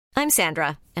I'm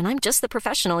Sandra, and I'm just the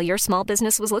professional your small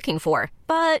business was looking for.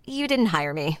 But you didn't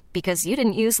hire me because you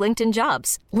didn't use LinkedIn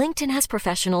Jobs. LinkedIn has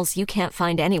professionals you can't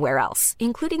find anywhere else,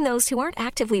 including those who aren't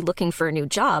actively looking for a new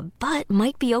job, but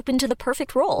might be open to the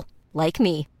perfect role, like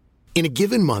me. In a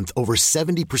given month, over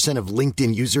 70% of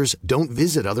LinkedIn users don't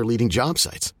visit other leading job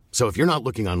sites. So if you're not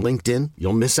looking on LinkedIn,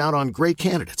 you'll miss out on great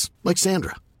candidates like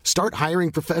Sandra. Start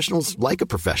hiring professionals like a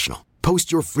professional.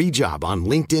 Post your free job on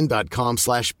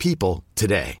linkedin.com/people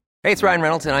today. Hey, it's Ryan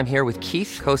Reynolds, and I'm here with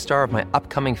Keith, co-star of my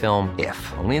upcoming film, If,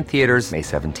 only in theaters May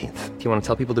 17th. Do you want to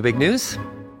tell people the big news?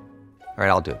 All right,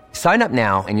 I'll do it. Sign up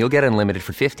now and you'll get unlimited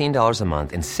for $15 a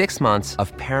month and 6 months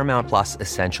of Paramount Plus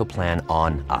Essential Plan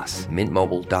on us.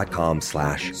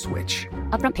 MintMobile.com/switch.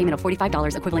 Upfront payment of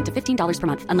 $45 equivalent to $15 per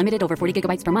month. Unlimited over 40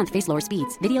 gigabytes per month. Face lower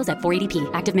speeds. Videos at 480p.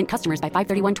 Active Mint customers by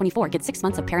 531.24 get 6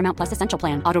 months of Paramount Plus Essential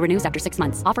Plan. Auto renews after 6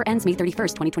 months. Offer ends May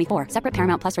 31st, 2024. Separate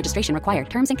Paramount Plus registration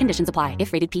required. Terms and conditions apply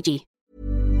if rated PG.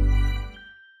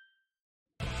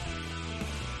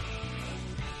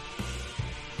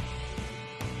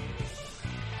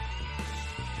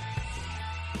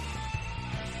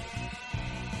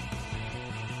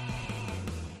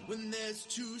 There's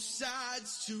two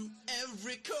sides to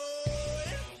every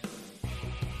coin.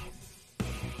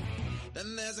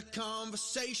 Then there's a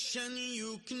conversation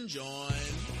you can join.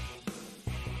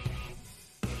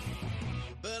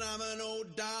 But I'm an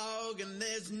old dog and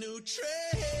there's new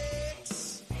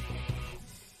tricks.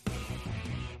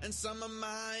 And some of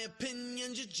my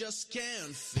opinions you just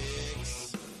can't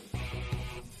fix.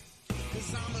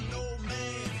 'Cause I'm an old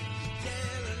man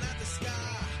yelling at the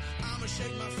sky. I'ma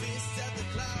shake my fist at the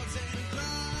clouds and cry.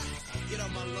 Get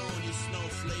off my lawn, you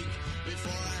snowflake,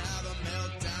 before I have a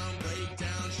meltdown,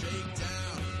 breakdown,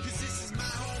 shakedown. 'Cause this is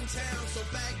my hometown, so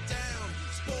back down,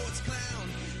 sports clown.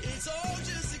 It's all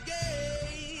just a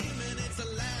game, and it's a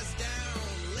last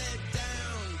down, let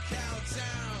down,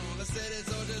 cowtown. I said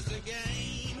it's all just a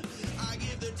game. I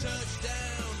give the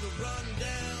touchdown, the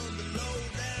rundown, the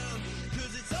lowdown.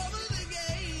 'Cause it's over the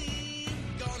game,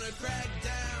 gonna crack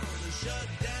down and shut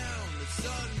down.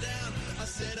 Sundown. I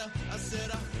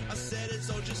said it's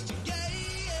all just a game.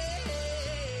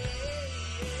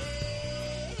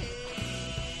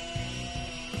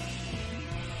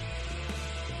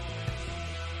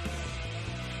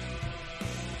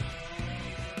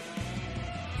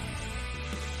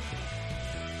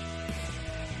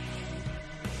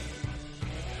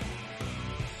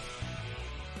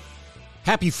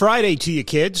 Happy Friday to you,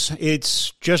 kids.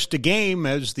 It's just a game,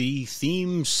 as the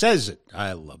theme says it.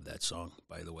 I love that song,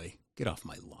 by the way. Get off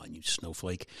my lawn, you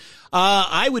snowflake.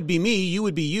 I would be me, you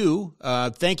would be you.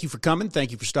 Thank you for coming.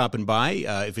 Thank you for stopping by.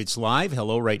 If it's live,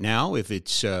 hello right now. If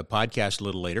it's podcast a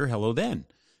little later, hello then.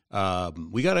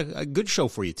 We got a good show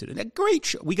for you today. A great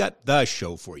show. We got the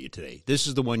show for you today. This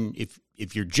is the one,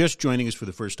 if you're just joining us for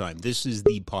the first time, this is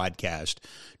the podcast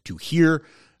to hear.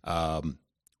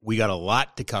 We got a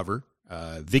lot to cover.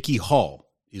 Vicki Hall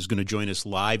is going to join us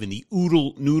live in the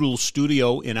Oodle Noodle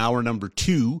studio in hour number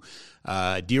 2.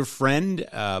 Dear friend,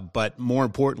 but more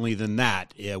importantly than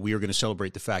that, we are going to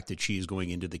celebrate the fact that she is going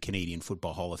into the Canadian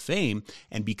Football Hall of Fame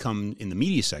and become, in the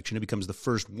media section, it becomes the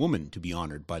first woman to be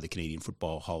honored by the Canadian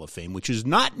Football Hall of Fame, which is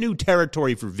not new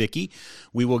territory for Vicki.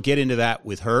 We will get into that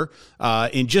with her.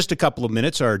 In just a couple of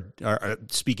minutes, our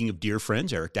speaking of dear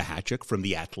friends, Eric Duhatschek from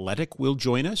The Athletic will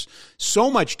join us.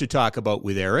 So much to talk about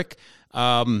with Eric.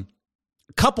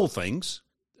 Couple things.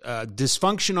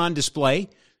 Dysfunction on display.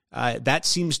 That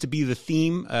seems to be the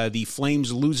theme. The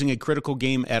Flames losing a critical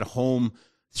game at home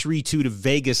 3-2 to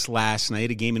Vegas last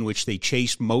night, a game in which they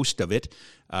chased most of it.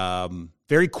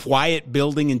 Very quiet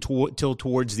building until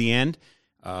towards the end.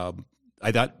 I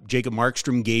thought Jacob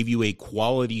Markstrom gave you a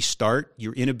quality start.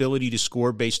 Your inability to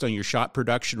score based on your shot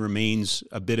production remains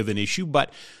a bit of an issue,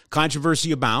 but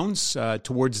controversy abounds.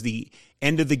 Towards the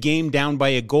end of the game, down by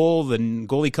a goal, the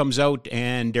goalie comes out,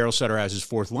 and Daryl Sutter has his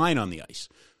fourth line on the ice.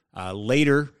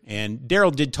 Later, and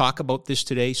Daryl did talk about this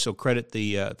today, so credit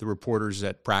the reporters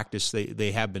at practice.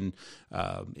 They have been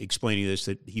explaining this,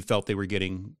 that he felt they were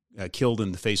getting killed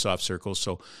in the face-off circle.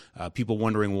 So people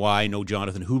wondering why no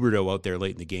Jonathan Huberdeau out there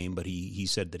late in the game, but he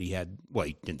said that he had, well,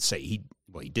 he didn't say, he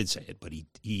did say it, but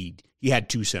he had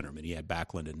two centermen. He had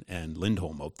Backlund and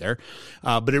Lindholm out there.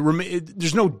 But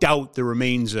there's no doubt there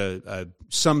remains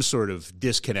some sort of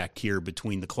disconnect here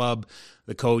between the club,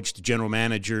 the coach, the general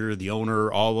manager, the owner.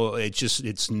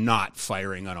 It's not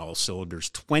firing on all cylinders.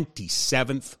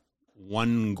 27th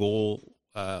one-goal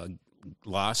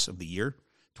loss of the year.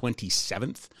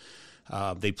 27th.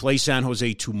 They play San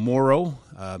Jose tomorrow.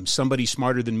 Somebody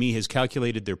smarter than me has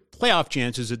calculated their playoff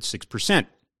chances at 6%.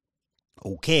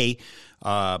 Okay.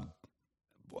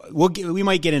 we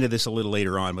might get into this a little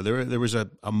later on, but there was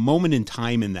a moment in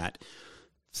time in that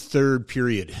third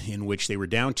period in which they were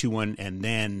down 2-1, and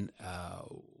then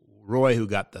Roy, who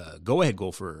got the go-ahead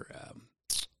goal for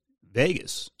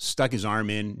Vegas, stuck his arm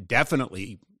in,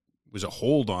 definitely was a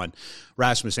hold on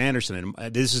Rasmus Andersson.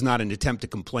 And this is not an attempt to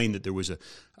complain that there was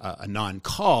a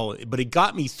non-call, but it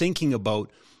got me thinking about,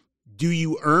 do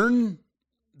you earn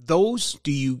those?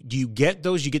 Do you get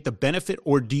those? You get the benefit,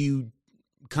 or do you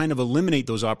kind of eliminate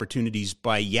those opportunities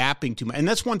by yapping too much? And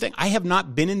that's one thing. I have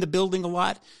not been in the building a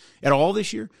lot at all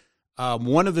this year.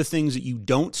 One of the things that you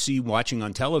don't see watching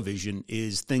on television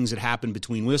is things that happen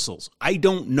between whistles. I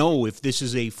don't know if this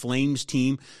is a Flames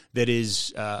team that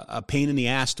is a pain in the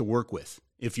ass to work with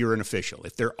if you're an official.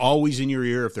 If they're always in your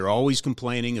ear, if they're always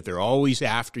complaining, if they're always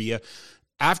after you,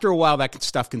 after a while that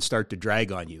stuff can start to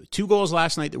drag on you. 2 goals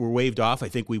last night that were waved off. I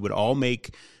think we would all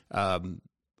make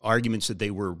arguments that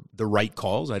they were the right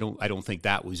calls. I don't think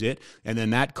that was it. And then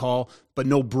that call, but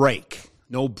no break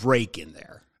in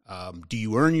there. Do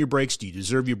you earn your breaks? Do you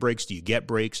deserve your breaks? Do you get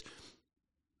breaks?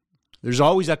 There's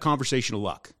always that conversation of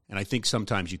luck, and I think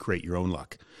sometimes you create your own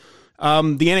luck. The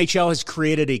NHL has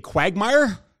created a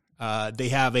quagmire. They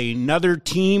have another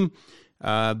team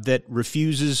that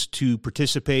refuses to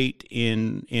participate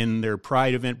in their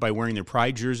Pride event by wearing their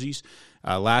Pride jerseys.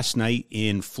 Last night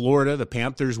in Florida, the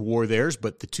Panthers wore theirs,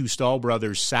 but the 2 Stahl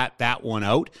brothers sat that one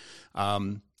out.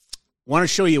 Want to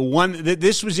show you one.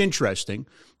 This was interesting.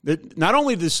 Not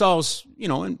only the Stahls,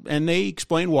 and they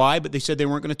explained why, but they said they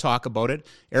weren't going to talk about it.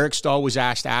 Eric Stahl was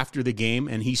asked after the game,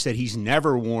 and he said he's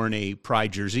never worn a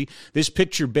Pride jersey. This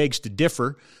picture begs to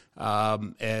differ,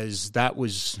 as that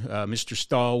was Mr.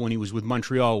 Stahl when he was with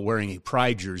Montreal wearing a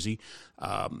Pride jersey.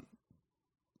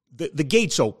 The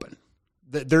gate's open.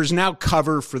 There's now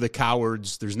cover for the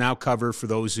cowards. There's now cover for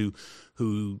those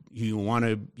who want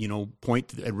to,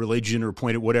 point at religion or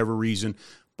point at whatever reason.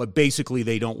 But basically,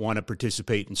 they don't want to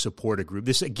participate and support a group.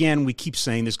 This, again, we keep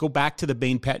saying this. Go back to the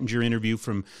Bain Pettinger interview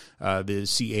from the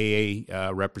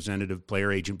CAA representative,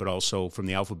 player agent, but also from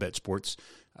the Alphabet Sports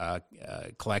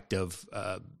Collective.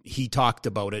 He talked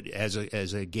about it as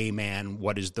a gay man.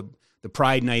 What is the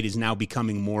Pride Night is now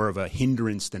becoming more of a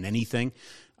hindrance than anything.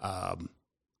 I'll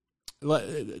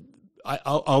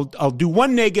do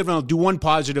one negative and I'll do one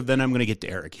positive. Then I'm going to get to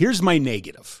Eric. Here's my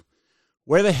negative.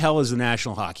 Where the hell is the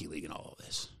National Hockey League in all of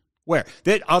this? Where?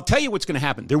 I'll tell you what's going to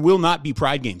happen. There will not be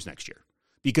Pride games next year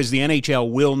because the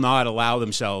NHL will not allow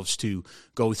themselves to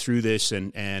go through this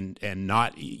and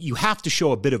not. You have to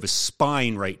show a bit of a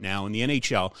spine right now, and the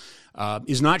NHL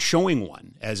is not showing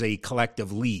one as a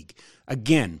collective league.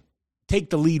 Again, take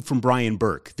the lead from Brian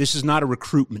Burke. This is not a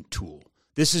recruitment tool.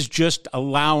 This is just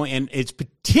allowing, and it's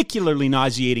particularly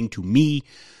nauseating to me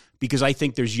because I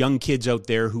think there's young kids out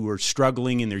there who are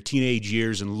struggling in their teenage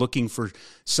years and looking for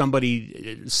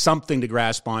something to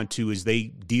grasp onto as they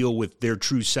deal with their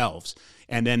true selves.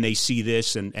 And then they see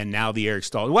this, and now the Eric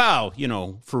Stahl, well,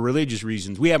 for religious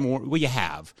reasons, we have more. Well, you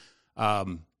have.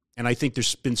 And I think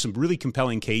there's been some really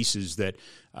compelling cases that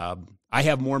I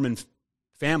have Mormon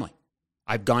family.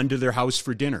 I've gone to their house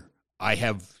for dinner. I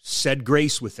have said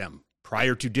grace with them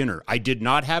prior to dinner. I did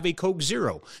not have a Coke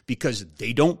Zero because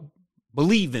they don't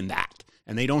believe in that,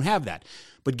 and they don't have that.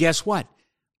 But guess what?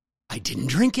 I didn't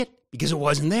drink it because it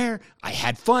wasn't there. I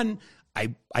had fun.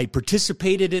 I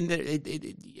participated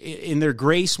in their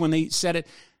grace when they said it,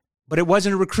 but it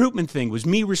wasn't a recruitment thing. It was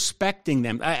me respecting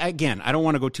them. I don't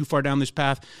want to go too far down this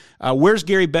path. Where's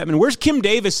Gary Bettman? Where's Kim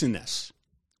Davis in this?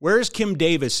 Where is Kim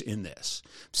Davis in this?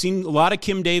 I've seen a lot of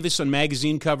Kim Davis on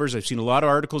magazine covers. I've seen a lot of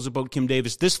articles about Kim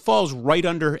Davis. This falls right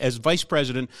under, as vice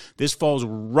president, this falls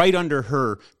right under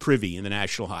her privy in the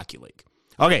National Hockey League.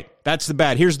 Okay, that's the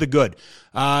bad. Here's the good.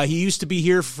 He used to be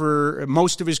here for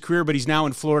most of his career, but he's now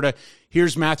in Florida.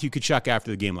 Here's Matthew Tkachuk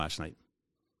after the game last night.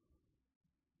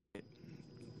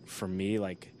 For me,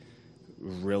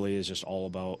 really is just all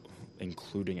about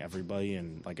including everybody,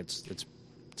 and it's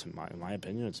in my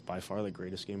opinion, it's by far the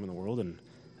greatest game in the world, and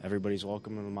everybody's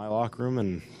welcome in my locker room,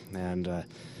 and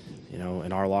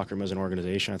in our locker room as an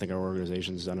organization, I think our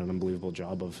organization's done an unbelievable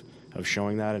job of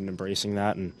showing that and embracing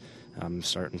that, and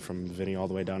starting from Vinny all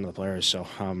the way down to the players. So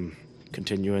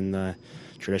continuing the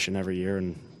tradition every year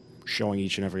and showing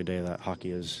each and every day that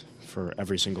hockey is for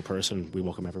every single person. We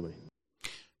welcome everybody.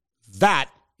 That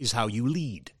is how you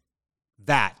lead.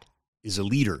 That is a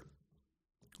leader.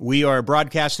 We are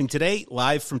broadcasting today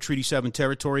live from Treaty 7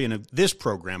 territory, and this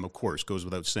program, of course, goes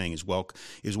without saying, is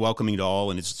welcoming to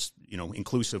all, and it's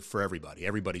inclusive for everybody.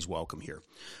 Everybody's welcome here,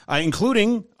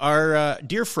 including our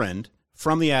dear friend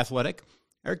from The Athletic,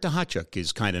 Eric Duhatschek,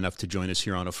 is kind enough to join us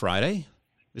here on a Friday.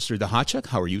 Mr. Duhatschek,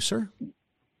 how are you, sir?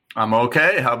 I'm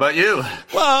okay. How about you?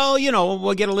 Well,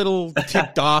 we'll get a little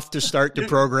ticked off to start the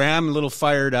program, a little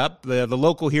fired up. The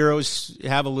local heroes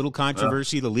have a little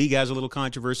controversy. The league has a little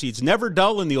controversy. It's never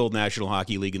dull in the old National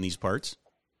Hockey League in these parts.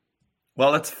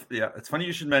 Well, it's funny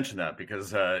you should mention that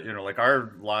because like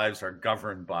our lives are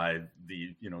governed by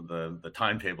the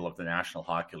timetable of the National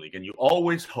Hockey League, and you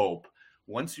always hope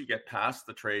once you get past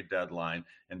the trade deadline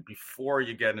and before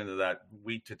you get into that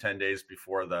week to 10 days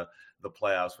before the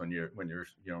playoffs, when you're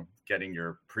getting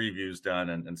your previews done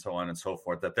and so on and so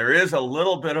forth, that there is a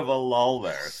little bit of a lull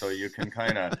there, so you can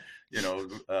kind of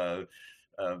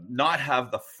not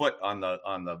have the foot on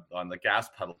the gas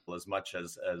pedal as much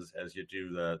as you do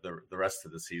the rest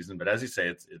of the season. But as you say,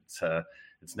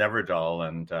 it's never dull.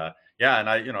 And and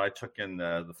I took in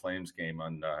the Flames game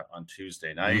on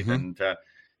Tuesday night, and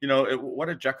what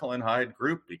a Jekyll and Hyde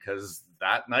group, because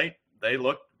that night they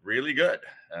looked really good,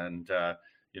 and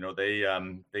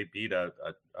they beat a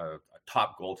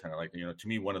top goaltender. Like, to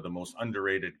me, one of the most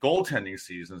underrated goaltending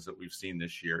seasons that we've seen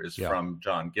this year is from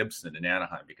John Gibson in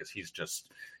Anaheim, because he's just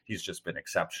been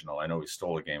exceptional. I know he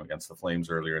stole a game against the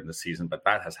Flames earlier in the season, but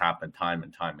that has happened time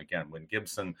and time again. When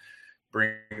Gibson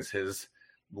brings his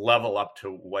level up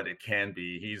to what it can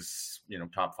be, he's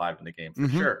top 5 in the game for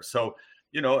sure. So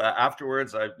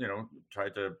afterwards, I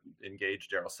tried to engage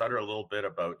Daryl Sutter a little bit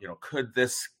about could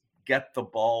this get the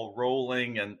ball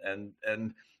rolling, and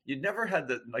you never had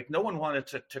no one wanted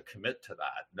to commit to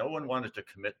that. No one wanted to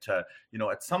commit to,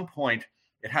 at some point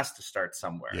it has to start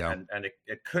somewhere. Yeah. And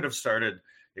it could have started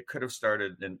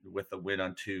with the win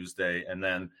on Tuesday. And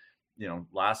then,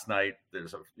 last night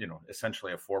there's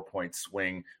essentially a 4-point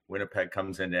swing. Winnipeg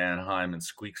comes into Anaheim and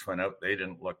squeaks one out. They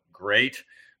didn't look great,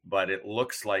 but it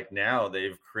looks like now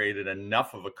they've created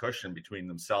enough of a cushion between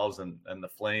themselves and the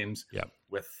Flames,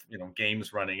 with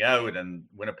games running out and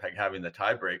Winnipeg having the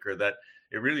tiebreaker, that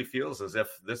it really feels as if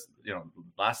this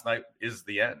last night is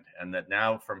the end, and that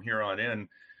now from here on in,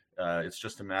 it's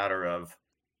just a matter of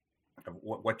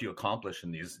what do you accomplish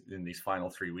in these final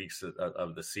 3 weeks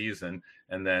of the season,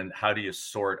 and then how do you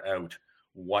sort out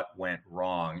what went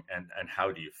wrong and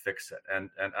how do you fix it? And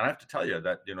I have to tell you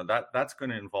that that's going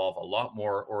to involve a lot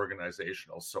more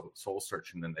organizational soul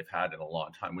searching than they've had in a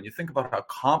long time. When you think about how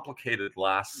complicated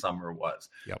last summer was,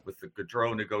 with the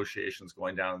Gaudreau negotiations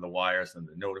going down the wires and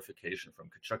the notification from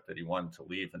Tkachuk that he wanted to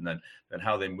leave, and then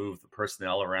how they moved the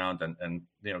personnel around and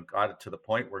got it to the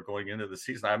point where going into the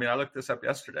season, I mean, I looked this up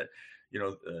yesterday,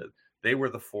 they were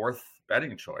the 4th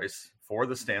betting choice for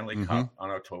the Stanley Cup on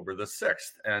October the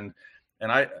 6th. And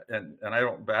I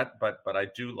don't bet, but I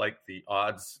do like the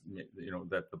odds,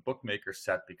 that the bookmakers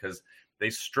set, because they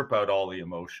strip out all the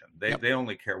emotion. They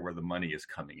only care where the money is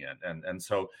coming in, and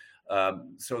so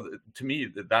to me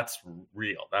that's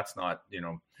real. That's not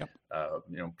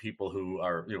people who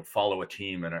are follow a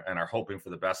team and are hoping for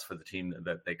the best for the team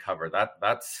that they cover.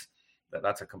 That's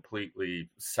a completely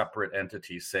separate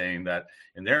entity saying that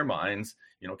in their minds,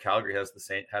 Calgary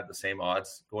had the same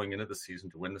odds going into the season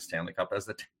to win the Stanley Cup as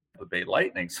the Bay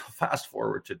Lightning. So fast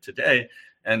forward to today,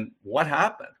 and what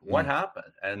happened? What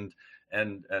happened? And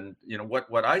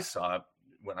what I saw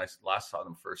when I last saw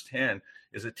them firsthand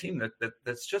is a team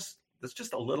that's just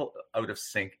a little out of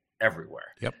sync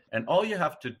everywhere. And all you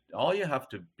have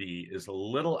to be is a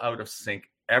little out of sync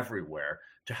everywhere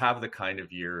to have the kind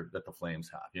of year that the Flames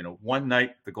have. One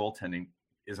night the goaltending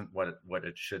isn't what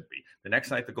it should be. The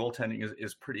next night the goaltending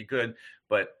is pretty good,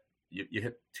 but you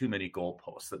hit too many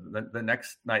goalposts. The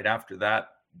next night after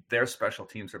that, their special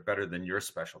teams are better than your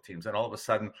special teams. And all of a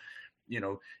sudden,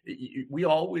 we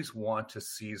always want to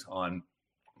seize on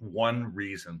one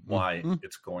reason why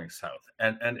it's going south.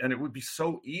 And it would be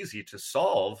so easy to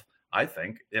solve, I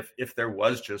think, if there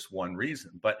was just one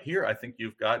reason. But here, I think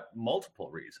you've got multiple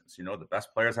reasons. The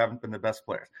best players haven't been the best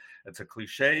players. It's a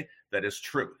cliche that is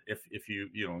true. If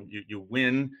you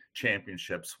win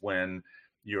championships when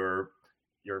your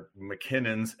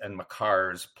McKinnons and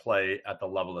Makars play at the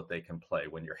level that they can play,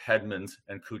 when your Hedmans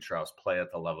and Kucherovs play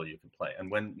at the level you can play. And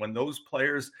when those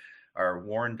players are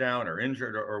worn down or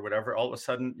injured or whatever, all of a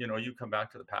sudden, you come back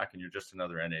to the pack and you're just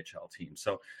another NHL team.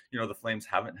 So, the Flames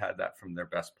haven't had that from their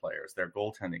best players. Their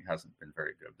goaltending hasn't been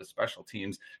very good. The special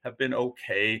teams have been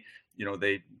okay.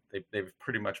 They've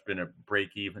pretty much been a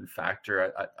break-even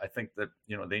factor. I think that,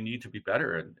 they need to be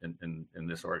better in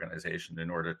this organization in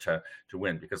order to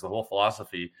win, because the whole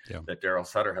philosophy that Daryl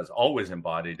Sutter has always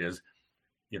embodied is,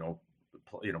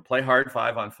 play hard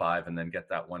 5-on-5 and then get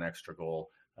that one extra goal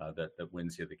that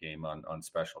wins you the game on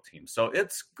special teams. So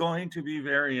it's going to be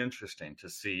very interesting to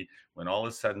see when all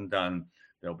is said and done.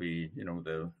 There'll be,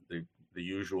 the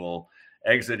usual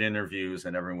exit interviews,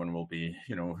 and everyone will be,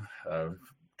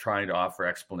 trying to offer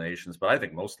explanations, but I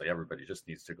think mostly everybody just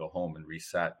needs to go home and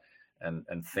reset and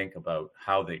think about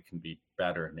how they can be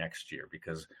better next year.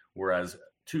 Because whereas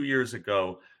 2 years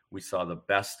ago, we saw the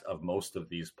best of most of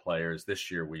these players,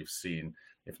 this year we've seen,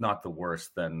 if not the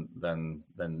worst, then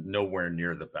nowhere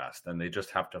near the best. And they just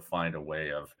have to find a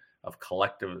way of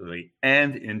collectively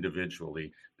and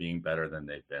individually being better than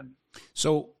they've been.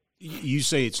 So you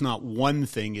say it's not one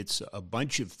thing, it's a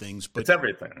bunch of things. But, it's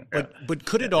everything. But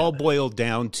could it all boil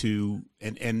down to,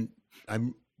 and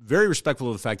I'm very respectful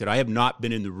of the fact that I have not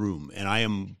been in the room, and I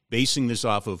am basing this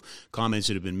off of comments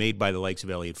that have been made by the likes of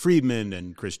Elliot Friedman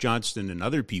and Chris Johnston and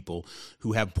other people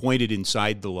who have pointed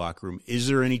inside the locker room. Is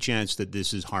there any chance that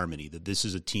this is harmony, that this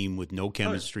is a team with no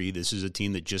chemistry, this is a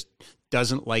team that just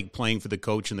doesn't like playing for the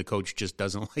coach, and the coach just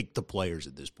doesn't like the players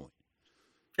at this point?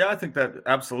 Yeah, I think that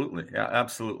absolutely. Yeah,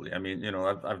 absolutely. I mean,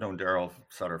 I've known Daryl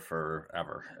Sutter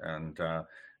forever,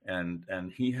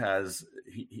 and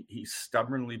he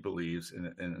stubbornly believes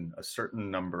in a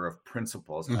certain number of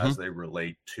principles as they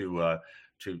relate to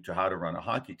how to run a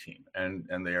hockey team, and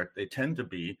they tend to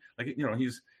be like,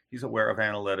 he's aware of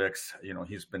analytics,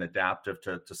 he's been adaptive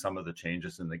to some of the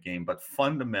changes in the game, but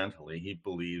fundamentally he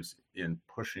believes in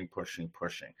pushing.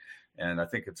 And I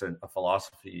think it's a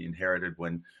philosophy he inherited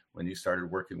when he started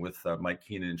working with Mike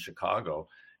Keenan in Chicago.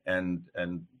 And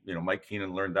Mike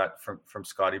Keenan learned that from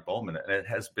Scotty Bowman, and it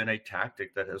has been a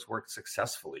tactic that has worked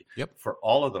successfully for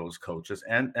all of those coaches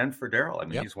and for Daryl. I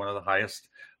mean, he's one of the highest,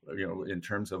 in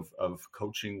terms of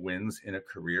coaching wins in a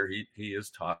career. He is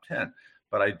top 10.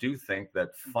 But I do think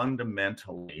that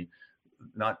fundamentally,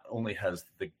 not only has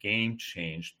the game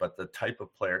changed, but the type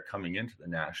of player coming into the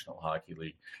National Hockey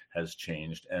League has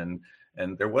changed.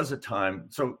 And there was a time,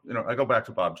 so, I go back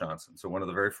to Bob Johnson. So one of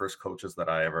the very first coaches that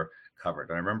I ever covered.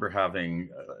 And I remember having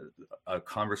a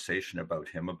conversation about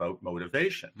him about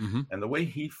motivation. And the way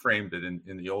he framed it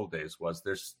in the old days was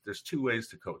there's two ways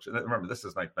to coach. And remember, this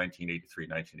is like 1983,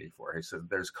 1984. He said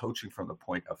there's coaching from the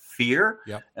point of fear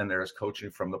and there's coaching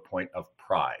from the point of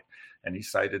pride. And he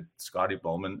cited Scotty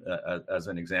Bowman as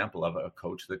an example of a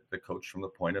coach that coached from the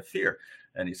point of fear.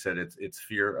 And he said it's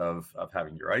fear of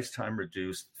having your ice time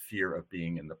reduced, fear of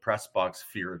being in the press box,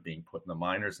 fear of being put in the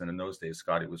minors. And in those days,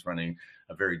 Scotty was running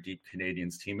a very deep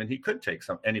Canadians team, and he could take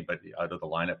anybody out of the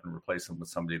lineup and replace them with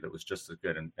somebody that was just as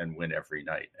good and win every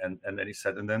night. And then he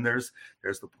said, and then there's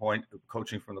the point of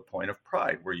coaching from the point of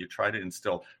pride, where you try to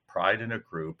instill pride in a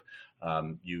group.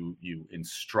 You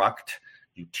instruct,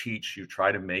 you teach, you try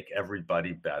to make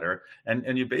everybody better.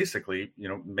 And you basically,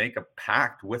 make a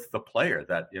pact with the player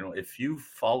that, if you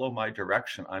follow my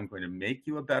direction, I'm going to make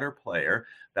you a better player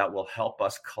that will help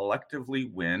us collectively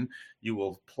win. You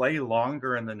will play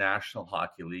longer in the National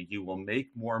Hockey League. You will make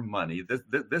more money.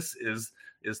 This is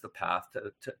the path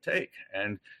to take.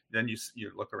 And then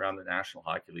you look around the National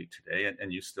Hockey League today,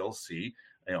 and you still see,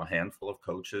 a handful of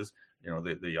coaches.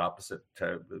 The opposite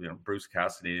to, Bruce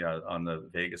Cassidy on the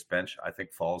Vegas bench, I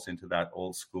think falls into that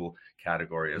old school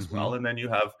category as well. And then you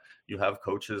have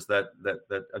coaches that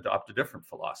adopt a different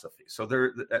philosophy. So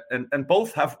and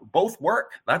both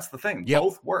work. That's the thing.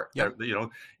 Both work.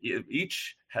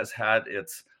 Each has had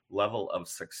its level of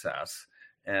success.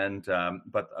 And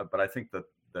but I think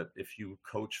that if you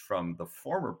coach from the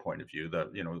former point of view,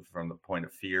 from the point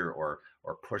of fear or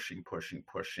pushing,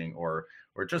 or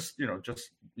just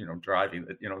driving,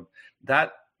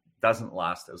 that doesn't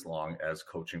last as long as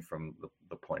coaching from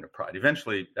the point of pride.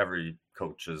 Eventually, every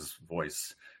coach's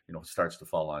voice, starts to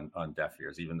fall on deaf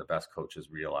ears. Even the best coaches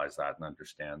realize that and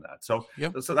understand that. So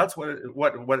that's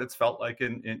what it's felt like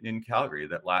in Calgary.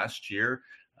 That last year,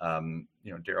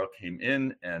 Daryl came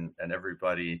in and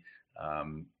everybody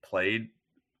played,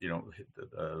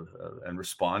 and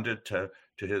responded to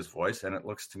his voice. And it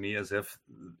looks to me as if,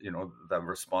 the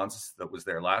response that was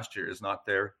there last year is not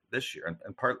there this year.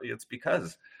 And partly it's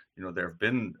because, there have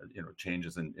been,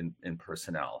 changes in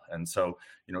personnel. And so,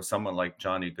 someone like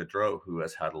Johnny Gaudreau, who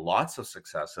has had lots of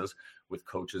successes with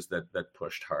coaches that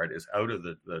pushed hard, is out of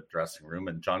the dressing room.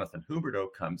 And Jonathan Huberdeau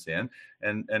comes in,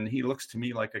 and he looks to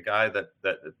me like a guy that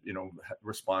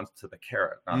responds to the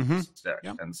carrot, not the stick.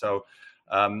 And so,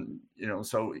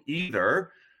 so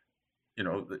either,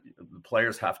 the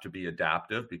players have to be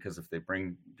adaptive, because if they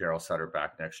bring Daryl Sutter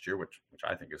back next year, which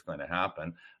I think is going to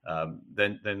happen,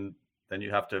 then you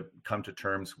have to come to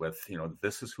terms with,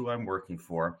 this is who I'm working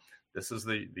for. This is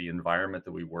the environment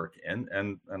that we work in,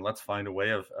 and let's find a way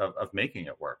of making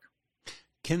it work.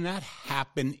 Can that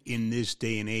happen in this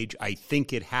day and age? I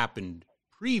think it happened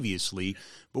previously,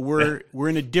 but we're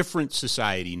in a different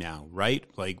society now, right?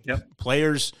 Like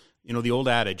players You know, the old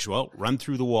adage, well, run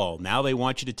through the wall. Now they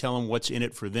want you to tell them what's in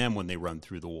it for them when they run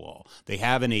through the wall. They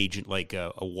have an agent like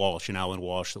a Walsh, an Alan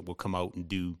Walsh, that will come out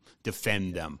and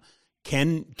defend them.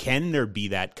 Can there be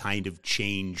that kind of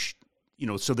change, you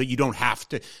know, so that you don't have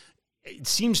to? It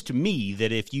seems to me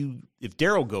that if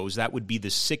Daryl goes, that would be the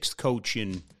sixth coach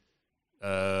in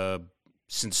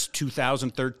since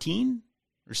 2013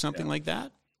 or something like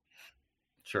that.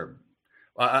 Sure.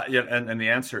 Yeah, and the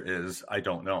answer is I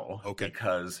don't know. Okay.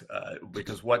 Because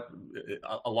what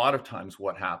a lot of times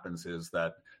what happens is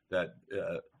that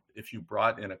if you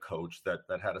brought in a coach that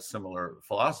had a similar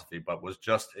philosophy but was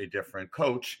just a different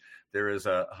coach, there is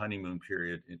a honeymoon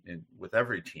period with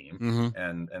every team,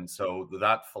 and so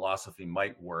that philosophy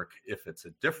might work if it's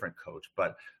a different coach,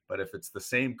 but if it's the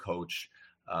same coach,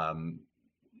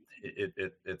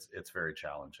 it's very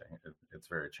challenging. It's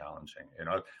very challenging. You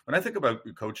know, when I think about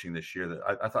coaching this year, that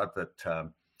I thought that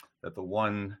the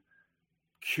one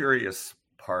curious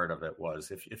part of it was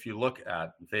if you look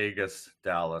at Vegas,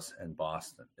 Dallas, and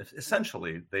Boston,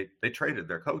 essentially they traded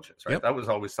their coaches, right? Yep. That was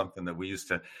always something that we used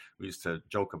to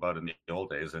joke about in the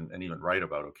old days and even write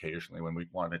about occasionally when we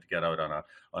wanted to get out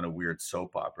on a weird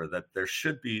soap opera, that there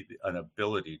should be an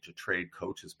ability to trade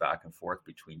coaches back and forth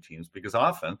between teams, because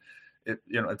often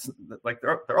it's like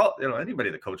they're all,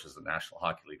 anybody that coaches the National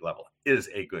Hockey League level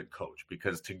is a good coach,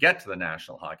 because to get to the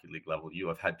National Hockey League level, you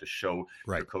have had to show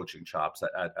your coaching chops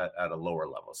at a lower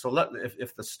level. So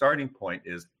if the starting point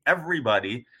is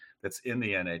everybody that's in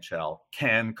the NHL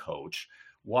can coach,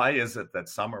 why is it that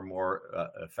some are more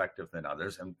effective than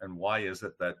others? And why is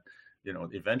it that,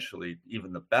 eventually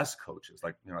even the best coaches,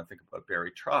 like, I think about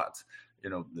Barry Trotz,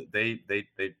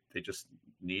 they just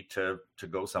need to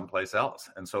go someplace else.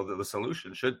 And so the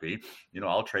solution should be,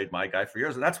 I'll trade my guy for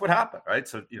yours. And that's what happened, right?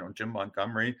 So, Jim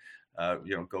Montgomery,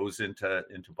 goes into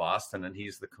Boston, and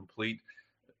he's the complete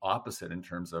opposite in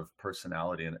terms of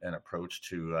personality and approach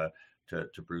to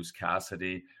Bruce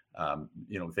Cassidy.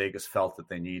 Vegas felt that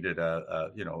they needed a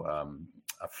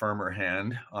firmer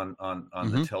hand on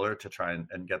the tiller to try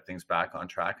and get things back on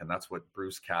track, and that's what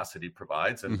Bruce Cassidy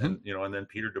provides. And then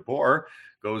Peter DeBoer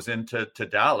goes into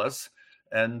Dallas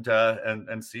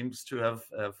and seems to have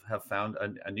found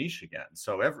a niche again.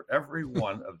 So every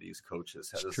one of these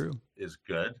coaches is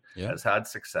good, has had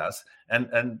success,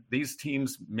 and these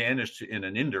teams managed to, in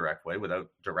an indirect way, without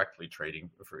directly trading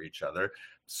for each other,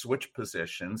 switch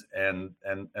positions, and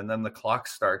then the clock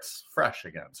starts fresh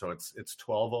again. So it's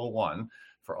 12:01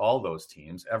 for all those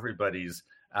teams. Everybody's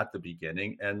at the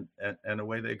beginning, and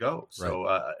away they go. So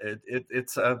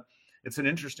it's an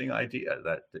interesting idea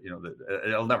that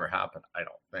it'll never happen, I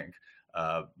don't think.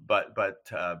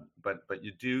 But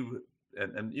you do,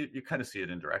 and you kind of see it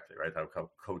indirectly, right? How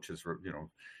coaches,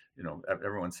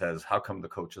 everyone says, how come the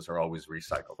coaches are always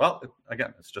recycled? Well,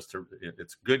 again,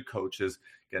 it's good coaches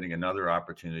getting another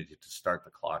opportunity to start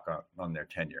the clock on their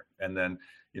tenure. And then,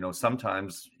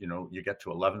 sometimes, you get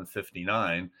to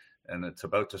 11:59 and it's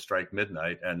about to strike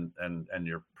midnight, and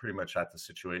you're pretty much at the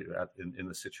situation in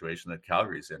the situation that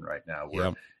Calgary's in right now,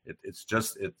 where it's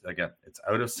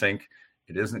out of sync.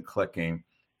 It isn't clicking.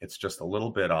 It's just a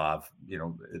little bit off.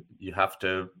 You have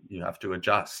to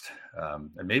adjust,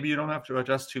 and maybe you don't have to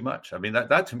adjust too much. I mean,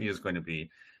 that to me is going to be,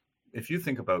 if you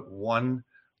think about one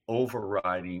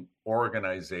overriding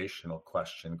organizational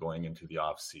question going into the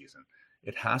off season,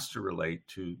 it has to relate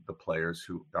to the players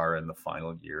who are in the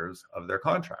final years of their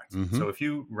contracts. So if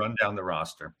you run down the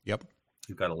roster,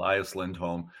 you've got Elias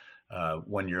Lindholm,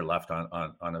 1 year left on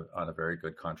a very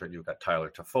good contract. You've got Tyler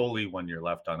Toffoli, 1 year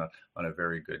left on a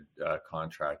very good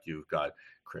contract. You've got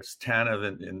Chris Tanev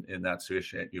in that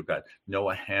situation. You've got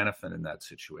Noah Hannafin in that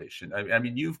situation. I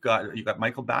mean, you've got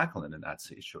Michael Backlund in that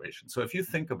situation. So if you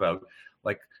think about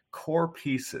like core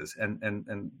pieces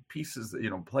and pieces,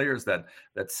 players that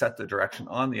set the direction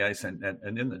on the ice and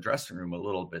in the dressing room a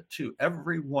little bit too,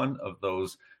 every one of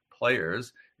those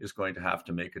players is going to have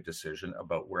to make a decision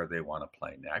about where they want to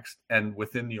play next. And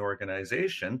within the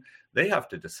organization, they have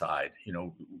to decide,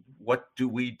 what do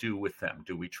we do with them?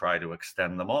 Do we try to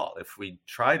extend them all? If we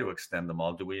try to extend them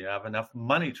all, do we have enough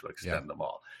money to extend them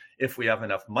all? If we have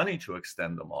enough money to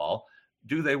extend them all,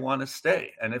 do they want to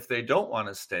stay? And if they don't want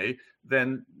to stay,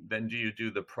 then do you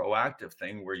do the proactive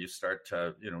thing where you start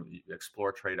to,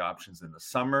 explore trade options in the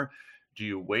summer? Do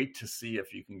you wait to see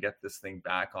if you can get this thing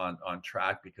back on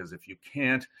track? Because if you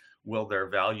can't, will their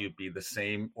value be the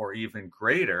same or even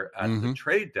greater at the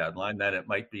trade deadline than it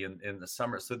might be in the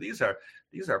summer? So these are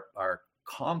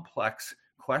complex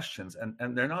questions,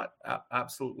 and they're not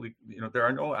absolutely, there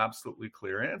are no absolutely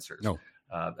clear answers. No.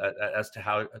 as to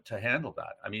how to handle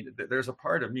that. I mean, there's a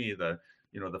part of me, the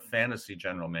fantasy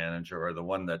general manager, or the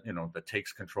one that, that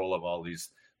takes control of all these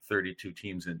 32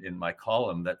 teams in my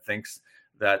column, that thinks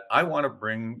that I want to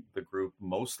bring the group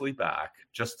mostly back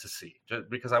just to see, just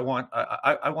because I want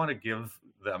to give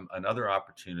them another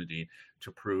opportunity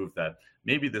to prove that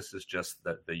maybe this is just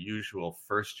the usual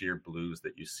first year blues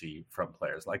that you see from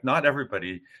players. Like, not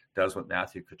everybody does what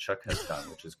Matthew Tkachuk has done,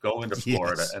 which is go into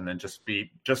Florida and then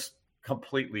just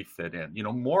completely fit in.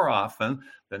 More often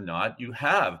than not, you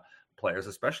have players,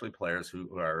 especially players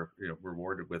who are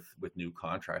rewarded with new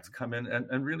contracts, come in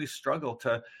and really struggle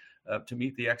to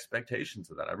meet the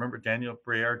expectations of that. I remember Daniel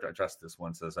Briere addressed this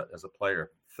once as a player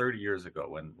 30 years ago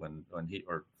when he,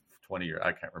 or 20 years,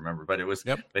 I can't remember, but it was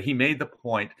that he made the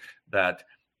point that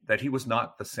he was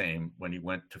not the same when he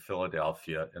went to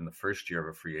Philadelphia in the first year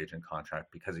of a free agent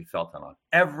contract, because he felt that on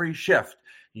every shift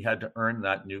he had to earn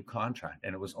that new contract.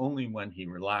 And it was only when he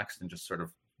relaxed and just sort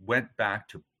of went back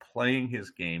to playing his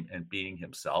game and being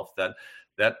himself that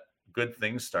good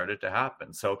things started to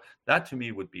happen. So that, to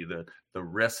me, would be the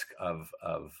risk of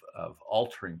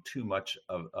altering too much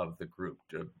of the group,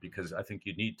 because I think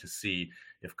you need to see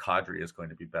if Kadri is going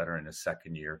to be better in his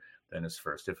second year than his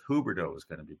first, if Huberdeau is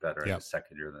going to be better in his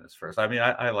second year than his first. I mean,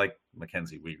 I like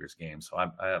Mackenzie Weegar's game, so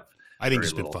I think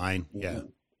he's been fine.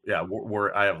 Yeah,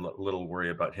 I have little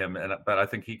worry about him, but I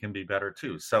think he can be better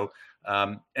too. So,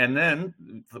 and then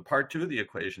the part two of the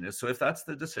equation is, so if that's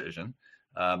the decision,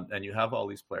 and you have all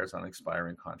these players on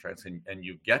expiring contracts, and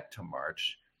you get to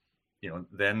March,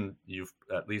 then you've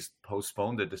at least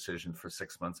postponed the decision for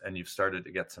 6 months, and you've started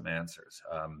to get some answers.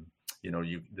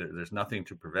 There's nothing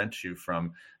to prevent you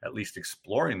from at least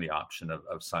exploring the option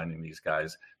of signing these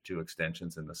guys to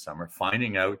extensions in the summer,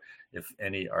 finding out if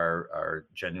any are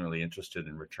genuinely interested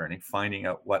in returning, finding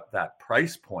out what that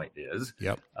price point is.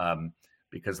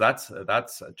 Because that's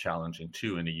challenging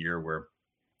too, in a year where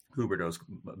Huberdeau's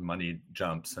money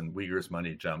jumps and Weegar's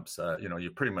money jumps.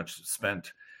 You pretty much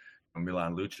spent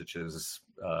Milan Lucic's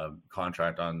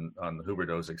contract on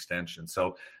Huberdeau's extension.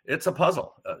 So it's a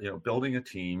puzzle. Building a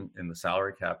team in the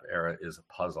salary cap era is a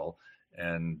puzzle,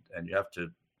 and you have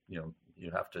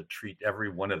to treat every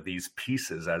one of these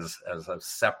pieces as a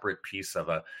separate piece of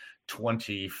a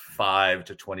 25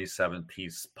 to 27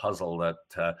 piece puzzle that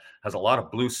has a lot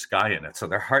of blue sky in it. So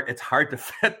it's hard to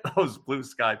fit those blue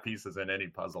sky pieces in any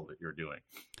puzzle that you're doing.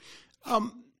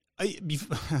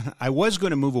 I was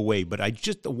going to move away, but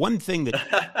the one thing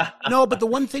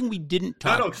we didn't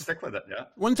talk. No, stick with it. Yeah.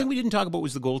 One thing we didn't talk about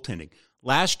was the goaltending.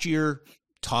 Last year,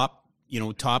 top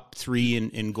three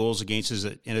in goals against as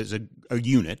a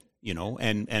unit,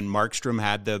 and Markstrom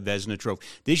had the Vezina Trophy.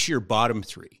 This year, bottom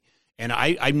three. And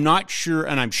I'm not sure,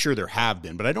 and I'm sure there have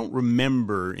been, but I don't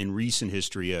remember in recent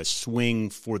history a swing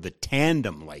for the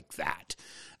tandem like that.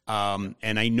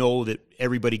 And I know that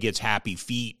everybody gets happy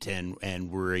feet and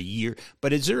we're a year.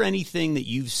 But is there anything that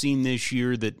you've seen this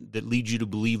year that leads you to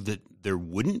believe that there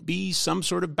wouldn't be some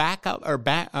sort of backup or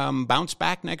bounce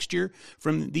back next year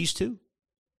from these two?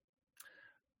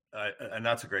 And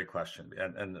that's a great question.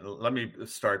 And let me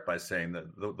start by saying that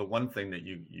the one thing that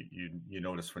you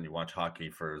notice when you watch hockey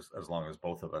for as long as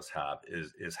both of us have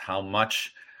is how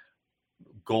much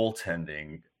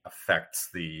goaltending affects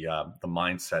the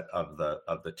mindset of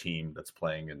the team that's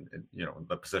playing, and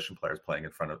the position players playing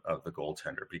in front of the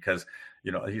goaltender, because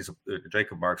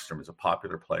Jacob Markstrom is a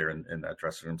popular player in that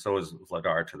dressing room. So is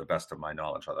Vladar, to the best of my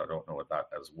knowledge, although I don't know that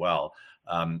as well.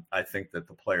 I think that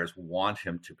the players want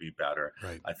him to be better.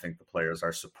 Right. I think the players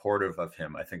are supportive of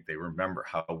him. I think they remember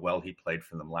how well he played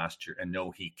for them last year and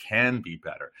know he can be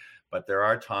better. But there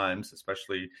are times,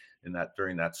 especially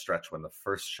during that stretch when the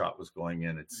first shot was going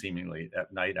in, it's seemingly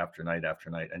at night after night after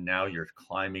night, and now you're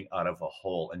climbing out of a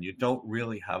hole, and you don't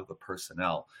really have the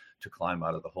personnel to climb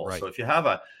out of the hole. Right. So if you have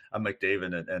a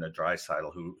McDavid and a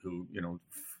Draisaitl who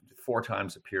 4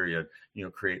 times a period,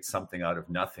 create something out of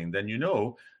nothing, then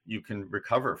you can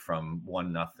recover from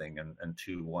 1-0 and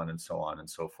 2-1 and so on and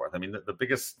so forth. I mean, the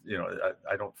biggest,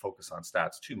 I don't focus on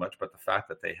stats too much, but the fact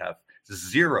that they have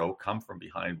 0 come from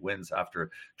behind wins after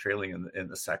trailing in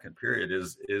the second period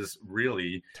is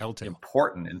really telltale.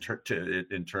 Important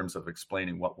in terms of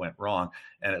explaining what went wrong.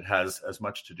 And it has as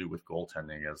much to do with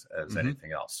goaltending as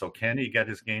anything else. So can he get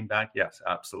his game back? Yes,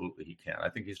 absolutely he can. I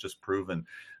think he's just proven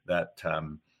that,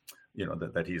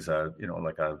 that he's a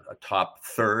top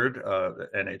third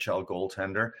NHL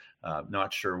goaltender.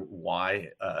 Not sure why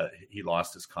he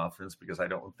lost his confidence, because I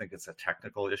don't think it's a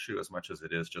technical issue as much as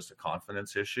it is just a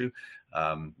confidence issue.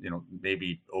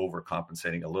 Maybe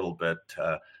overcompensating a little bit.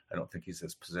 I don't think he's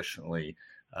as positionally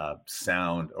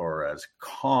sound or as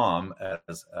calm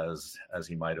as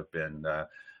he might have been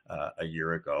a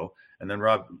year ago. And then,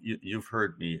 Rob, you've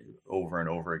heard me over and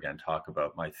over again talk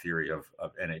about my theory of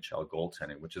NHL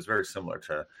goaltending, which is very similar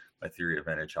to my theory of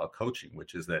NHL coaching,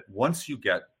 which is that once you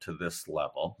get to this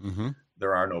level,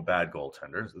 there are no bad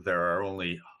goaltenders.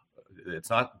 It's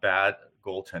not bad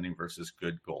goaltending versus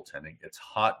good goaltending. It's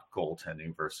hot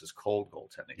goaltending versus cold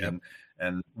goaltending. Yep.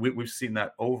 And we've seen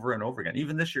that over and over again.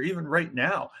 Even this year, even right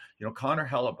now, Connor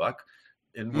Hellebuck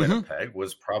in Winnipeg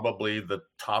was probably the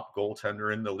top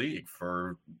goaltender in the league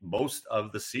for most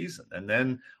of the season. And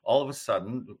then all of a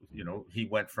sudden, he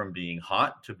went from being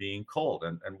hot to being cold.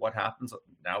 And what happens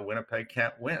now? Winnipeg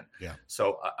can't win. Yeah.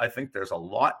 So I think there's a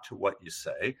lot to what you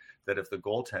say, that if the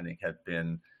goaltending had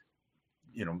been,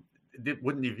 it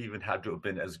wouldn't have even had to have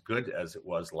been as good as it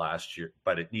was last year,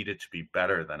 but it needed to be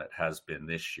better than it has been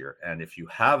this year. And if you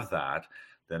have that,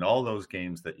 then all those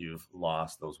games that you've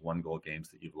lost, those 1-goal games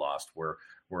that you've lost, where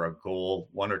a goal,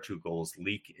 1 or 2 goals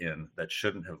leak in that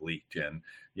shouldn't have leaked in,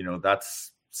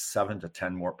 that's 7 to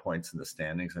 10 more points in the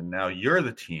standings. And now you're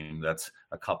the team that's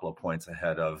a couple of points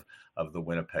ahead of the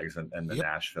Winnipegs and the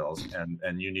Nashvilles.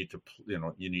 And you need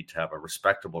to have a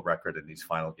respectable record in these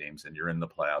final games, and you're in the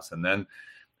playoffs. And then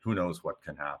who knows what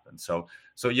can happen. So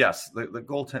yes, the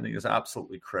goaltending is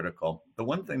absolutely critical. The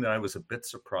one thing that I was a bit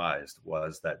surprised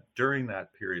was that during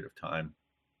that period of time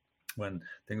when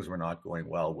things were not going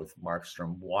well with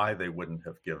Markstrom, why they wouldn't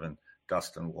have given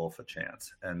Dustin Wolf a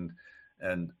chance. And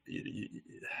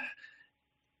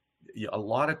a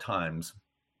lot of times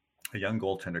a young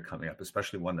goaltender coming up,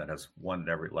 especially one that has won at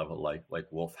every level like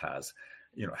Wolf has,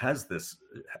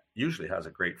 usually has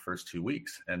a great first 2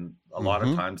 weeks. And a lot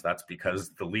of times that's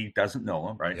because the league doesn't know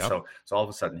him, right? Yep. So all of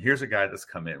a sudden, here's a guy that's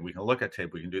come in. We can look at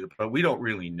tape, we can do that, but we don't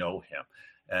really know him.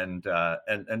 And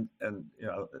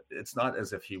it's not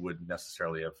as if he would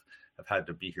necessarily have had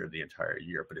to be here the entire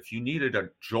year. But if you needed a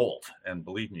jolt, and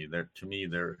believe me, there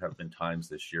have been times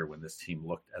this year when this team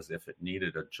looked as if it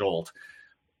needed a jolt,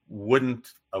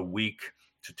 wouldn't a week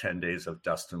to 10 days of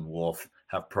Dustin Wolf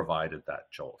have provided that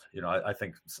jolt? I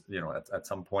think, at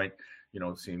some point,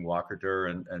 seeing Walker Durr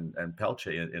and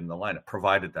Pelche in the lineup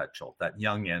provided that jolt, that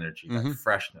young energy, that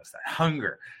freshness, that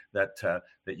hunger, that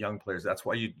young players. That's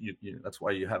why that's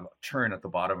why you have a churn at the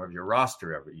bottom of your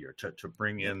roster every year to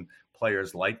bring in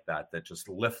players like that just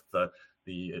lift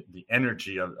the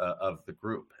energy of the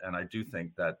group. And I do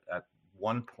think that at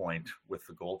one point, with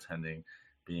the goaltending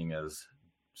being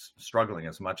struggling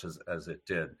as much as it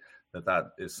did,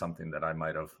 that is something that I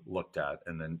might have looked at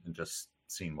and then just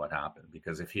seen what happened.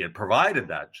 Because if he had provided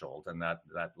that jolt and that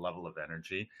level of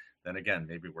energy, then again,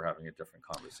 maybe we're having a different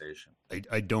conversation.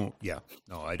 I don't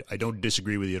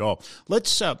disagree with you at all.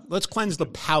 Let's cleanse the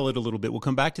palate a little bit. We'll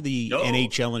come back to the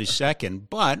NHL in a second.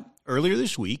 But earlier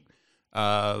this week,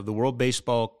 the World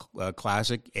Baseball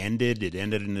Classic ended. It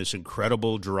ended in this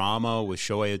incredible drama with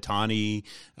Shohei Ohtani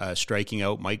striking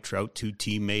out Mike Trout, 2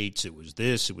 teammates. It was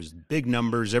big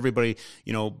numbers. Everybody,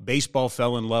 baseball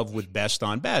fell in love with best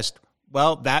on best.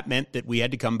 Well, that meant that we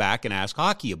had to come back and ask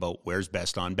hockey about where's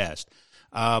best on best.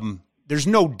 There's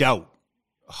no doubt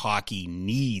hockey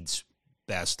needs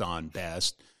best on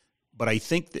best, but I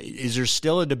think, is there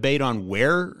still a debate on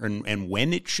where and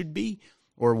when it should be,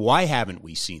 or why haven't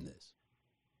we seen this?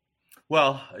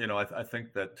 Well, I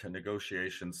think that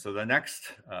negotiations. So the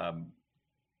next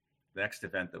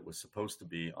event that was supposed to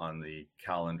be on the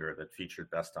calendar that featured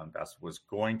best on best was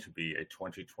going to be a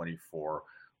 2024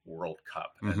 World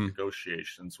Cup, and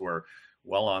negotiations were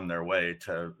well on their way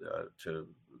to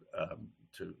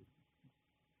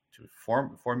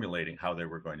formulating how they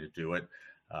were going to do it.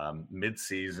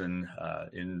 Mid-season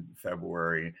in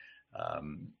February.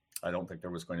 I don't think there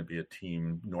was going to be a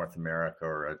team North America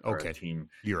or a team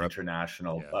Europe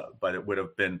international, but it would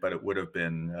have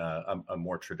been a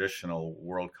more traditional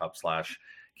World Cup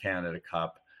 / Canada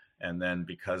Cup. And then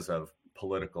because of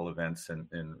political events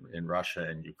in Russia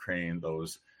and Ukraine,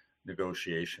 those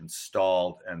negotiations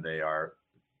stalled, and they are,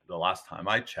 the last time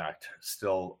I checked,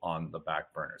 still on the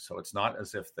back burner. So it's not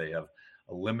as if they have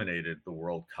eliminated the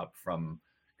World Cup from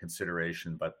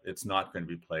consideration, but it's not going to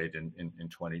be played in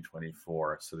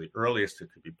 2024. So the earliest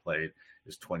it could be played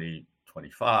is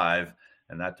 2025,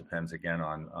 and that depends again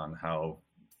on how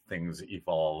things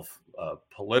evolve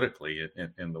politically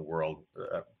in the world,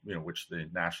 which the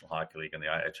National Hockey League and the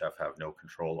IHF have no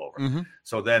control over.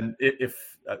 So then,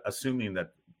 if assuming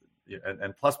that,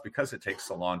 and plus because it takes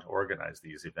so long to organize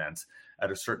these events, at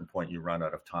a certain point you run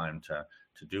out of time to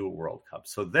do a World Cup.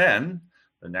 So then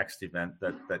the next event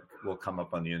that will come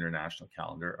up on the international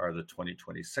calendar are the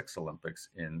 2026 Olympics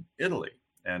in Italy.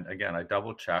 And again, I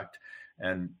double checked,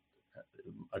 and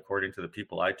according to the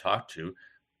people I talked to,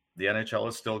 the NHL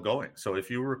is still going. So if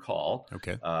you recall,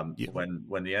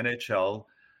 when the NHL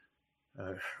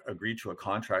agreed to a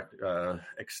contract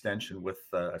extension with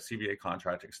a CBA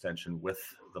contract extension with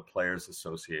the Players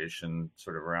Association,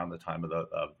 sort of around the time of the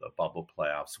bubble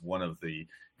playoffs, one of the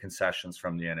concessions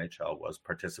from the NHL was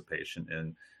participation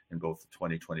in both the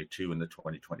 2022 and the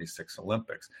 2026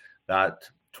 Olympics. That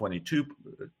 22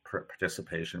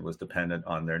 participation was dependent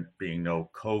on there being no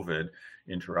COVID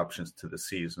interruptions to the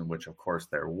season, which of course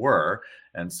there were.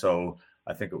 And so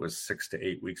I think it was 6 to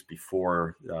 8 weeks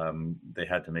before they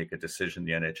had to make a decision.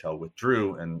 The NHL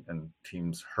withdrew, and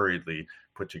teams hurriedly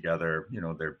put together,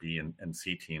 their B and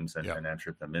C teams and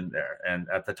entered them in there. And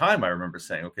at the time, I remember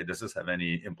saying, okay, does this have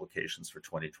any implications for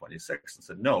 2026? And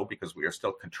said no, because we are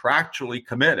still contractually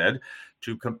committed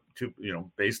to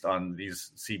based on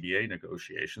these CBA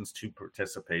negotiations, to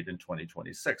participate in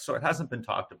 2026. So it hasn't been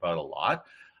talked about a lot,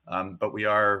 but we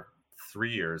are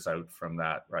 3 years out from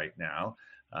that right now.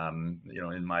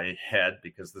 In my head,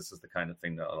 because this is the kind of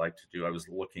thing that I like to do, I was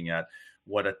looking at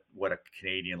what a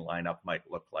Canadian lineup might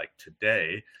look like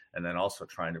today, and then also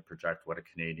trying to project what a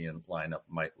Canadian lineup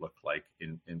might look like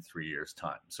in 3 years'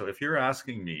 time. So if you're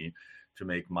asking me to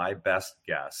make my best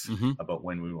guess about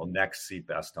when we will next see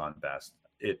best on best,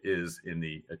 it is in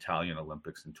the Italian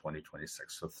Olympics in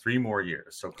 2026. So 3 more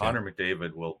years. So Connor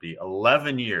McDavid will be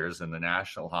 11 years in the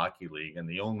National Hockey League, and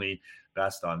the only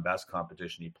best on best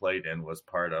competition he played in was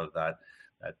part of that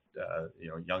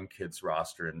young kids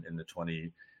roster in the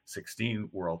 2016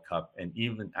 World Cup. And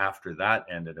even after that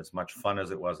ended, as much fun as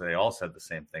it was, they all said the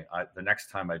same thing. The next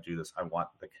time I do this, I want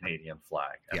the Canadian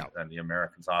flag, and the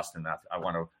Americans, Austin Matthews. I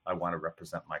want to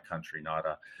represent my country, not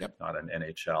an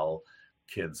NHL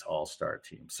kids all-star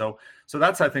team. So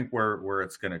that's, I think, where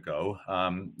it's going to go.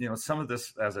 Some of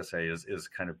this, as I say, is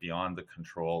kind of beyond the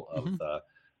control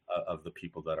of the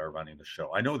people that are running the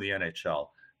show. I know the NHL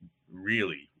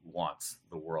really wants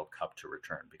the World Cup to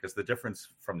return, because the difference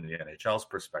from the NHL's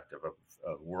perspective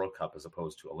of World Cup as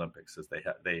opposed to Olympics is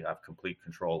they have complete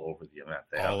control over the event.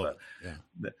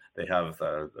 They have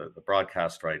the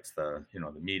broadcast rights, the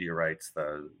media rights,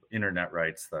 the internet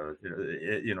rights.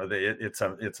 It's a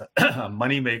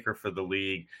moneymaker for the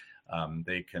league.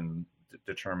 They can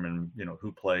determine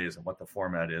who plays and what the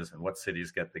format is and what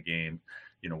cities get the game.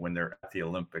 When they're at the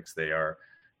Olympics, they are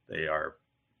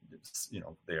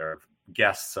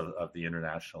guests of the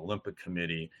International Olympic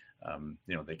Committee.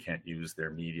 They can't use their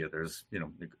media.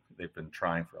 They've been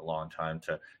trying for a long time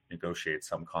to negotiate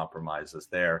some compromises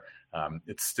there.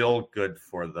 It's still good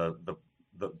for the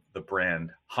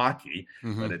brand hockey,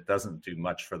 but it doesn't do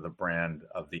much for the brand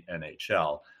of the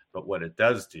NHL. But what it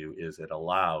does do is it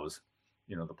allows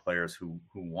the players who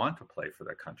want to play for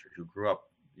their country, who grew up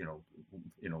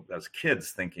as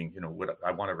kids thinking,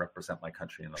 I want to represent my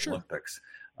country in the Olympics,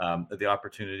 the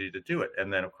opportunity to do it.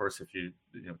 And then, of course, if you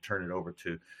turn it over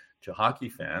to hockey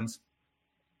fans,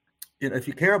 if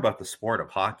you care about the sport of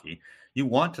hockey, you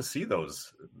want to see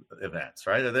those events,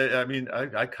 right?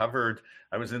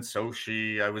 I was in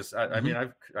Sochi.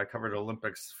 I covered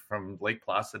Olympics from Lake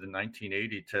Placid in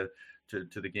 1980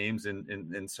 to the games in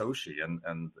Sochi,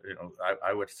 and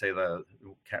I would say that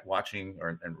watching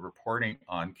and reporting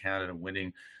on Canada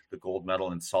winning the gold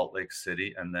medal in Salt Lake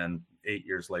City, and then 8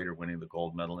 years later winning the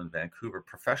gold medal in Vancouver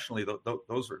professionally,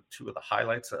 those were two of the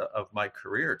highlights of my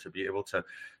career. To be able to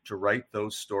write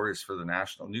those stories for the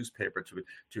national newspaper,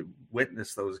 to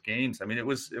witness those games, it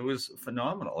was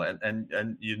phenomenal, and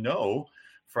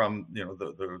from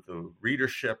the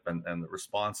readership and the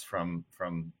response from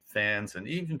fans and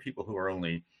even people who are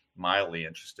only mildly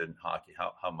interested in hockey,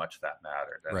 how much that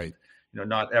mattered. And, right.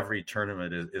 Not every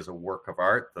tournament is a work of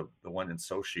art. The one in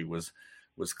Sochi was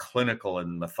clinical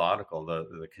and methodical,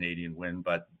 the Canadian win,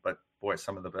 but boy,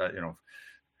 some of the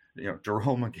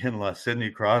Jerome McGinley,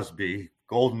 Sidney Crosby,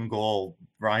 golden goal,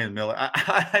 Ryan Miller.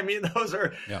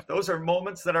 Those are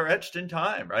moments that are etched in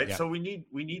time, right? Yeah. So we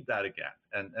need that again,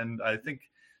 and I think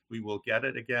we will get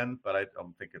it again, but I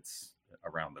don't think it's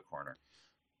around the corner.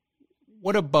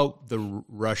 What about the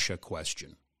Russia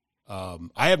question?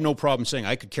 I have no problem saying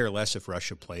I could care less if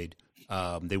Russia played.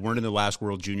 They weren't in the last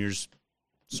World Juniors.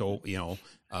 So,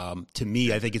 to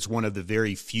me, I think it's one of the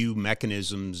very few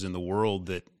mechanisms in the world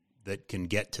that can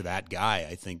get to that guy.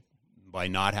 I think by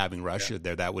not having Russia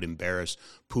there, that would embarrass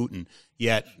Putin.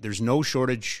 Yet there's no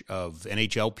shortage of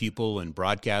NHL people and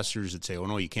broadcasters that say, oh,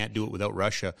 no, you can't do it without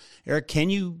Russia. Eric, can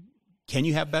you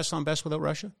have best on best without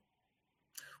Russia?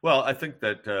 Well, I think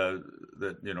that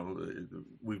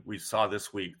we saw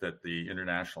this week that the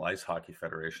International Ice Hockey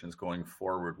Federation is going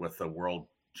forward with the World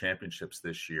Championships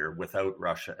this year without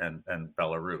Russia and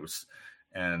Belarus.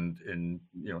 And in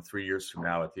 3 years from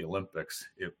now at the Olympics,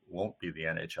 it won't be the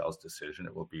NHL's decision.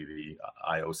 It will be the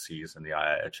IOC's and the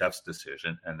IIHF's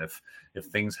decision. And if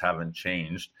things haven't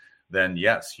changed, then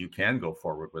yes, you can go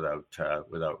forward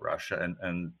without Russia.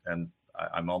 And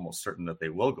I'm almost certain that they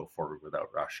will go forward without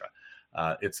Russia.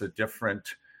 It's a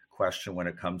different question when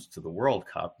it comes to the World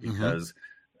Cup because,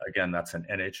 again, that's an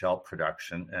NHL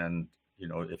production. And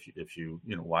if you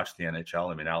watch the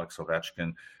NHL, I mean, Alex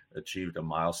Ovechkin achieved a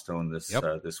milestone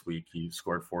this week. He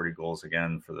scored 40 goals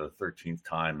again for the 13th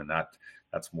time, and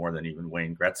that's more than even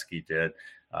Wayne Gretzky did.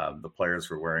 The players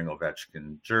were wearing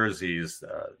Ovechkin jerseys.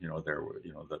 There were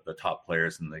the top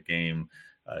players in the game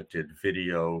did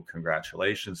video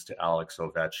congratulations to Alex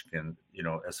Ovechkin.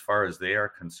 As far as they are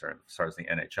concerned, as far as the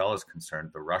NHL is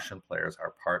concerned, the Russian players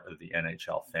are part of the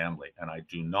NHL family, and I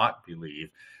do not believe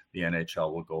the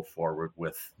NHL will go forward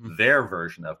with their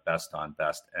version of best on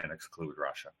best and exclude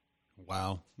Russia.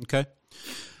 Wow. Okay.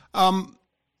 One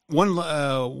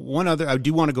other, I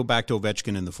do want to go back to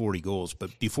Ovechkin and the 40 goals,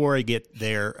 but before I get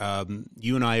there,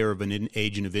 you and I are of an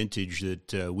age and a vintage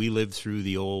that we lived through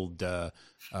the old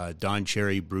Don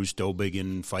Cherry, Bruce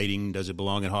Dobigan fighting. Does it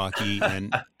belong in hockey?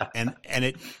 And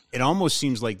it almost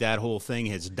seems like that whole thing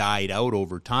has died out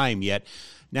over time. Yet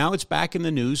now it's back in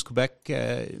the news. Quebec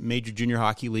Major Junior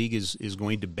Hockey League is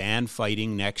going to ban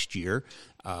fighting next year.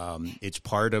 It's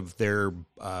part of their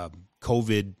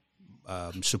COVID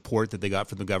support that they got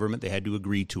from the government. They had to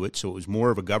agree to it, so it was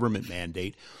more of a government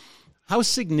mandate. How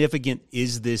significant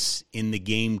is this in the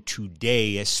game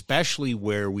today, especially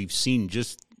where we've seen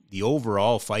just the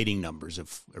overall fighting numbers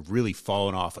have really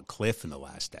fallen off a cliff in the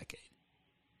last decade?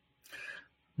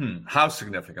 How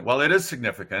significant? Well, it is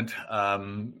significant.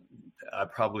 I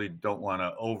probably don't want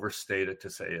to overstate it to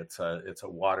say it's a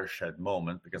watershed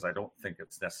moment, because I don't think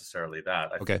it's necessarily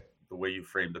that. I think the way you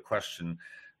framed the question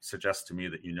suggests to me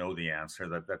that you know the answer,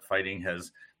 that the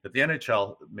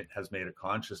NHL has made a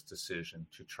conscious decision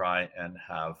to try and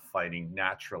have fighting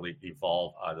naturally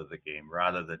evolve out of the game,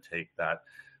 rather than take that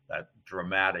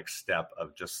dramatic step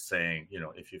of just saying,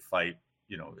 if you fight,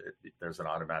 there's an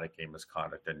automatic game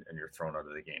misconduct and you're thrown out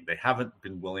of the game. They haven't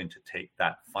been willing to take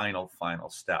that final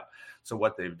step. So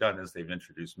what they've done is they've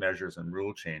introduced measures and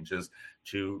rule changes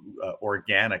to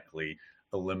organically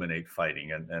eliminate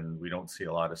fighting, and we don't see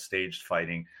a lot of staged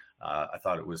fighting. I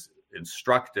thought it was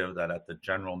instructive that at the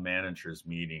general managers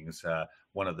meetings,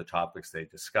 one of the topics they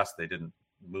discussed, they didn't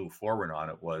move forward on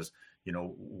it, was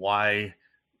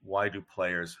why do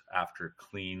players after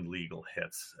clean legal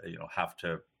hits have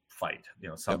to fight?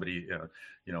 Somebody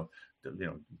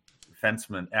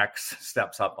defenseman X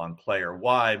steps up on player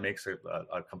Y, makes a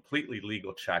completely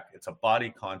legal check. It's a body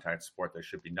contact sport. There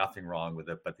should be nothing wrong with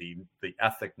it. But the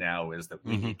ethic now is that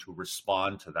we need to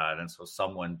respond to that. And so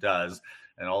someone does,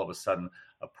 and all of a sudden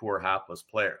a poor hapless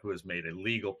player who has made a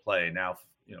legal play now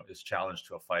is challenged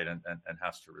to a fight and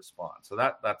has to respond. So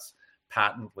that's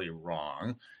patently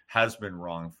wrong, has been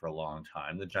wrong for a long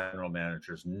time. The general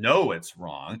managers know it's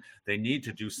wrong. They need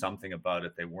to do something about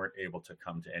it. They weren't able to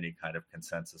come to any kind of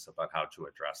consensus about how to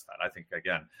address that. I think,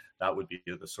 again, that would be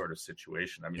the sort of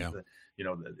situation. I mean,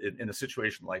 in a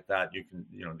situation like that, you can,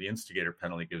 the instigator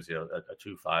penalty gives you a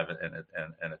 2-5 and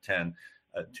a 10.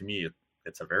 To me,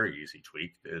 it's a very easy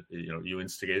tweak. You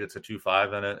instigate, it's a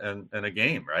 2-5 and a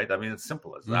game, right? I mean, it's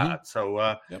simple as that.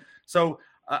 So, so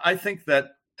I think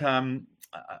that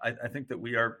I think that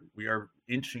we are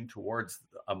inching towards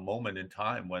a moment in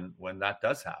time when that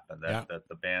does happen. That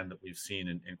the ban that we've seen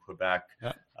in Quebec,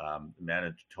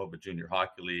 Manitoba Junior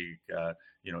Hockey League,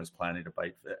 is planning to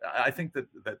bite. I think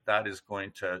that is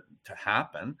going to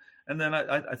happen, and then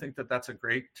I think that's a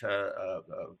great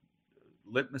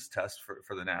litmus test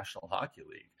for the National Hockey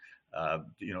League.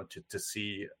 To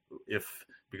see if,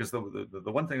 because the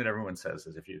one thing that everyone says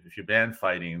is if you ban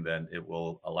fighting, then it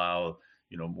will allow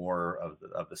more of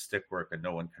the stick work and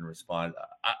no one can respond.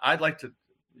 I'd like to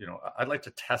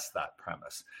test that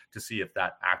premise to see if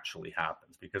that actually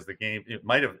happens, because the game, it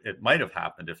might have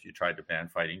happened if you tried to ban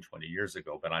fighting 20 years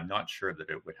ago, but I'm not sure that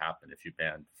it would happen if you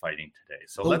banned fighting today.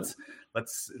 So let's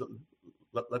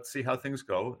see how things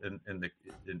go in the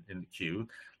queue.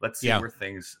 Let's see where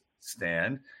things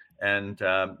stand. And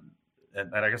I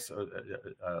guess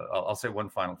I'll say one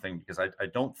final thing, because I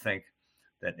don't think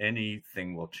that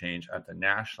anything will change at the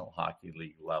National Hockey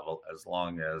League level as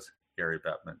long as Gary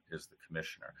Bettman is the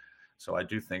commissioner. So I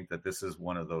do think that this is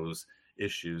one of those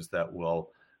issues that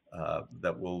will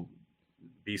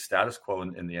be status quo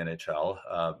in the NHL.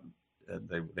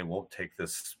 They won't take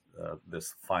this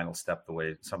final step the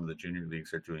way some of the junior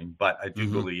leagues are doing. But I do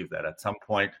believe that at some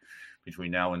point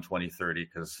between now and 2030,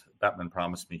 because Bettman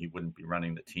promised me he wouldn't be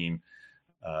running the team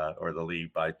or the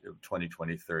league by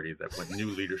 2020-30, that when new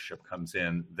leadership comes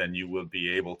in, then you will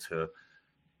be able to,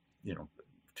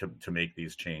 to make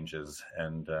these changes.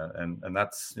 And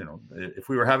that's, if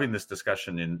we were having this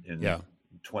discussion in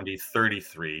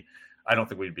 2033, I don't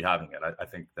think we'd be having it. I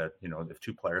think that, if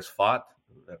two players fight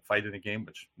in a game,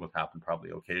 which would happen probably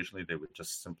occasionally, they would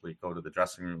just simply go to the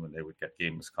dressing room and they would get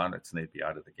game misconduct and they'd be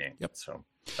out of the game. Yep. So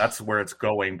that's where it's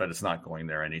going, but it's not going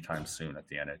there anytime soon at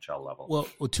the NHL level.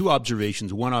 Well, two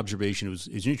observations. One observation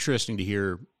is interesting to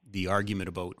hear the argument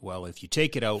about, well, if you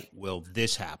take it out, will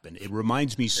this happen? It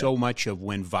reminds me so much of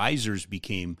when visors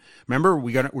became, remember,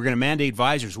 we're going to mandate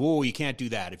visors. Whoa, you can't do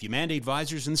that. If you mandate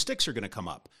visors, then sticks are going to come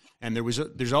up. And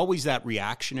there's always that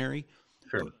reactionary.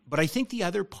 Sure. But I think the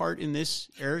other part in this,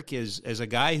 Eric, is as a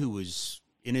guy who was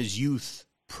in his youth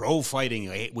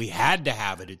pro-fighting, we had to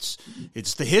have it.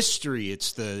 It's the history.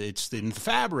 It's in the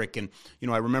fabric. And,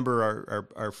 I remember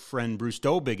our friend Bruce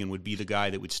Dobigan would be the guy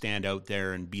that would stand out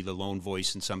there and be the lone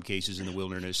voice in some cases in the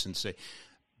wilderness and say,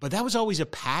 but that was always a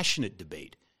passionate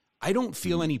debate. I don't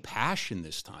feel any passion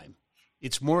this time.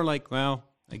 It's more like, well,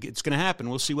 it's going to happen.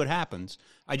 We'll see what happens.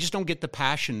 I just don't get the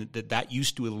passion that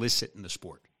used to elicit in the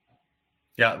sport.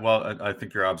 Yeah, well, I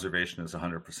think your observation is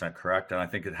 100% correct. And I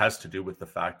think it has to do with the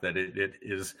fact that it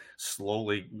is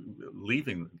slowly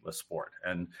leaving the sport.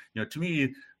 And, to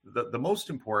me, the most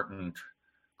important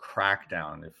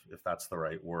crackdown, if that's the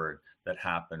right word, that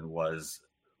happened was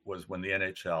when the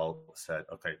NHL said,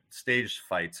 okay, staged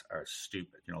fights are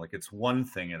stupid. It's one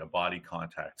thing in a body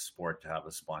contact sport to have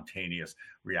a spontaneous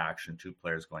reaction, two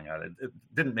players going at it. It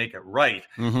didn't make it right,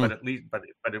 but at least, but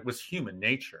it was human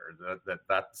nature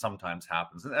that sometimes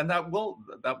happens, and that will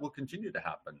continue to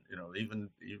happen.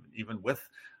 Even with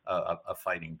a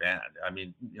fighting ban. I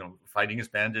mean, fighting is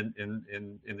banned in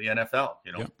the NFL.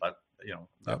 But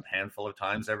a handful of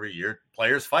times every year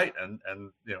players fight and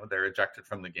they're ejected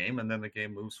from the game and then the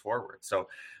game moves forward. So,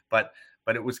 but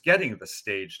it was getting the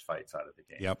staged fights out of the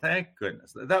game. Yep. Thank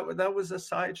goodness. That was a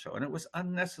sideshow and it was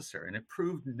unnecessary and it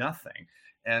proved nothing.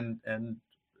 And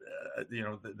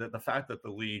the fact that the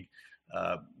league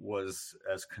was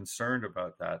as concerned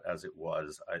about that as it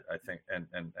was, I think,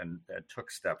 and took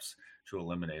steps to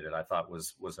eliminate it, I thought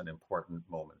was an important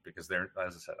moment, because as I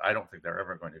said, I don't think they're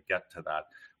ever going to get to that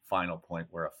final point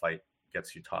where a fight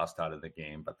gets you tossed out of the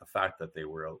game. But the fact that they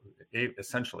were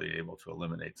essentially able to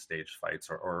eliminate staged fights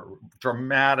or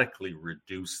dramatically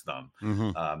reduce them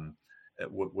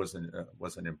was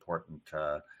an important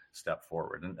step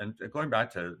forward. And going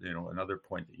back to another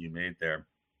point that you made there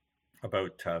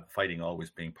about fighting always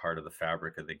being part of the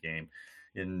fabric of the game.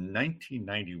 In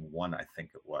 1991, I think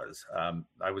it was,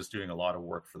 I was doing a lot of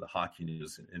work for the Hockey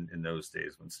News in those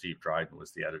days when Steve Dryden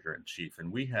was the editor-in-chief.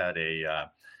 And we had a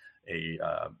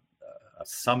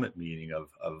summit meeting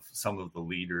of some of the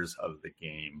leaders of the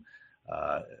game.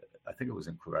 I think it was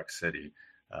in Quebec City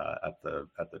at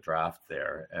the draft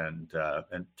there, and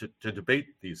to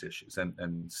debate these issues.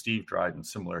 And Steve Dryden,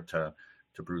 similar to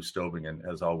Bruce Dobigan,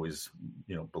 has always,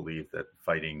 believed that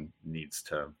fighting needs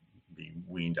to be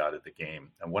weaned out of the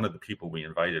game. And one of the people we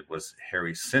invited was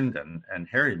Harry Sinden, and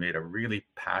Harry made a really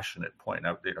passionate point.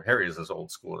 Now, Harry is as old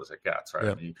school as it gets, right?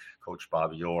 Yeah. I mean, he coached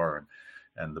Bobby Orr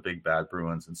and the Big Bad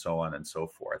Bruins and so on and so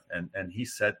forth. And he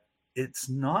said, it's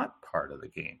not part of the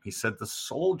game. He said the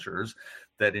soldiers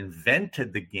that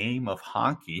invented the game of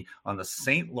hockey on the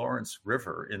St. Lawrence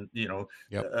River in,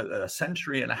 a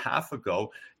century and a half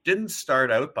ago didn't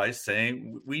start out by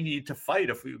saying we need to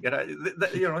fight if we get out.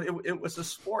 It was a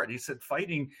sport. He said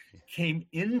fighting came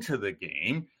into the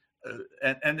game.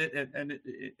 And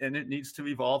it needs to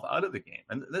evolve out of the game.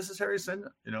 And this is Harry Sinden,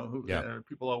 who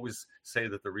people always say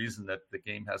that the reason that the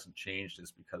game hasn't changed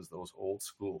is because those old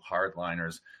school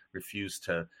hardliners refuse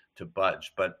to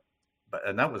budge. But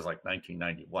that was like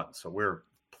 1991. So we're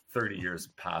 30 years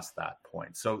past that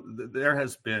point. So there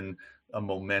has been a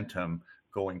momentum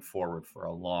going forward for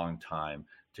a long time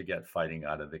to get fighting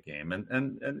out of the game.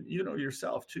 And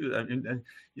yourself too. I mean,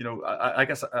 I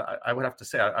guess I would have to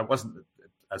say I wasn't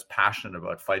as passionate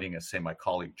about fighting as, say, my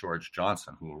colleague George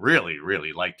Johnson, who really,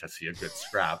 really liked to see a good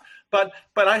scrap. But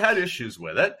I had issues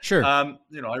with it. Sure. I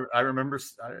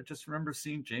just remember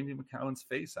seeing Jamie McCowan's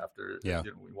face after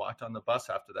we walked on the bus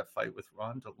after that fight with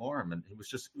Ron DeLorme, and it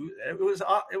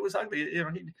was ugly.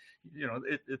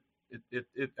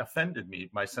 It offended me,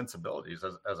 my sensibilities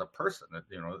as a person,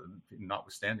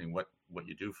 notwithstanding what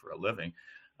you do for a living.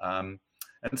 And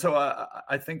so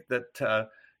I think that,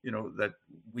 that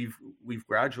we've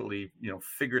gradually,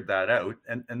 figured that out.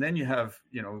 And then you have,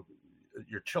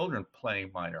 your children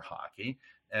playing minor hockey,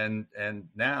 and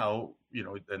now,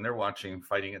 and they're watching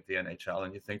fighting at the NHL,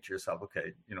 and you think to yourself,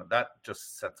 okay, that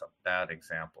just sets a bad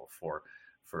example for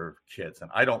kids.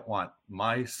 And I don't want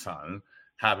my son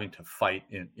having to fight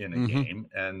in a game,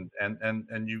 and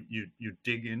you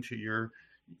dig into your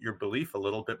belief a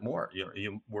little bit more,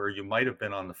 where you might have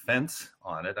been on the fence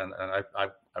on it. And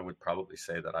I would probably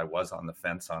say that I was on the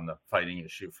fence on the fighting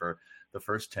issue for the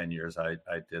first 10 years I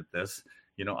did this.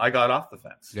 I got off the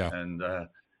fence, and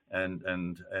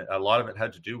a lot of it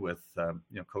had to do with,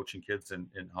 coaching kids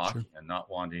in hockey, and not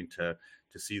wanting to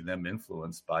see them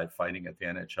influenced by fighting at the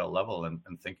NHL level, and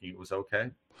thinking it was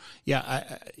okay. Yeah.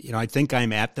 I think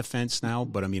I'm at the fence now,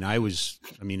 but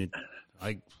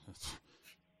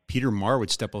Peter Marr would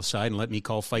step aside and let me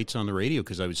call fights on the radio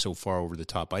because I was so far over the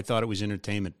top. I thought it was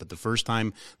entertainment. But the first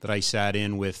time that I sat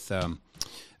in with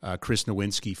Chris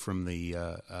Nowinski from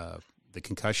the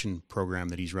concussion program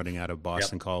that he's running out of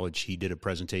Boston College, he did a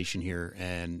presentation here,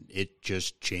 and it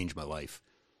just changed my life.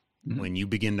 Mm-hmm. When you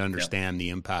begin to understand the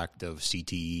impact of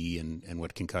CTE and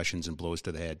what concussions and blows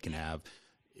to the head can have,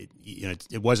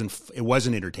 it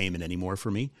wasn't entertainment anymore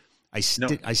for me. I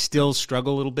still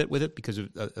struggle a little bit with it because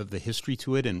of the history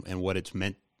to it and what it's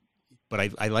meant.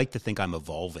 But I like to think I'm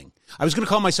evolving. I was going to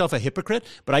call myself a hypocrite,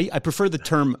 but I prefer the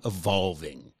term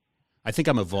evolving. I think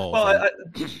I'm evolving. Well,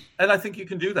 and I think you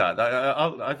can do that.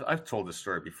 I've told this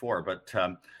story before, but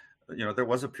there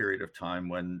was a period of time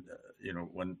when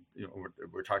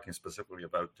we're talking specifically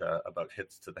about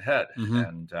hits to the head,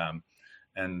 and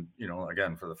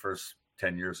again, for the first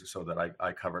 10 years or so that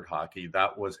I covered hockey,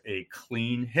 that was a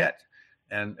clean hit.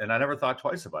 And I never thought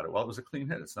twice about it. Well, it was a clean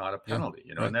hit. It's not a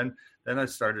penalty, right. And then I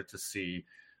started to see,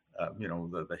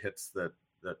 the hits that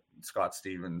Scott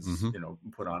Stevens,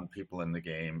 put on people in the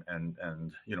game,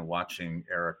 and watching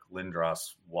Eric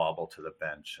Lindros wobble to the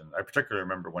bench. And I particularly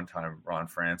remember one time Ron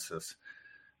Francis,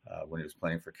 when he was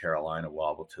playing for Carolina,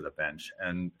 wobble to the bench,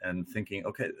 and thinking,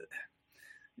 okay,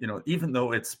 even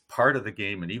though it's part of the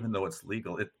game and even though it's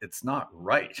legal, it's not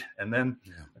right. And then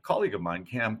a colleague of mine,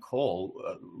 Cam Cole,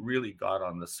 really got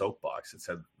on the soapbox and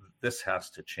said, this has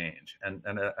to change. And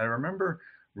I remember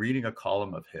reading a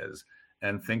column of his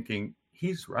and thinking,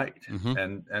 he's right. Mm-hmm.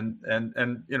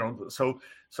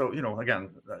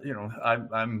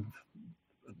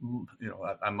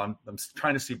 I'm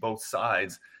trying to see both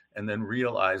sides, and then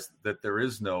realize that there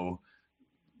is no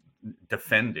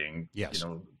defending,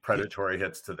 predatory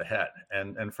hits to the head.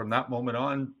 And from that moment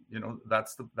on,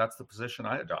 that's the position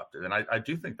I adopted. And I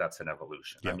do think that's an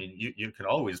evolution. Yeah. I mean, you can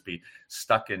always be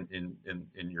stuck in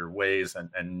your ways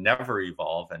and never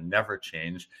evolve and never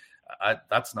change.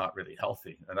 That's not really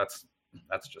healthy. And that's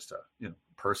just a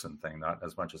person thing, not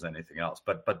as much as anything else.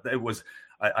 But it was,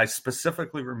 I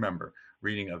specifically remember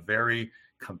reading a very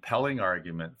compelling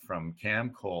argument from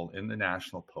Cam Cole in the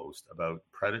National Post about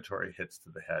predatory hits to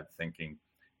the head, thinking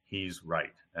he's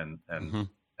right. And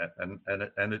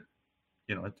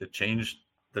it changed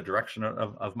the direction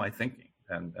of my thinking.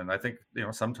 And I think,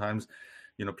 sometimes,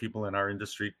 people in our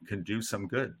industry can do some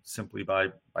good simply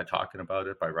by talking about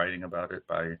it, by writing about it,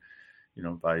 by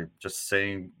just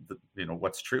saying,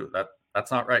 what's true.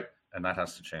 That's not right. And that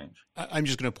has to change. I'm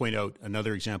just going to point out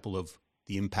another example of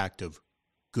the impact of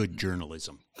good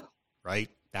journalism, right?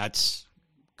 That's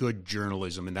good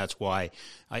journalism. And that's why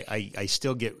I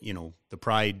still get, the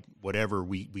pride, whatever,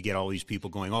 we get all these people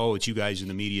going, oh, it's you guys in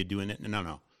the media doing it.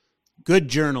 No. Good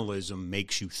journalism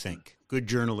makes you think. Good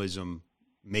journalism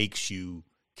makes you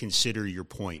consider your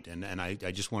point. And I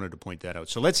just wanted to point that out.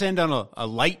 So let's end on a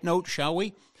light note, shall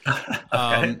we?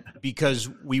 Okay. Because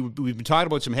we've been talking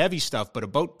about some heavy stuff, but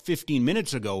about 15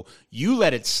 minutes ago, you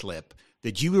let it slip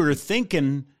that you were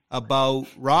thinking about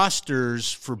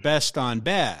rosters for best on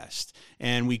best.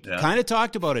 And we kind of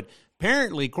talked about it.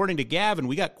 Apparently, according to Gavin,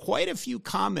 we got quite a few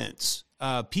comments,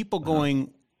 people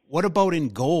going, what about in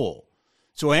goal?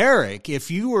 So Eric, if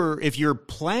you're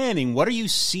planning, what are you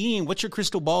seeing? What's your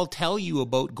crystal ball tell you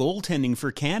about goaltending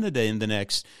for Canada in the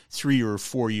next 3 or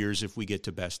 4 years if we get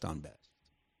to best on best?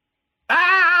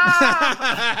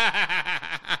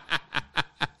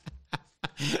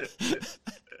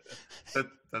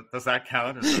 Does that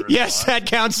count as a response? Yes, that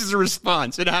counts as a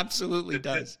response. It absolutely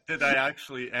does. Did I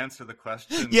actually answer the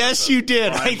question? Yes, you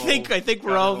did. I think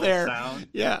we're all there. Sound?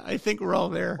 Yeah, I think we're all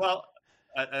there. Well,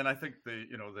 and I think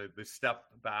the step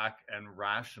back and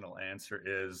rational answer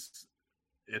is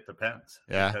it depends.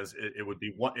 Yeah. Because it would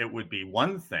be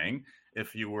one thing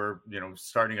if you were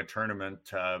starting a tournament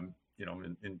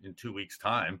in 2 weeks'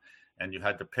 time and you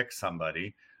had to pick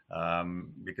somebody.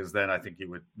 because then I think you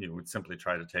would simply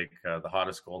try to take the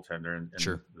hottest goaltender in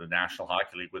Sure. the National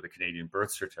Hockey League with a Canadian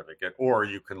birth certificate, or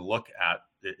you can look at,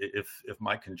 if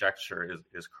my conjecture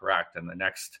is correct, and the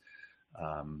next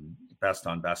best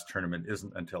on best tournament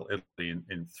isn't until Italy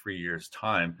in 3 years'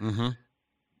 time. Mm-hmm.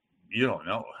 You don't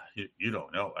know. You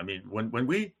don't know. I mean,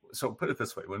 so put it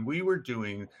this way, when we were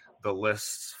doing the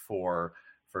lists for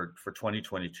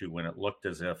 2022, when it looked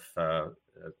as if the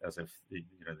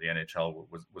NHL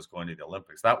was going to the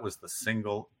Olympics, that was the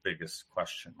single biggest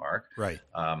question mark. Right.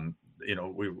 We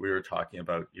were talking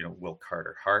about, will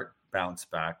Carter Hart bounce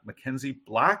back? Mackenzie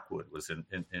Blackwood was in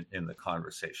the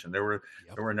conversation. There were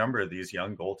a number of these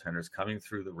young goaltenders coming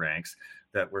through the ranks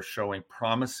that were showing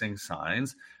promising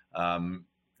signs.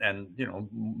 And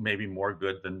maybe more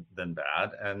good than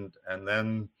bad, and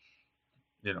then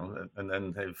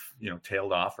they've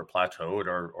tailed off or plateaued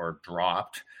or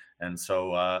dropped, and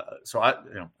so I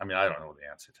don't know the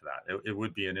answer to that. It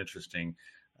would be an interesting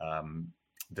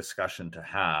discussion to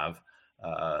have.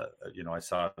 I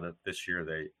saw that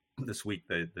this week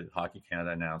the Hockey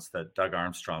Canada announced that Doug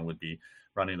Armstrong would be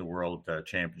running the World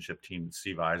Championship team.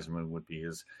 Steve Yzerman would be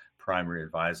his primary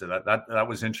advisor. That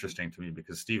was interesting to me,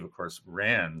 because Steve, of course,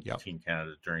 ran Team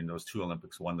Canada during those two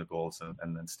Olympics, won the golds,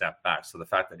 and then stepped back. So the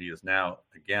fact that he is now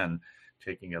again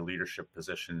taking a leadership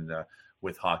position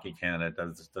with Hockey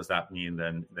Canada, does that mean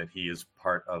then that he is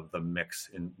part of the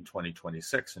mix in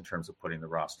 2026 in terms of putting the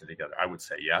roster together? I would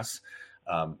say yes.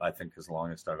 I think as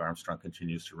long as Doug Armstrong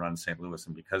continues to run St. Louis,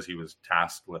 and because he was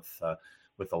tasked with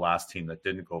the last team that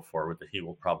didn't go forward, that he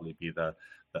will probably be the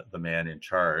man in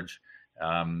charge.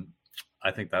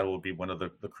 I think that will be one of the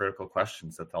critical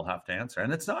questions that they'll have to answer.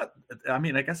 And it's not, I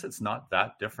guess it's not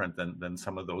that different than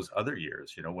some of those other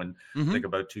years. When think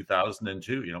about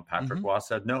 2002, Patrick Waugh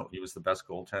said no, he was the best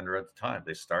goaltender at the time.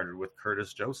 They started with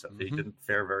Curtis Joseph. He didn't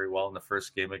fare very well in the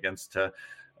first game against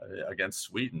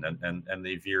Sweden, and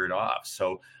they veered off.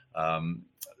 So, and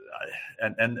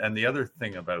the other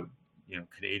thing about,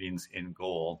 Canadians in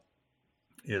goal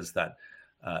is that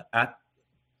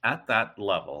at that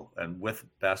level, and with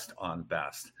best on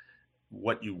best,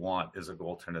 what you want is a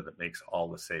goaltender that makes all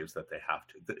the saves that they have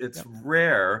to. It's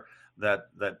rare that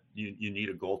you need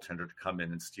a goaltender to come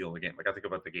in and steal the game. Like I think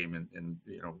about the game in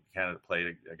Canada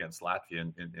played against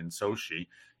Latvia in Sochi.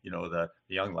 The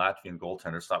young Latvian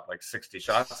goaltender stopped like 60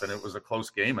 shots, and it was a close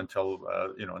game until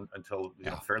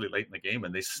fairly late in the game,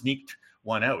 and they sneaked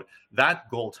one out.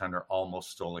 That goaltender almost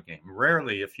stole a game.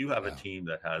 Rarely, if you have a team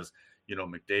that has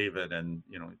McDavid and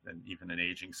even an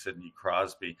aging Sidney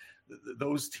Crosby,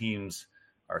 those teams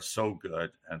are so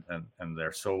good, and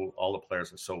they're all the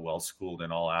players are so well schooled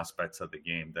in all aspects of the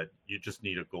game that you just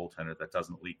need a goaltender that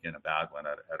doesn't leak in a bad one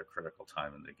at a critical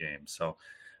time in the game. So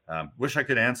wish I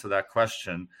could answer that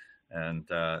question, and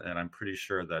I'm pretty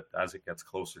sure that as it gets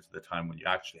closer to the time when you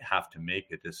actually have to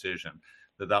make a decision,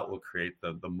 that will create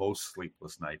the most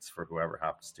sleepless nights for whoever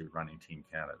happens to be running Team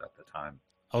Canada at the time.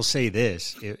 I'll say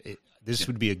this: that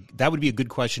would be a good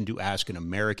question to ask an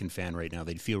American fan right now.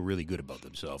 They'd feel really good about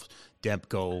themselves.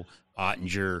 Demko,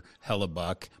 Ottinger,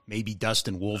 Hellebuck, maybe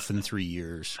Dustin Wolf in 3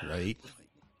 years, right?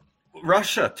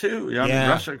 Russia too.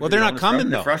 Russia. Well, they're not coming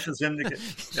though. If Russia's in the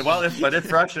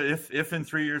if in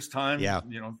 3 years' time,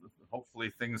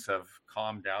 hopefully things have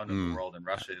calmed down in the world and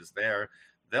Russia is there,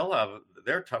 they'll have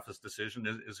their toughest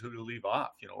decision is who to leave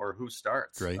off, or who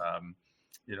starts. Right.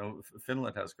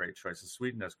 Finland has great choices.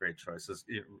 Sweden has great choices.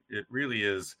 It really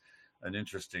is an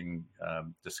interesting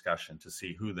discussion to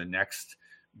see who the next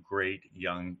great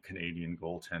young Canadian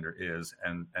goaltender is,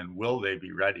 and will they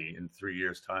be ready in 3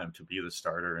 years' time to be the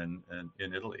starter in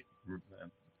Italy?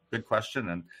 Good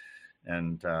question,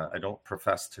 and I don't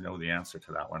profess to know the answer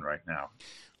to that one right now.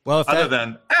 Well,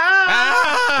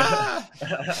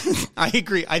 I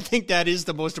agree. I think that is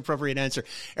the most appropriate answer.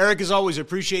 Eric, as always,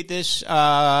 appreciate this.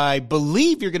 I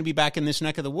believe you're going to be back in this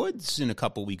neck of the woods in a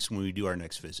couple weeks when we do our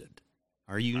next visit.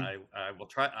 Are you? I will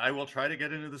try. I will try to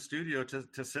get into the studio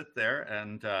to sit there,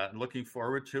 and looking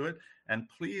forward to it. And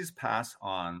please pass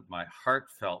on my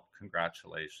heartfelt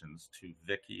congratulations to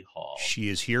Vicki Hall. She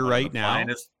is here right now.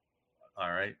 All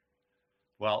right.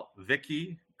 Well,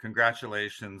 Vicki,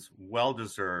 congratulations. Well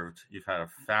deserved. You've had a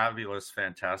fabulous,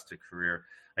 fantastic career.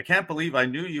 I can't believe I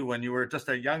knew you when you were just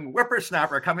a young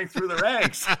whippersnapper coming through the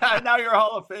ranks. Now you're a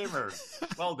Hall of Famer.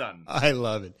 Well done. I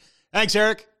love it. Thanks,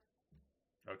 Eric.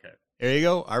 Okay. There you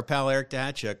go. Our pal Eric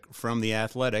Duhatschek from The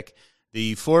Athletic.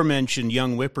 The aforementioned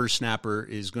young whippersnapper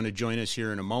is going to join us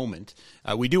here in a moment.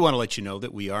 We do want to let you know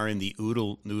that we are in the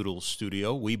Oodle Noodle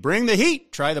studio. We bring the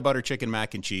heat. Try the butter chicken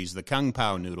mac and cheese, the Kung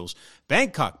Pao noodles,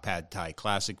 Bangkok Pad Thai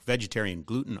classic, vegetarian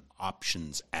gluten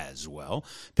options as well.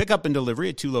 Pick up and delivery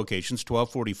at 2 locations,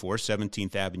 1244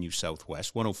 17th Avenue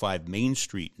Southwest, 105 Main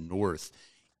Street North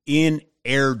in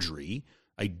Airdrie.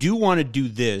 I do want to do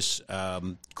this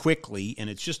quickly, and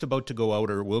it's just about to go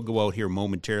out, or will go out here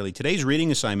momentarily. Today's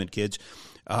reading assignment, kids,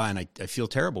 and I feel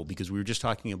terrible because we were just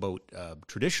talking about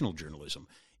traditional journalism.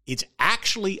 It's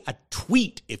actually a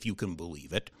tweet, if you can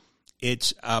believe it.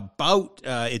 It's about,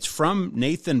 it's from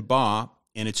Nathan Baugh,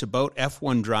 and it's about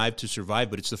F1 Drive to Survive,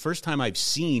 but it's the first time I've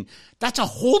seen, that's a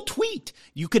whole tweet.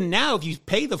 You can now, if you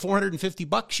pay the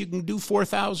 $450, you can do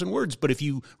 4,000 words. But if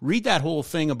you read that whole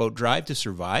thing about Drive to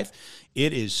Survive,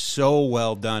 it is so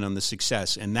well done on the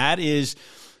success. And that is,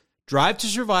 Drive to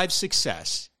Survive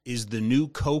success is the new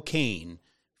cocaine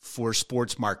for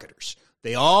sports marketers.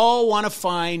 They all want to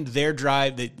find their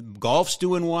drive. Golf's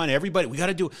doing one. Everybody, we got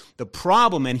to do it. The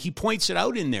problem, and he points it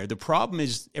out in there, the problem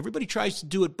is everybody tries to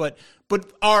do it, but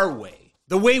our way,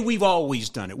 the way we've always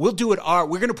done it. We'll do it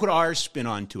we're going to put our spin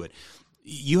onto it.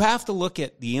 You have to look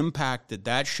at the impact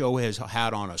that show has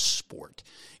had on a sport.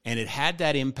 And it had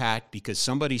that impact because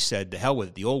somebody said, "To hell with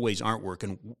it, the old ways aren't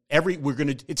working.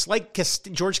 It's like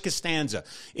George Costanza.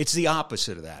 It's the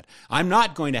opposite of that. I'm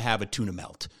not going to have a tuna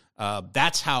melt."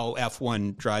 That's how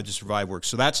F1 Drive to Survive works.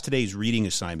 So that's today's reading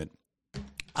assignment.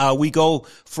 We go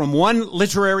from one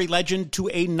literary legend to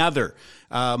another.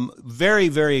 Very,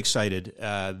 very excited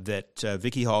that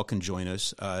Vicki Hall can join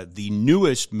us, the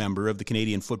newest member of the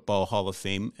Canadian Football Hall of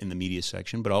Fame in the media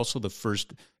section, but also the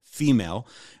first female.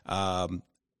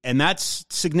 And that's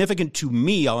significant to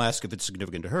me. I'll ask if it's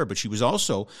significant to her, but she was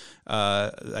also,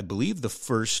 I believe, the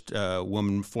first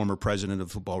woman former president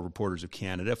of Football Reporters of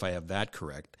Canada, if I have that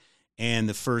correct, and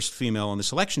the first female on the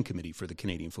selection committee for the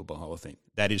Canadian Football Hall of Fame.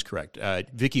 That is correct.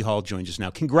 Vicki Hall joins us now.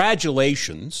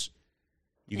 Congratulations.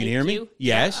 You can hear me?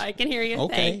 Yes. Yeah, I can hear you.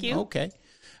 Okay. Thank you. Okay.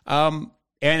 And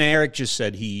Eric just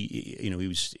said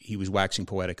he was waxing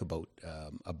poetic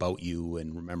about you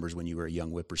and remembers when you were a young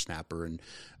whippersnapper. And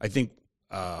I think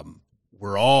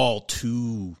we're all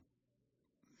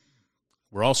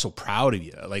so proud of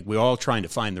you. Like, we're all trying to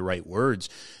find the right words.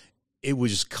 It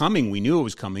was coming. We knew it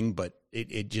was coming, but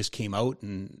it just came out.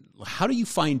 And how do you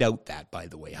find out that, by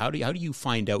the way? How do you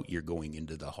find out you're going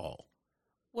into the hall?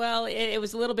 Well, it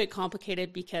was a little bit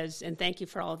complicated because, and thank you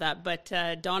for all of that, but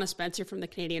Donna Spencer from the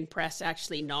Canadian Press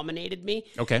actually nominated me.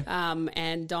 Okay.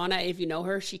 And Donna, if you know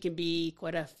her, she can be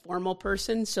quite a formal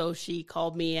person. So she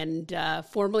called me and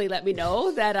formally let me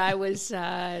know that I was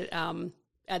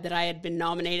that I had been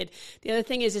nominated. The other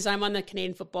thing is I'm on the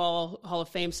Canadian Football Hall of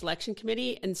Fame selection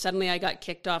committee, and suddenly I got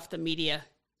kicked off the media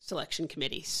selection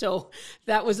committee. So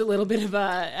that was a little bit of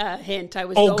a hint. I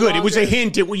was good. It was a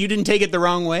hint. You didn't take it the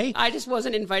wrong way? I just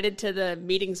wasn't invited to the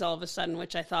meetings all of a sudden,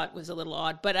 which I thought was a little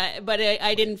odd. But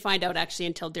I didn't find out actually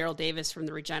until Daryl Davis from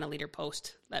the Regina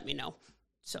Leader-Post let me know.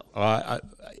 So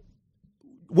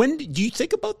when do you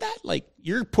think about that? Like,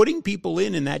 you're putting people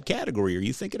in that category. Are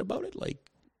you thinking about it? Like,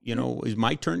 is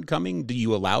my turn coming? Do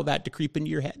you allow that to creep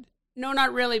into your head? No,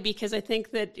 not really, because I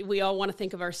think that we all want to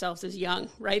think of ourselves as young,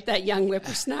 right? That young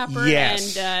whippersnapper.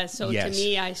 Yes. And so to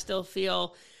me, I still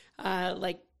feel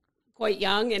like quite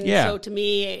young. And Yeah. so to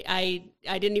me, I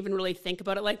didn't even really think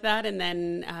about it like that. And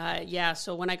then,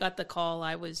 so when I got the call,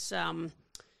 I was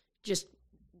just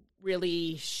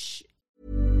really...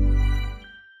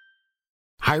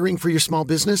 Hiring for your small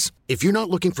business? If you're not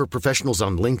looking for professionals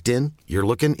on LinkedIn, you're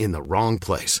looking in the wrong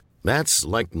place. That's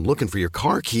like looking for your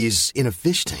car keys in a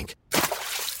fish tank.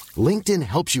 LinkedIn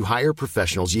helps you hire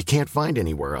professionals you can't find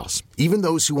anywhere else, even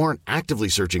those who aren't actively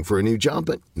searching for a new job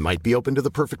but might be open to the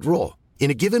perfect role.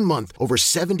 In a given month, over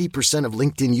 70% of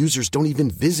LinkedIn users don't even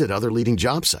visit other leading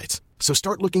job sites. So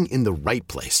start looking in the right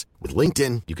place. With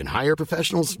LinkedIn, you can hire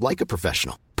professionals like a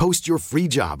professional. Post your free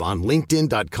job on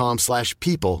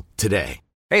linkedin.com/people today.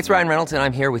 Hey, it's Ryan Reynolds, and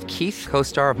I'm here with Keith,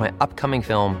 co-star of my upcoming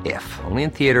film, If, only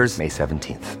in theaters May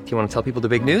 17th. Do you want to tell people the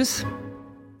big news?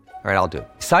 All right, I'll do it.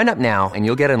 Sign up now and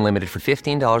you'll get unlimited for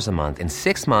 $15 a month and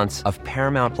 6 months of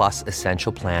Paramount Plus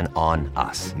Essential Plan on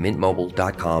us.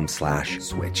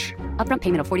 MintMobile.com/switch. Upfront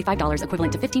payment of $45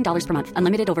 equivalent to $15 per month.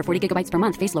 Unlimited over 40 gigabytes per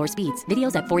month. Face lower speeds.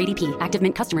 Videos at 480p. Active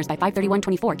Mint customers by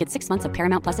 531.24 get 6 months of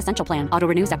Paramount Plus Essential Plan. Auto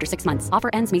renews after 6 months. Offer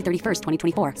ends May 31st,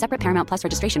 2024. Separate Paramount Plus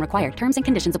registration required. Terms and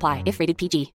conditions apply if rated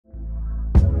PG.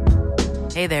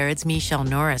 Hey there, it's Michelle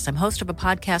Norris. I'm host of a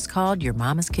podcast called Your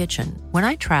Mama's Kitchen. When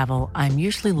I travel, I'm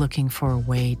usually looking for a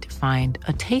way to find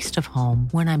a taste of home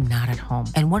when I'm not at home.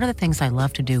 And one of the things I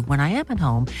love to do when I am at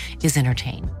home is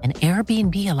entertain. And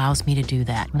Airbnb allows me to do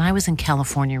that. When I was in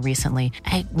California recently,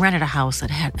 I rented a house that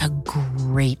had a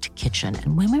great kitchen.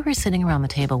 And when we were sitting around the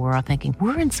table, we were all thinking,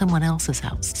 we're in someone else's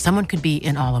house. Someone could be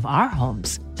in all of our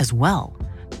homes as well.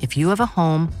 If you have a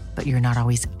home, but you're not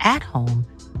always at home,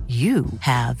 you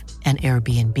have an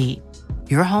Airbnb.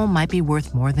 Your home might be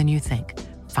worth more than you think.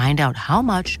 Find out how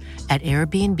much at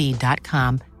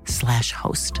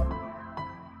airbnb.com/host.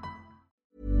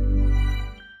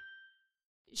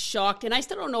 Shocked, and I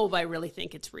still don't know if I really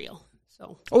think it's real.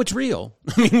 So, it's real.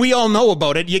 I mean, we all know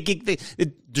about it.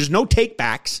 There's no take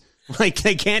backs. Like,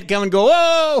 they can't come and go,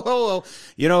 oh.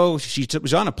 You know, she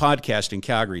was on a podcast in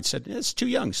Calgary and said, it's too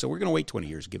young, so we're going to wait 20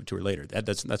 years and give it to her later.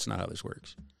 That's not how this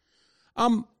works.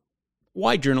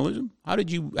 Why journalism? How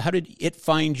did it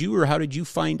find you, or how did you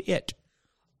find it?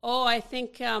 Oh, I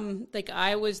think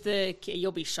I was the kid,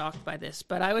 you'll be shocked by this,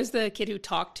 but I was the kid who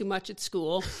talked too much at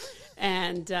school,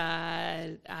 and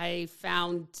I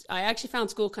actually found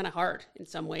school kind of hard in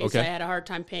some ways. Okay. I had a hard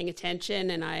time paying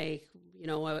attention, and I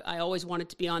always wanted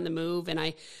to be on the move, and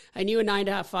I knew a 9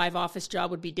 to 5 office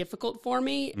job would be difficult for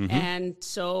me, and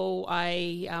so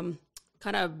I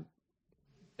kind of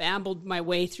bambled my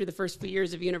way through the first few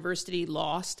years of university,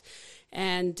 lost,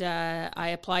 and I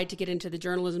applied to get into the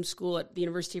journalism school at the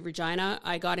University of Regina.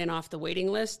 I got in off the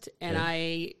waiting list, and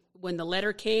when the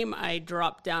letter came, I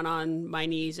dropped down on my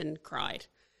knees and cried,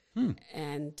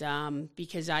 and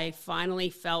because I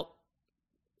finally felt.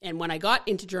 And when I got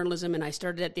into journalism and I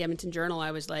started at the Edmonton Journal,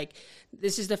 I was like,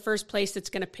 this is the first place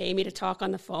that's going to pay me to talk on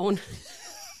the phone.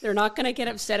 They're not going to get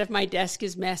upset if my desk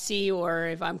is messy or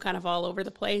if I'm kind of all over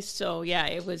the place. So, yeah,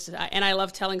 it was, and I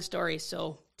love telling stories.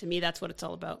 So, to me, that's what it's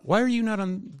all about. Why are you not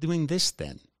doing this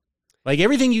then? Like,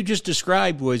 everything you just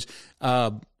described was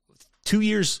 2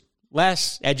 years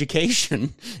less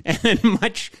education and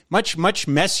much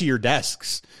messier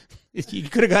desks. You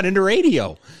could have got into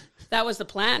radio. That was the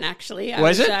plan, actually.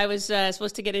 Was it? I was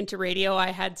supposed to get into radio.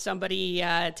 I had somebody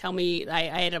tell me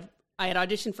I had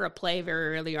auditioned for a play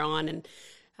very early on, and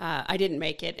I didn't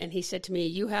make it. And he said to me,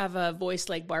 "You have a voice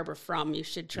like Barbara Frum. You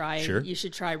should try. Sure. You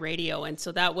should try radio." And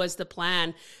so that was the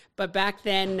plan. But back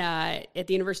then at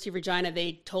the University of Regina,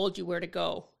 they told you where to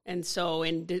go. And so,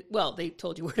 they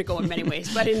told you where to go in many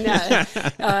ways. But we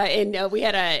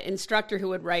had an instructor who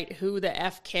would write "Who the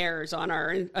F cares" on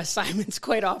our assignments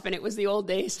quite often. It was the old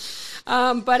days.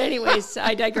 But anyways,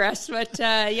 I digress. But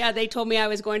they told me I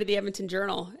was going to the Edmonton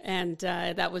Journal, and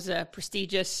that was a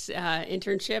prestigious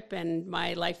internship, and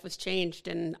my life was changed.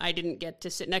 And I didn't get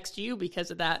to sit next to you because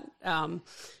of that,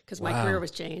 because my career was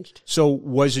changed. So,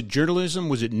 was it journalism?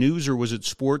 Was it news, or was it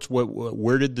sports?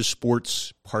 Where did the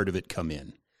sports part of it come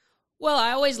in? Well,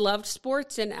 I always loved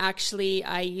sports, and actually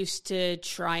I used to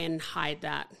try and hide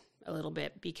that a little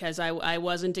bit because I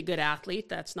wasn't a good athlete.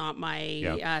 That's not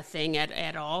my thing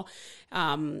at all.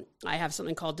 I have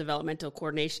something called developmental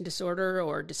coordination disorder,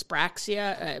 or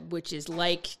dyspraxia, which is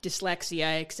like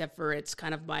dyslexia, except for it's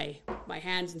kind of my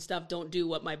hands and stuff don't do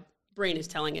what my brain is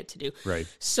telling it to do. Right.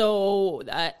 So,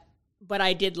 but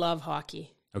I did love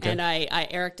hockey. Okay. And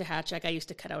Eric Duhatschek, I used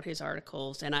to cut out his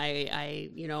articles, and I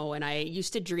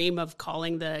used to dream of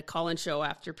calling the call-in show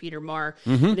after Peter Marr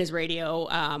with his radio,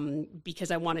 because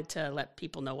I wanted to let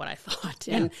people know what I thought.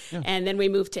 And then we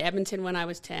moved to Edmonton when I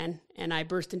was 10, and I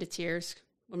burst into tears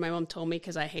when my mom told me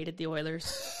because I hated the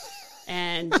Oilers.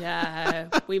 And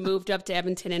we moved up to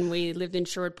Edmonton, and we lived in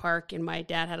Sherwood Park, and my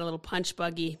dad had a little punch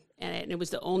buggy, and it was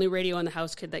the only radio in the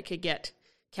house that could get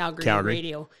Calgary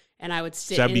radio. And I would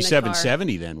sit in the car.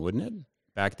 70 then, wouldn't it?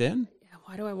 Back then? Yeah,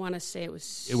 why do I want to say it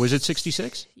was... Was it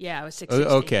 66? Yeah, it was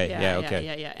 66. Okay,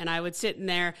 okay. Yeah. And I would sit in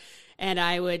there, and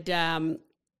I would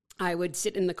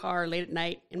sit in the car late at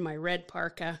night in my red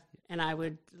parka, and I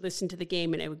would listen to the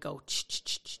game, and it would go...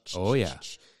 Oh, yeah.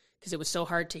 Because it was so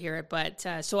hard to hear it. But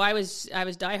so I was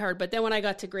diehard. But then when I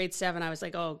got to grade 7, I was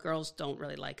like, oh, girls don't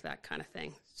really like that kind of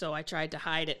thing. So I tried to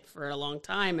hide it for a long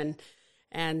time, and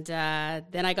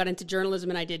then I got into journalism,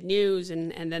 and I did news,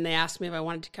 and then they asked me if I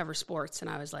wanted to cover sports, and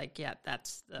I was like, yeah,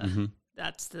 that's the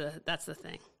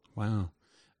thing. Wow.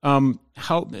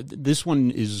 How this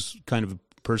one is kind of a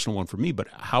personal one for me, but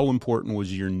how important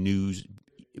was your news?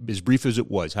 As brief as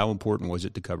it was, how important was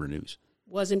it to cover news?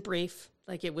 Wasn't brief.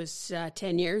 Like it was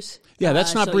 10 years. Yeah,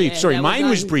 that's not brief. Sorry, mine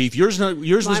was brief. Yours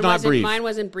was not brief. Mine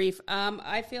wasn't brief.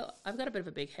 I feel I've got a bit of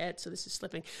a big head, so this is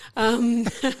slipping.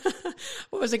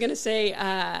 What was I going to say?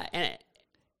 And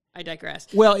I digress.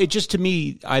 Well, it just, to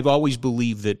me, I've always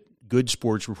believed that good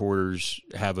sports reporters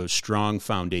have a strong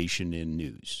foundation in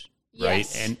news, right?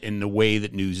 Yes. And in the way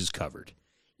that news is covered.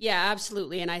 Yeah,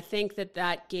 absolutely. And I think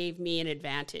that gave me an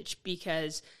advantage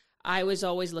because I was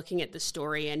always looking at the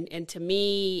story. And to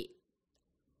me,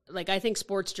 like, I think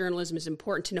sports journalism is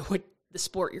important to know what the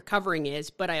sport you're covering is,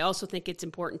 but I also think it's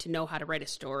important to know how to write a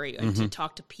story and to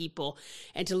talk to people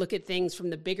and to look at things from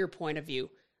the bigger point of view.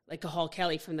 Like Hall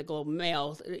Kelly from the Globe and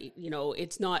Mail,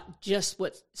 it's not just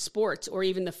what sports or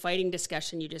even the fighting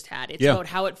discussion you just had. It's about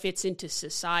how it fits into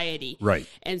society. Right.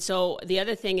 And so the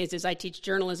other thing is I teach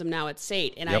journalism now at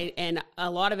SAIT, and and a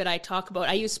lot of it I talk about.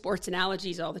 I use sports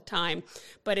analogies all the time,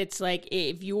 but it's like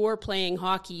if you're playing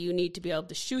hockey, you need to be able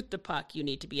to shoot the puck, you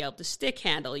need to be able to stick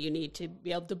handle, you need to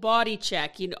be able to body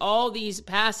check, all these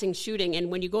passing, shooting.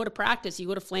 And when you go to practice, you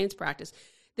go to Flames practice,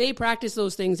 they practice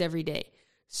those things every day.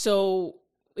 So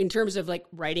in terms of like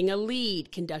writing a lead,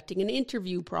 conducting an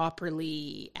interview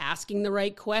properly, asking the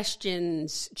right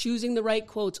questions, choosing the right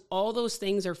quotes, all those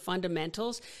things are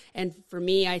fundamentals. And for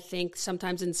me, I think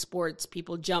sometimes in sports,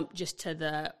 people jump just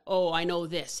to I know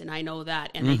this and I know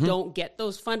that, and they don't get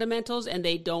those fundamentals and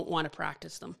they don't want to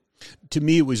practice them. To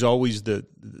me, it was always the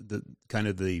kind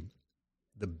of the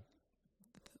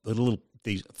little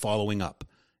things following up.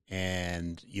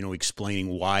 And, explaining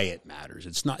why it matters.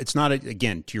 It's not,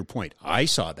 again, to your point, I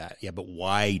saw that. Yeah, but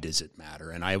why does it matter?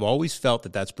 And I've always felt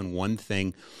that that's been one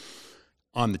thing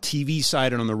on the TV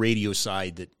side and on the radio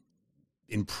side that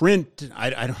in print, I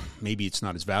don't, maybe it's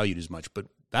not as valued as much, but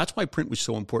that's why print was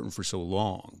so important for so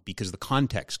long, because the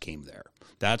context came there.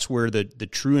 That's where the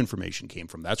true information came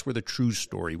from. That's where the true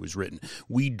story was written.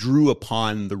 We drew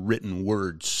upon the written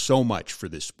word so much for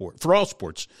this sport, for all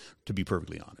sports, to be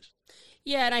perfectly honest.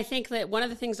 Yeah, and I think that one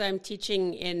of the things I'm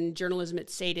teaching in journalism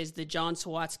at SAIT is the John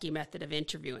Sawatsky method of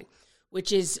interviewing,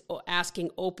 which is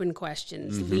asking open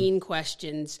questions, lean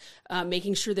questions,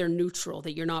 making sure they're neutral,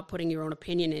 that you're not putting your own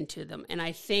opinion into them. And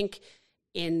I think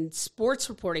in sports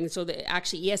reporting, so that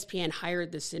actually ESPN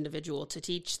hired this individual to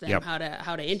teach them how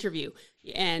to interview.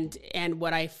 And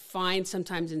what I find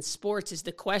sometimes in sports is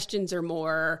the questions are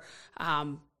more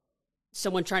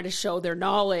someone trying to show their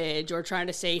knowledge or trying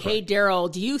to say, hey,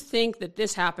 Daryl, do you think that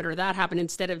this happened or that happened,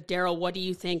 instead of, Daryl, what do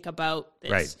you think about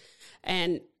this? Right.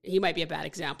 And he might be a bad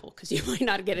example because you might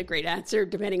not get a great answer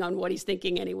depending on what he's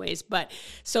thinking anyways. But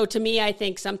so to me, I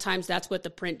think sometimes that's what the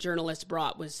print journalists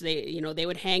brought was they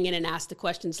would hang in and ask the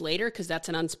questions later because that's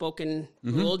an unspoken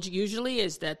rule usually,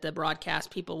 is that the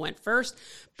broadcast people went first.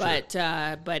 But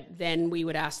then we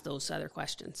would ask those other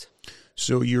questions.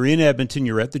 So you're in Edmonton,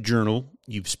 you're at the Journal,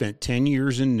 you've spent 10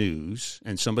 years in news,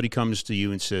 and somebody comes to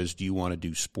you and says, do you want to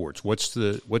do sports? What's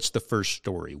the first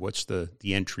story? What's the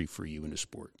entry for you into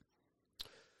sport?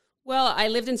 Well, I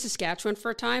lived in Saskatchewan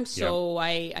for a time, so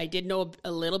I did know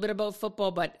a little bit about football,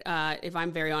 but if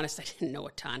I'm very honest, I didn't know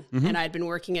a ton. And I'd been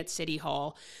working at City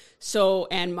Hall.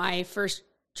 And my first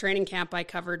training camp I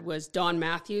covered was Don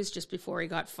Matthews just before he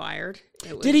got fired.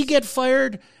 Did he get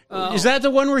fired? Is that the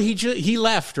one where he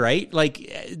left, right?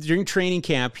 Like during training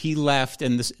camp, he left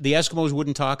and the Eskimos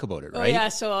wouldn't talk about it, right? Oh, yeah,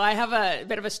 so I have a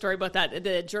bit of a story about that.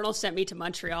 The Journal sent me to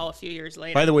Montreal a few years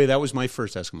later. By the way, that was my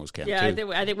first Eskimos camp,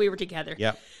 too. I think we were together.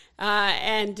 Yeah.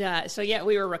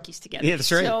 We were rookies together. Yeah, that's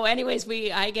right. So anyways,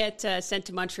 I get sent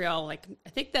to Montreal, I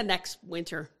think the next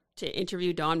winter, to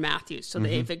interview Don Matthews. So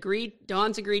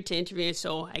Don's agreed to interview.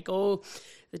 So I go,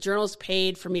 the Journal's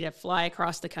paid for me to fly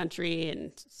across the country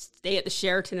and stay at the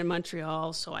Sheraton in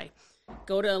Montreal. So I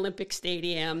go to Olympic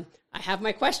Stadium. I have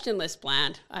my question list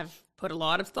planned. I've put a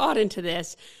lot of thought into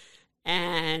this.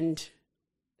 And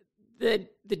the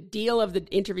deal of the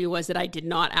interview was that I did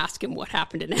not ask him what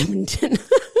happened in Edmonton.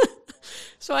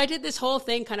 So I did this whole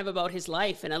thing kind of about his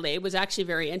life. And it was actually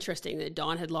very interesting that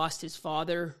Don had lost his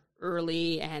father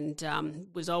early and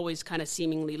was always kind of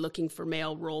seemingly looking for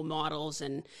male role models,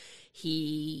 and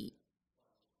he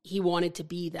wanted to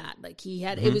be that. Like he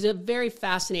had, it was a very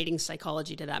fascinating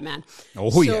psychology to that man.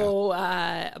 So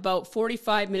about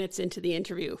 45 minutes into the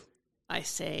interview, I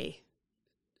say,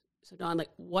 so Don,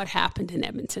 like, what happened in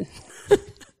Edmonton?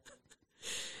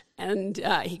 And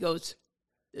he goes,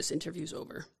 this interview's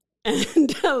over.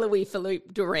 And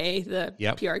Louis-Philippe Duray, the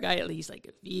PR guy, he's like,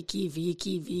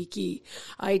 Vicki,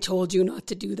 I told you not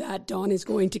to do that. Don is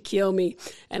going to kill me.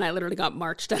 And I literally got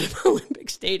marched out of Olympic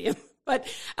Stadium. But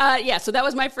so that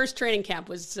was my first training camp,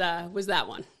 was that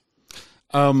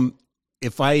one.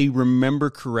 If I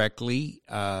remember correctly,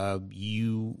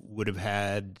 you would have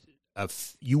had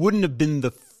you wouldn't have been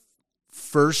the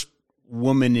first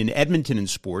woman in Edmonton in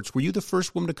sports. Were you the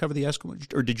first woman to cover the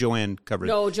Eskimos, or did Joanne cover it?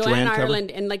 No, Joanne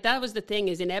Ireland. And like that was the thing,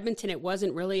 is in Edmonton it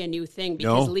wasn't really a new thing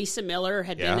because Lisa Miller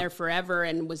had been there forever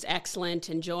and was excellent.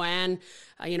 And Joanne,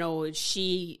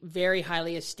 she very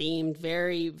highly esteemed,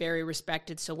 very, very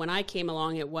respected. So when I came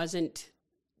along, it wasn't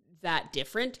that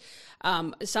different.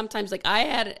 Sometimes like I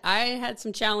had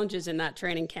some challenges in that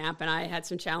training camp, and I had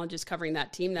some challenges covering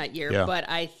that team that year, but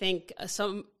I think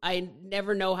I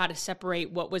never know how to separate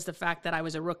what was the fact that I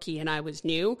was a rookie and I was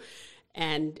new,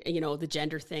 and the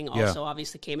gender thing also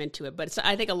obviously came into it, but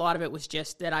I think a lot of it was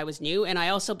just that I was new. And I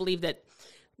also believe that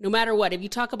no matter what, if you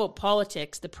talk about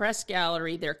politics, the press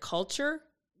gallery, their culture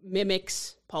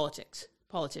mimics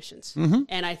politicians.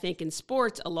 And I think in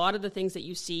sports, a lot of the things that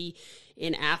you see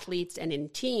in athletes and in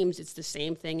teams, it's the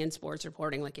same thing in sports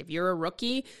reporting. Like if you're a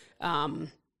rookie,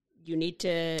 you need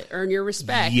to earn your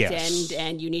respect,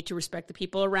 and you need to respect the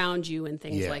people around you and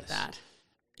things like that.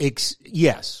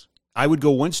 Yes. I would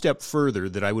go one step further,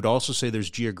 that I would also say there's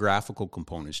geographical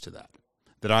components to that.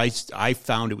 That I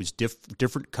found it was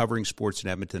different covering sports in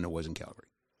Edmonton than it was in Calgary.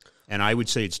 And I would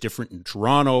say it's different in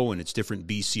Toronto and it's different in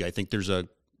BC. I think there's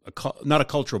not a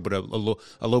cultural, but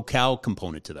a locale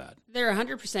component to that. There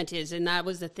 100% is, and that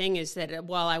was the thing, is that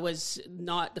while I was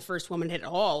not the first woman at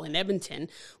all in Edmonton,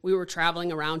 we were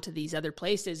traveling around to these other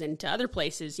places, and to other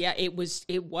places, it was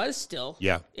still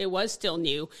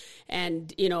new.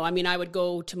 And I would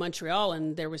go to Montreal,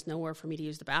 and there was nowhere for me to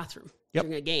use the bathroom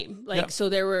during a game. So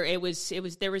there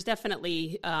was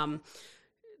definitely.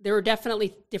 There were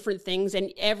definitely different things,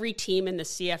 and every team in the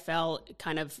CFL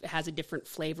kind of has a different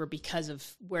flavor because of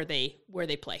where they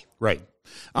play. Right.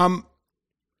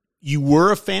 You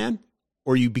were a fan,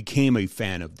 or you became a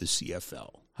fan of the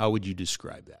CFL? How would you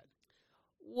describe that?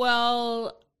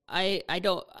 Well,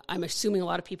 I'm assuming a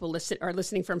lot of people are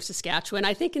listening from Saskatchewan.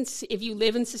 I think if you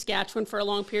live in Saskatchewan for a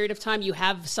long period of time, you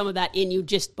have some of that in you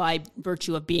just by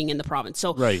virtue of being in the province.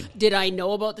 So did I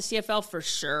know about the CFL? For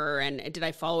sure. And did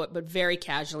I follow it? But very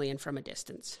casually and from a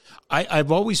distance.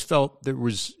 I've always felt there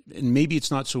was, and maybe it's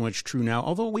not so much true now,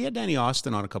 although we had Danny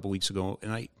Austin on a couple weeks ago,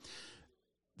 and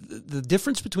the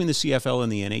difference between the CFL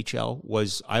and the NHL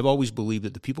was, I've always believed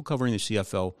that the people covering the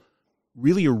CFL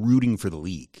really are rooting for the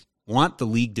league. Want the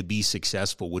league to be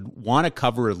successful, would want to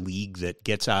cover a league that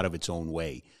gets out of its own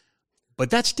way.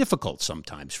 But that's difficult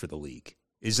sometimes for the league.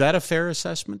 Is that a fair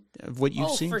assessment of what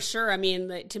you've seen? Oh, for sure. I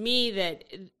mean, to me, that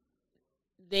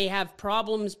they have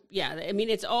problems. Yeah, I mean,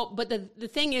 it's all, but the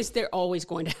thing is, they're always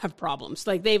going to have problems.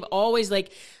 Like, they've always,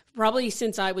 probably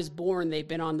since I was born, they've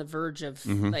been on the verge of,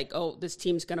 this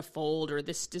team's going to fold, or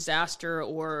this disaster,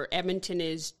 or Edmonton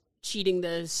is cheating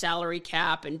the salary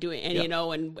cap and doing,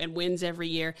 and wins every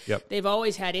year. Yep. They've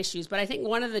always had issues, but I think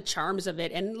one of the charms of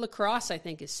it, and lacrosse I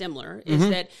think is similar, is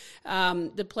that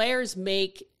the players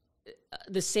make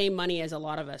the same money as a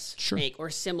lot of us make, or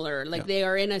similar. They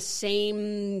are in a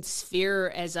same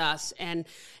sphere as us, and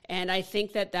I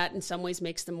think that in some ways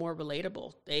makes them more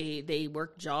relatable. They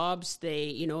work jobs.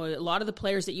 A lot of the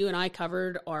players that you and I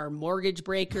covered are mortgage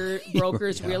brokers,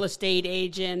 real estate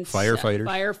agents,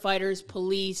 firefighters,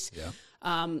 police. Yeah.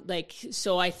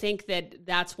 So I think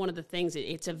that's one of the things.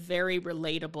 It's a very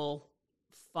relatable,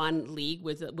 fun league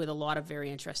with a lot of very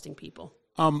interesting people.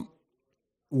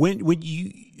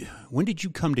 When did you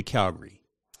come to Calgary?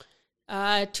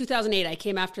 2008. I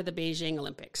came after the Beijing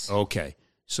Olympics. Okay.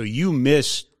 So you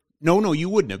missed... No, you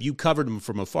wouldn't have. You covered him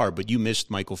from afar, but you missed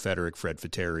Michael Federick, Fred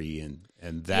Fateri,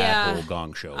 and that whole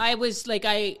gong show. I was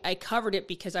I covered it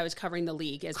because I was covering the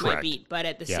league as my beat, but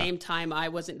at the same time, I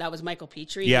wasn't. That was Michael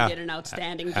Petrie. He did an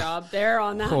outstanding job there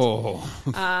on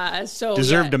that. So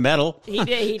deserved a medal.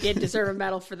 He did deserve a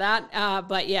medal for that.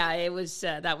 But yeah, it was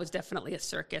that was definitely a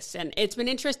circus, and it's been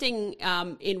interesting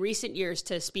in recent years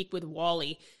to speak with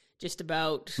Wally just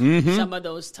about some of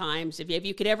those times. If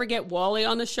you could ever get Wally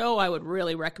on the show, I would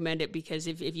really recommend it, because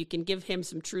if you can give him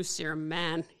some truth serum,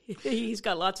 man, he's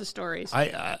got lots of stories.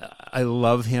 I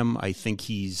love him. I think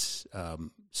he's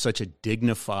such a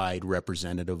dignified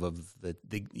representative of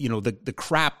the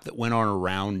crap that went on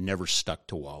around never stuck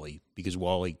to Wally, because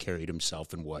Wally carried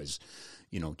himself and was,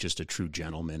 just a true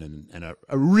gentleman and a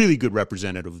really good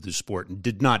representative of the sport, and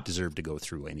did not deserve to go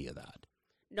through any of that.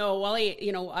 No,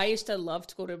 Wally, I used to love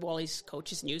to go to Wally's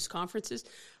coaches' news conferences,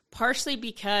 partially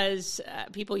because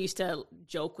people used to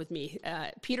joke with me.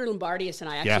 Peter Lombardius and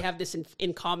I actually have this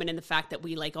in common, in the fact that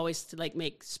we always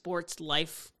make sports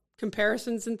life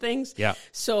comparisons and things. Yeah.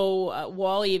 So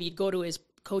Wally, if you'd go to his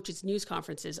coaches' news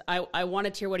conferences, I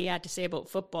wanted to hear what he had to say about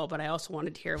football, but I also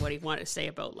wanted to hear what he wanted to say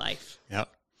about life. Yeah.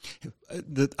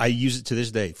 I use it to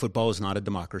this day. Football is not a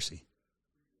democracy.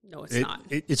 No, it's not.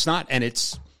 It's not, and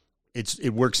it's...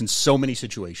 It works in so many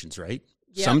situations, right?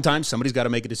 Yeah. Sometimes somebody's got to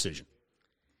make a decision.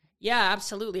 Yeah,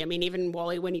 absolutely. I mean, even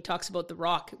Wally, when he talks about The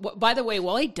Rock, by the way,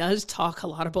 Wally does talk a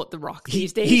lot about The Rock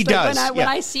these days. He does. When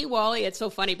I see Wally, it's so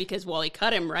funny because Wally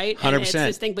cut him, right? 100%. And it's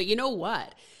this thing. But you know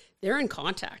what? They're in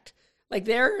contact. Like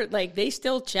they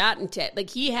still chat and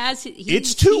like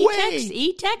it's two ways.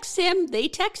 He texts him. They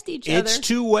text each other. It's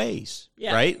two ways,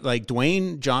 yeah. right? Like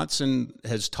Dwayne Johnson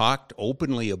has talked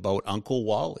openly about Uncle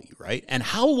Wally, right? And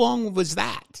how long was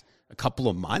that? A couple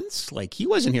of months? Like he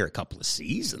wasn't here a couple of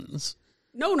seasons.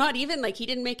 No, not even. Like he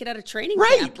didn't make it out of training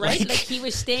right, camp, right? Like he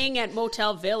was staying at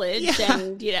Motel Village,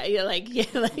 and like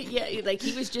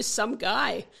he was just some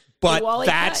guy. But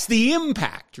that's the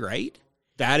impact, right?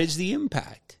 That is the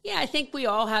impact. Yeah, I think we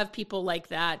all have people like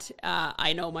that.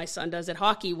 I know my son does at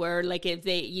hockey, where like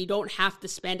you don't have to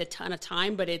spend a ton of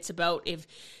time, but it's about if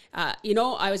I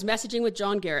was messaging with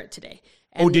John Garrett today.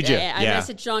 And did you? I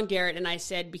messaged John Garrett and I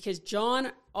said, because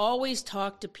John always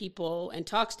talks to people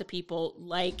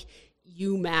like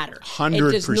you matter. 100%.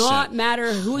 It does not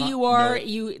matter who you are, no.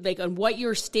 you like on what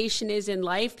your station is in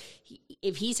life.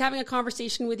 If he's having a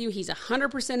conversation with you, he's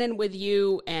 100% in with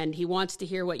you, and he wants to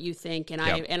hear what you think. And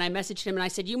I messaged him and I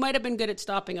said, you might have been good at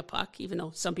stopping a puck, even though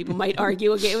some people might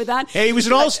argue with that. Hey, he was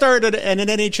an all-star at an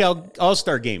NHL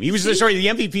all-star game. He was the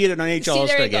MVP at an NHL all-star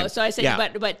there you game. go. So I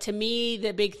said, but to me,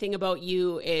 the big thing about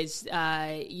you is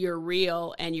you're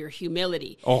real and your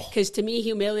humility. Because to me,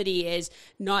 humility is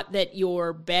not that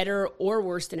you're better or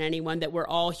worse than anyone, that we're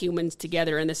all humans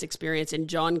together in this experience. And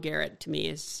John Garrett, to me,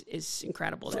 is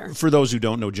incredible there. For those who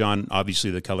don't know, John,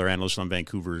 obviously the color analyst on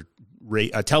Vancouver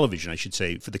television, I should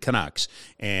say, for the Canucks,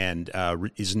 and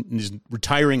is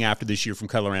retiring after this year from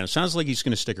color analyst. Sounds like he's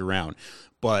going to stick around,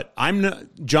 but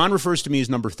John refers to me as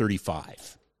number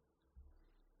 35.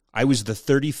 I was the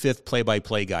 35th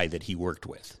play-by-play guy that he worked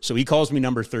with. So he calls me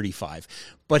number 35.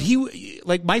 But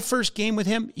my first game with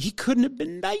him, he couldn't have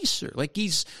been nicer.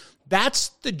 That's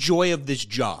the joy of this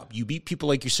job. You beat people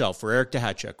like yourself, or Eric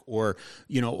Duhatschek, or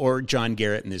John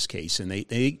Garrett in this case, and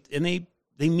they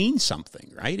mean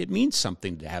something, right? It means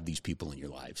something to have these people in your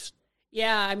lives.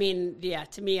 Yeah, I mean,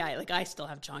 to me, I still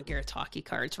have John Garrett's hockey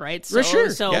cards, right? So, sure.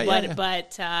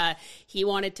 But he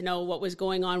wanted to know what was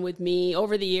going on with me.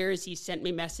 Over the years, he sent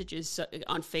me messages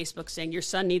on Facebook saying, your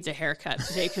son needs a haircut.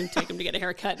 Take him to get a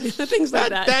haircut. Things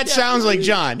like that. That sounds like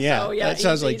John, yeah. So, that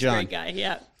sounds like John. He's a great guy,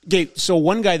 yeah. Okay, so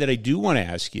one guy that I do want to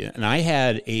ask you, and I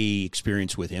had a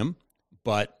experience with him,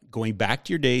 but going back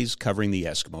to your days covering the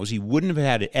Eskimos, he wouldn't have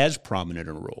had as prominent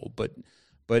a role, but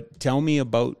tell me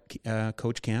about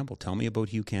Coach Campbell. Tell me about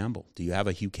Hugh Campbell. Do you have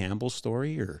a Hugh Campbell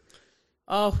story? Or?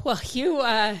 Oh, well, Hugh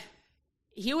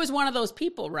was one of those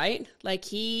people, right? Like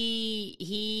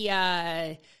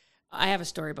I have a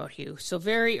story about Hugh. So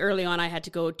very early on, I had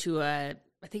to go to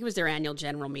I think it was their annual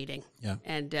general meeting. Yeah.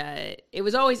 And it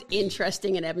was always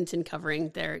interesting in Edmonton covering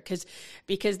there because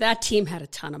that team had a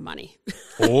ton of money.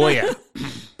 Oh, yeah.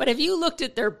 But if you looked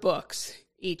at their books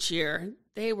each year,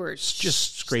 they were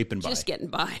just scraping by. Just getting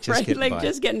by, just right? Getting by.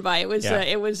 Just getting by.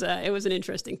 It was an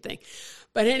interesting thing.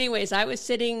 But anyways, I was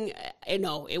sitting,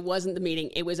 no, it wasn't the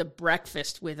meeting. It was a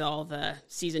breakfast with all the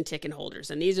season ticket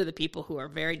holders. And these are the people who are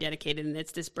very dedicated. And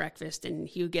it's this breakfast. And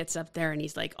Hugh gets up there and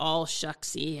he's like all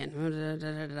shucksy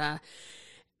and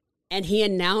And he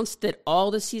announced that all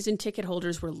the season ticket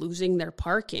holders were losing their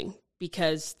parking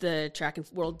because the track and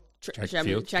field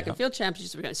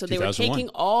championships were going. So they were taking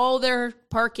all their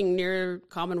parking near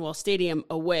Commonwealth Stadium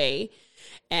away.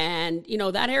 And,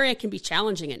 that area can be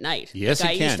challenging at night. Yes,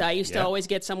 it can. I used to always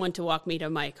get someone to walk me to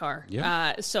my car.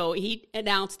 Yeah. So he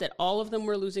announced that all of them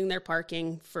were losing their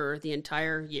parking for the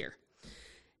entire year.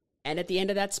 And at the end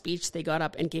of that speech, they got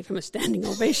up and gave him a standing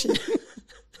ovation.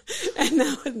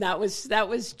 And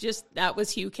that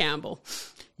was Hugh Campbell.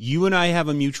 You and I have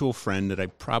a mutual friend that I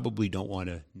probably don't want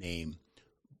to name,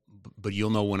 but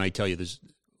you'll know when I tell you this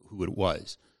who it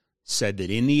was, said that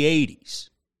in the 80s,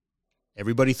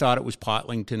 everybody thought it was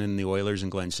Potlington and the Oilers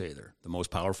and Glenn Sather. The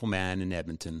most powerful man in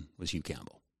Edmonton was Hugh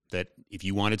Campbell. That if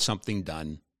you wanted something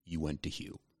done, you went to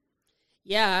Hugh.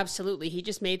 Yeah, absolutely. He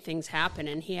just made things happen,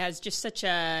 and he has just such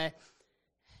a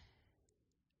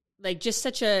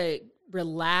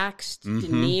relaxed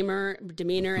demeanor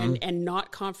and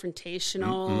not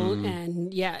confrontational.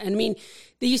 And I mean,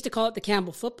 they used to call it the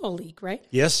Campbell Football League, right?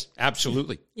 Yes,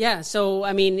 absolutely. Yeah. So,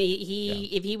 I mean,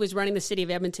 if he was running the city of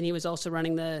Edmonton, he was also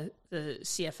running the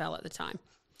CFL at the time.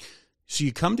 So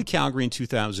you come to Calgary in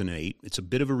 2008. It's a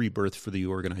bit of a rebirth for the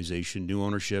organization. New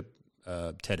ownership.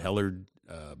 Ted Hellard,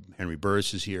 Henry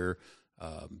Burris is here.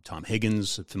 Tom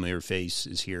Higgins, a familiar face,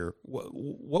 is here.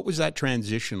 What was that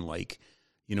transition like?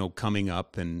 coming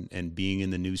up and being in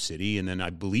the new city. And then I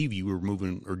believe you were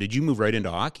moving, or did you move right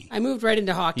into hockey? I moved right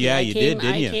into hockey. Yeah, you did,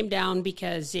 didn't you? I came down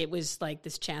because it was like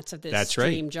this chance of this That's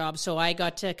dream right. job. So I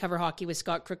got to cover hockey with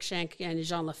Scott Cruikshank and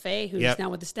Jean Lefebvre, who's Yep. now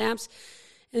with the Stamps.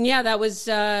 And yeah, that was,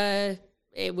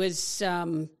 it was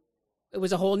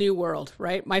a whole new world,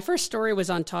 right? My first story was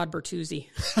on Todd Bertuzzi.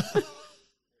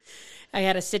 I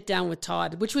had a sit down with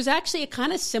Todd, which was actually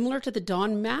kind of similar to the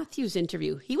Don Matthews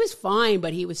interview. He was fine,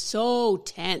 but he was so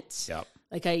tense. Yep.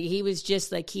 Like he was just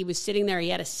like, he was sitting there, he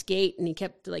had a skate and he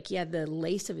kept like, he had the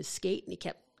lace of his skate and he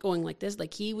kept going like this.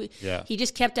 Like he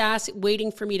just kept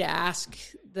waiting for me to ask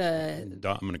the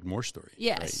Dominic Moore story.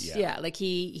 Yes. Right? Yeah. Like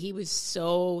he was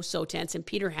so tense. And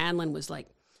Peter Hanlon was like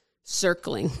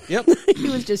circling. Yep. He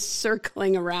was just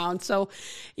circling around. So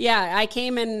yeah, I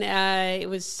came and it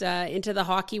was into the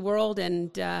hockey world.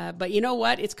 And but you know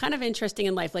what? It's kind of interesting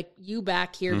in life. Like you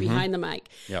back here behind the mic.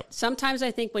 Yep. Sometimes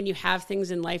I think when you have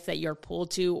things in life that you're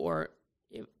pulled to, or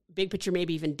big picture,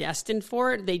 maybe even destined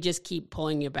for it, they just keep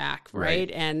pulling you back,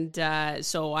 right? And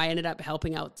so I ended up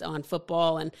helping out on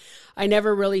football, and I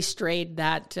never really strayed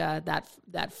that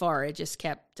far. It just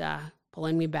kept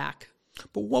pulling me back.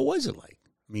 But what was it like?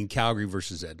 I mean, Calgary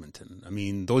versus Edmonton. I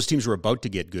mean, those teams were about to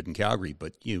get good in Calgary,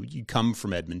 but you come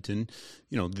from Edmonton.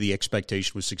 The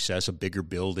expectation was success, a bigger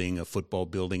building, a football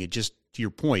building. It just, to your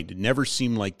point, it never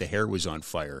seemed like the hair was on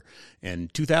fire.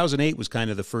 And 2008 was kind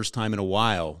of the first time in a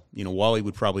while. Wally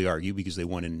would probably argue because they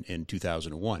won in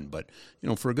 2001, but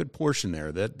for a good portion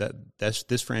there, that's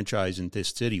this franchise in this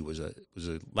city was a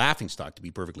laughingstock, to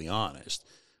be perfectly honest.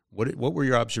 What were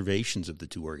your observations of the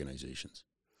two organizations?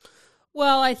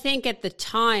 Well, I think at the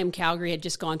time Calgary had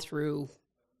just gone through,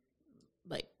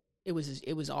 like, it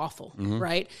was awful,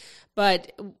 right?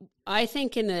 But I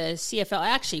think in the CFL,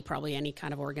 actually probably any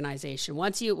kind of organization,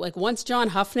 once John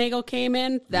Hufnagel came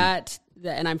in,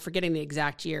 and I'm forgetting the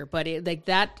exact year, but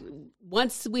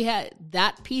once we had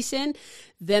that piece in,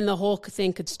 then the whole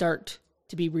thing could start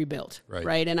to be rebuilt,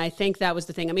 right? And I think that was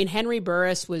the thing. I mean, Henry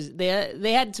Burris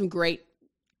they had some great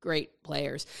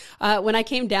players. When I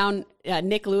came down,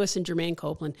 Nick Lewis and Jermaine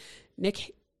Copeland,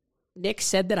 Nick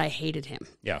said that I hated him.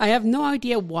 Yeah. I have no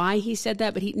idea why he said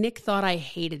that, but Nick thought I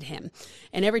hated him.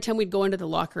 And every time we'd go into the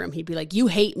locker room, he'd be like, "You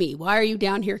hate me. Why are you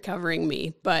down here covering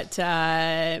me?" Because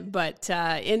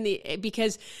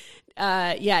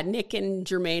Nick and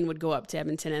Jermaine would go up to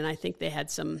Edmonton, and I think they had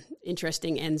some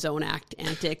interesting end zone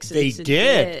antics. They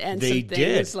did. And they some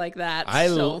things like that. I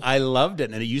loved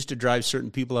it, and it used to drive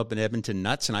certain people up in Edmonton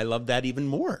nuts, and I loved that even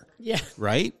more. Yeah.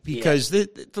 Right? Because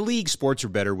the league sports are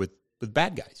better with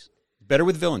bad guys, better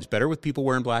with villains, better with people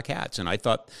wearing black hats. And I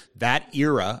thought that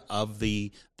era of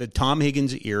the Tom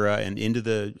Higgins era and into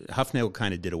the Hufnagel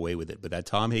kind of did away with it, but that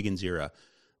Tom Higgins era,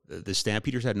 the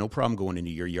Stampeders had no problem going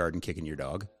into your yard and kicking your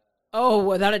dog. Oh,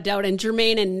 without a doubt. And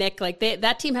Jermaine and Nick,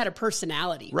 that team had a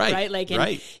personality,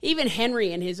 right? Even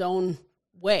Henry in his own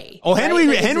way. Oh,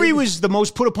 Henry was the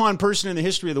most put upon person in the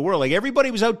history of the world. Like,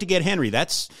 everybody was out to get Henry. And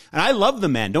I love the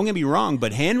man, don't get me wrong,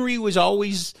 but Henry was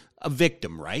always a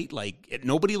victim, right? Like,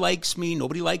 nobody likes me,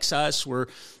 nobody likes us.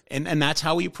 And that's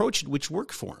how he approached it, which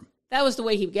worked for him. That was the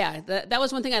way that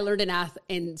was one thing I learned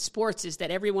in sports, is that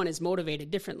everyone is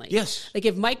motivated differently. Yes. Like,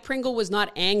 if Mike Pringle was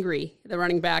not angry, the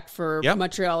running back for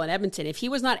Montreal and Edmonton, if he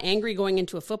was not angry going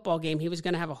into a football game, he was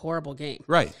going to have a horrible game.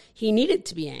 Right. He needed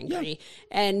to be angry.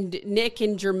 Yeah. And Nick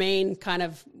and Jermaine kind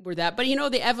of were that. But,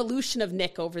 the evolution of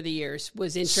Nick over the years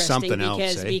was interesting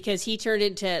because he turned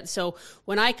into, so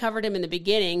when I covered him in the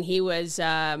beginning, he was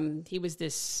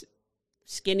this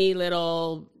skinny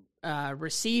little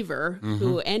receiver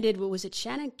who ended, what was it,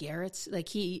 Shannon Garrett's? Like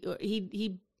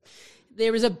he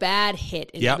there was a bad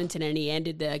hit in Edmonton, and he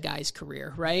ended the guy's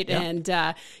career, right? Yep.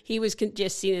 And he was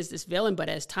just seen as this villain, but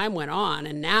as time went on,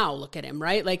 and now look at him,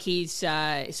 right? Like he's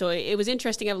so it was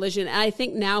interesting evolution. And I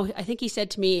think he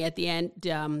said to me at the end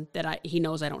that he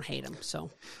knows I don't hate him.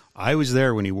 So I was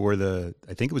there when he wore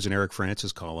I think it was an Eric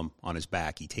Francis column on his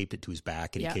back. He taped it to his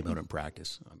back, and he came out in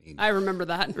practice. I mean, I remember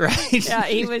that. Right? Yeah,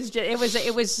 he was. It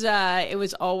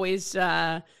was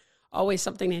always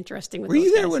something interesting. Were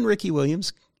you there when Ricky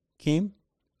Williams came?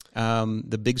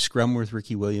 The big scrum with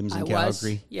Ricky Williams in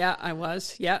Calgary. Yeah, I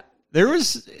was. Yeah. There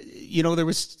was,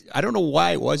 I don't know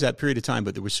why it was that period of time,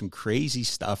 but there was some crazy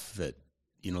stuff that,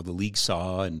 the league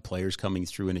saw and players coming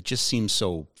through, and it just seems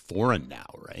so foreign now,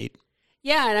 right?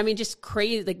 Yeah, and I mean, just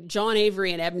crazy. Like, John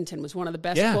Avery in Edmonton was one of the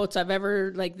best quotes I've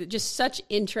ever, just such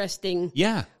interesting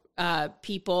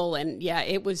people. And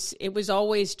it was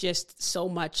always just so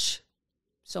much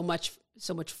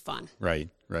fun. Right.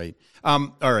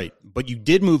 All right. But you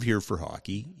did move here for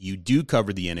hockey. You do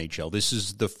cover the NHL. This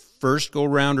is the first go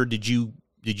round, or did you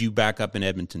did you back up in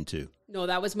Edmonton too? No,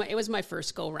 it was my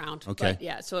first go round. Okay. But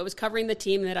yeah, so it was covering the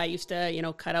team that I used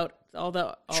to, cut out all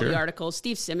the articles.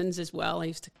 Steve Simmons as well. I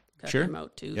used to cut him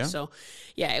out too. Yeah. So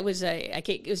yeah, it was a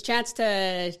chance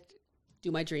to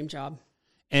do my dream job.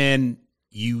 And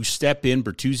you step in,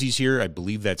 Bertuzzi's here. I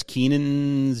believe that's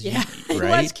Keenan's. Yeah,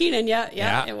 right? It was Keenan.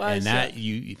 Yeah, it was. And that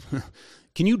you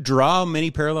can you draw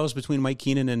many parallels between Mike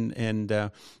Keenan and and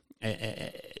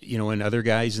other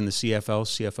guys in the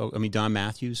CFL? I mean, Don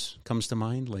Matthews comes to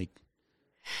mind. Like,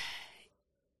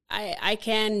 I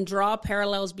can draw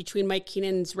parallels between Mike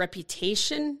Keenan's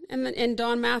reputation and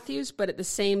Don Matthews, but at the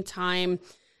same time,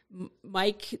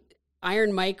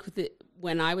 Iron Mike,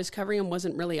 when I was covering him,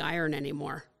 wasn't really Iron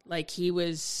anymore. Like he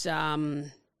was, fair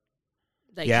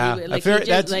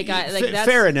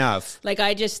enough. Like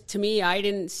to me, I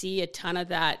didn't see a ton of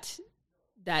that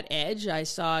edge. I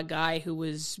saw a guy who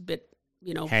was a bit,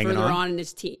 further on in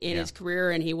his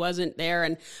career, and he wasn't there.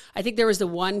 And I think there was the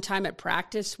one time at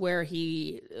practice where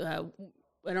he, I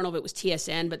don't know if it was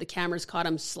TSN, but the cameras caught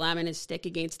him slamming his stick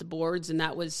against the boards, and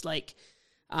that was like,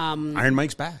 Iron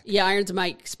Mike's back. Yeah, Iron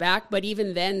Mike's back. But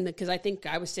even then, because I think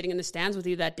I was sitting in the stands with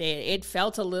you that day, it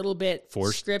felt a little bit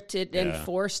forced, scripted and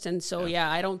forced. And so,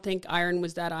 I don't think Iron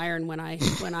was that Iron when I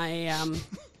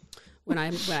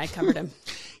covered him.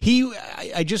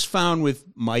 I just found with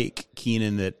Mike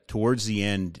Keenan that towards the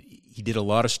end he did a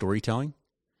lot of storytelling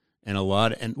and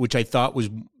which I thought was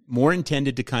more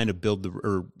intended to kind of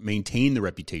maintain the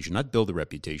reputation, not build the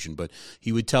reputation, but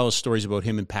he would tell us stories about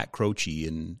him and Pat Croce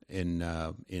in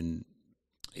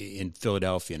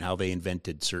Philadelphia and how they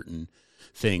invented certain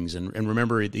things. And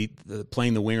remember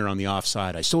playing the winger on the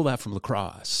offside. I stole that from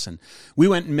lacrosse. And we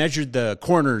went and measured the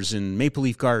corners in Maple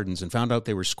Leaf Gardens and found out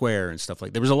they were square and stuff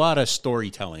like that. There was a lot of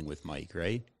storytelling with Mike,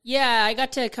 right? Yeah, I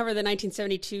got to cover the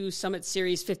 1972 Summit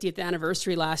Series 50th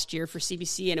anniversary last year for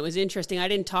CBC, and it was interesting. I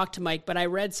didn't talk to Mike, but I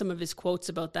read some of his quotes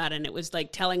about that, and it was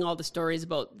like telling all the stories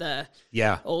about the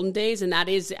olden days, and that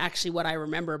is actually what I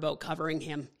remember about covering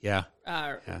him. Yeah.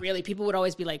 Really, people would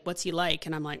always be like, what's he like?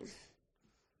 And I'm like,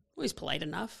 well, he's polite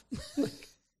enough.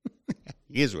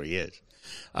 He is what he is.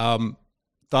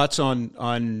 Thoughts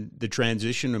on the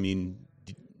transition? I mean,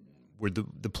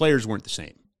 the players weren't the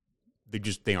same.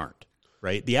 They aren't.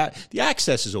 Right, the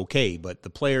access is okay, but the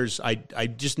players, I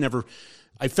just never.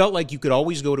 I felt like you could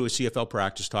always go to a CFL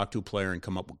practice, talk to a player, and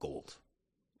come up with gold,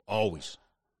 always.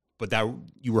 But that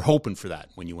you were hoping for that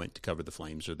when you went to cover the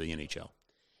Flames or the NHL.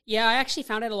 Yeah, I actually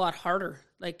found it a lot harder.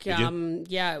 Like,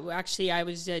 actually, I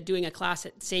was doing a class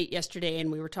at SAIT yesterday,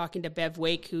 and we were talking to Bev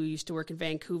Wake, who used to work in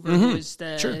Vancouver, who was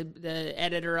the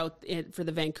editor out for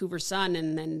the Vancouver Sun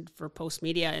and then for Post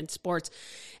Media and Sports.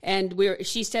 And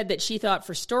she said that she thought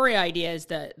for story ideas,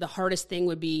 the hardest thing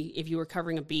would be if you were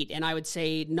covering a beat. And I would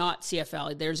say not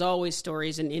CFL. There's always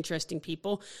stories and interesting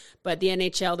people. But the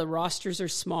NHL, the rosters are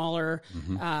smaller.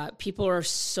 People are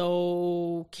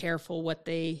so careful what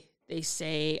they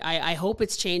say. I hope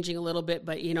it's changing a little bit,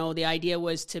 but the idea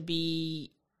was to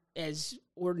be as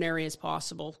ordinary as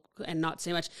possible and not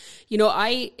say much.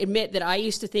 I admit that I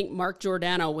used to think Mark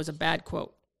Giordano was a bad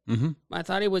quote. I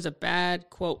thought it was a bad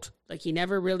quote. Like he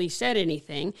never really said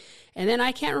anything. And then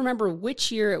I can't remember which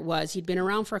year it was. He'd been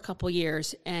around for a couple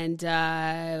years, and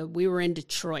we were in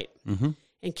Detroit.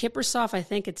 And Kiprusoff, I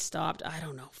think, had stopped,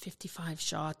 55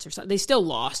 shots or something. They still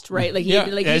lost, right?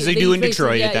 As they do in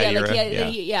Detroit at that era.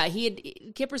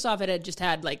 Kiprusoff had just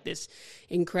had like this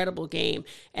incredible game.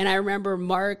 And I remember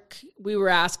we were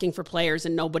asking for players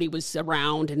and nobody was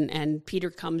around. And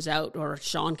Peter comes out, or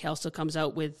Sean Kelso comes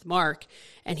out with Mark.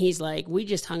 And he's like, we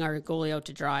just hung our goalie out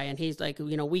to dry. And he's like,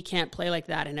 we can't play like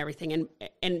that and everything.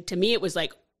 And to me, it was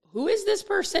like, who is this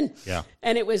person? Yeah.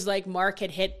 And it was like Mark had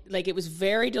hit, like it was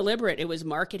very deliberate. It was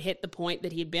Mark had hit the point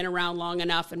that he'd been around long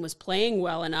enough and was playing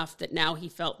well enough that now he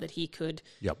felt that he could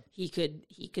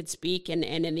speak. And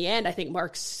in the end, I think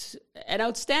Mark's an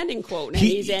outstanding quote. And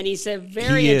he's a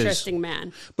very interesting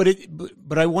man.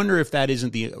 But I wonder if that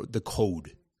isn't the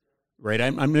code, right?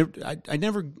 I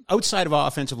never, outside of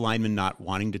offensive linemen not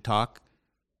wanting to talk,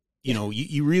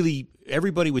 you really,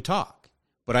 everybody would talk.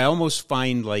 But I almost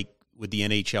find like, with the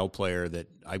NHL player that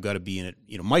I've got to be in it.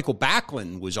 Michael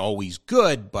Backlund was always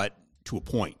good, but to a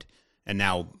point. And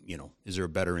now, is there a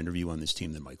better interview on this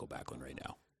team than Michael Backlund right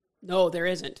now? No, there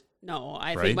isn't. No,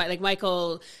 I think like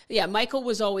Michael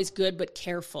was always good, but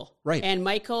careful. Right. And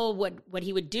Michael, what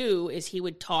he would do is he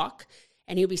would talk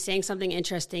and he would be saying something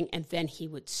interesting and then he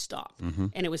would stop.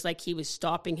 And it was like he was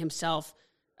stopping himself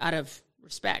out of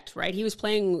respect, right? He was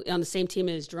playing on the same team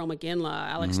as Jerome McGinley,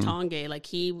 Alex Tongue. Like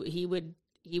he would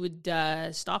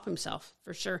stop himself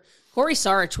for sure. Corey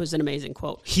Sarich was an amazing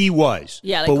quote. He was.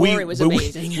 Yeah, Corey was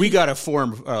amazing. We got a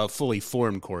fully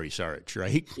formed Corey Sarich,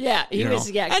 right? Yeah, he was.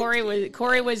 Know? Yeah,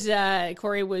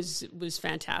 Corey was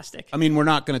fantastic. I mean, we're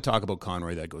not going to talk about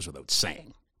Conroy. That goes without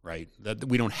saying, right? That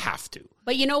we don't have to.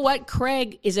 But you know what?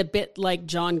 Craig is a bit like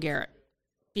John Garrett.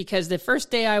 Because the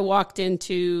first day I walked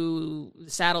into the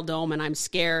Saddle Dome and I'm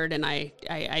scared and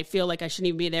I feel like I shouldn't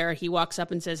even be there, he walks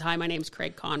up and says, "Hi, my name's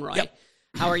Craig Conroy. Yep.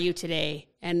 How are you today?"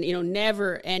 And,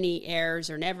 never any airs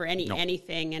or never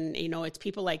anything. And, it's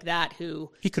people like that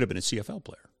who... He could have been a CFL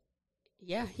player.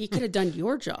 Yeah, he could have done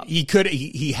your job.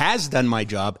 He has done my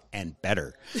job and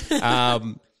better.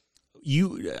 I'm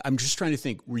just trying to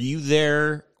think. Were you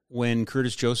there when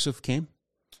Curtis Joseph came?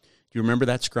 Do you remember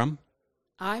that scrum?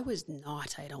 I was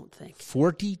not, I don't think.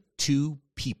 42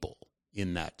 people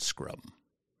in that scrum.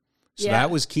 So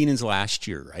that was Keenan's last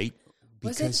year, right?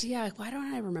 Was it? Yeah. Why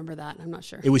don't I remember that? I'm not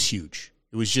sure. It was huge.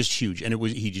 It was just huge. And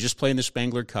he just played in the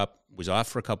Spangler Cup, was off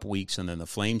for a couple weeks, and then the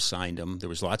Flames signed him. There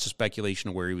was lots of speculation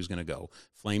of where he was going to go.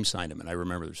 Flames signed him, and I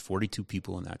remember there was 42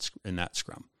 people in that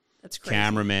scrum. That's crazy.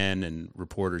 Cameramen and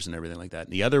reporters and everything like that.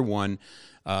 And the other one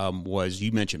was,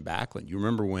 you mentioned Backlund. You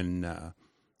remember when...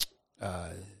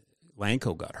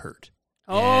 Lanko got hurt.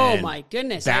 Oh, my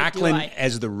goodness. Backlund,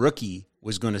 as the rookie,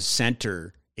 was going to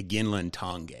center Iginla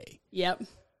Tanguay. Yep.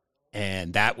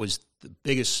 And that was the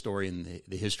biggest story in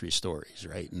the history of stories,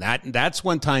 right? And that's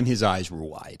one time his eyes were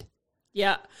wide.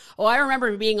 Yeah. Oh, I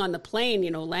remember being on the plane.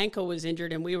 Lanko was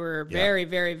injured, and we were very,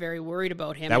 very, very worried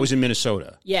about him. That was in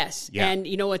Minnesota. Yes. Yeah. And,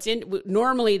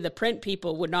 normally the print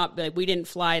people would not, we didn't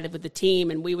fly with the team,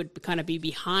 and we would kind of be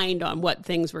behind on what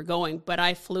things were going. But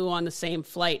I flew on the same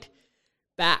flight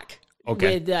back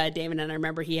with David, and I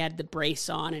remember he had the brace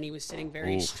on and he was sitting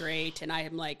very straight, and I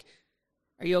am like,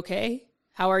 "Are you okay?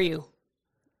 How are you?"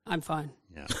 "I'm fine."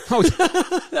 Yeah,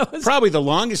 that was probably the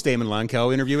longest Damon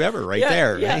Lankow interview ever,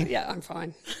 there. Yeah, right? Yeah, I'm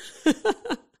fine.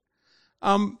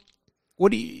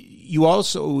 What do you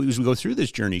also, as we go through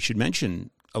this journey, should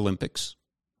mention Olympics,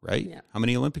 right? Yeah. How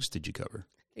many Olympics did you cover?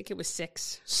 I think it was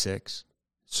 6. 6.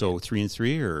 So 3 and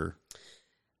 3, or?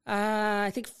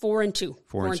 I think 4 and 2.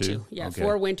 4 and 2. Yeah, okay.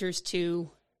 4 winters, 2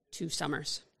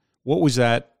 summers. What was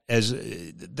that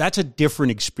that's a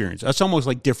different experience. That's almost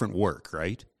like different work,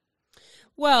 right?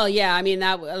 Well, yeah, I mean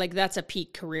that's a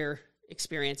peak career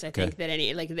experience. I think that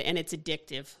and it's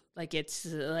addictive. It's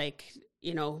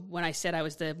when I said I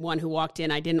was the one who walked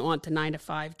in, I didn't want the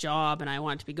 9-to-5 job and I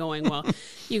wanted to be going. Well,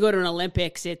 you go to an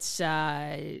Olympics, it's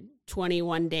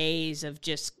 21 days of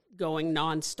just going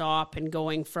nonstop and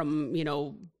going from,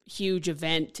 huge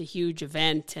event to huge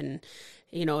event. And,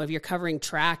 if you're covering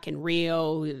track in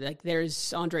Rio,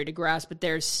 there's Andre DeGrasse, but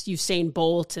there's Usain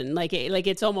Bolt, and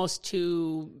it's almost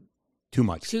too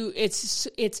much. It's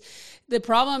the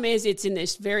problem is it's in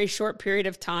this very short period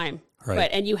of time.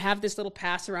 Right. And you have this little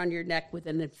pass around your neck with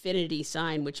an infinity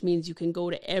sign, which means you can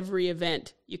go to every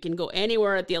event. You can go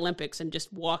anywhere at the Olympics and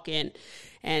just walk in.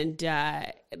 And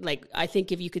I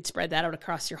think if you could spread that out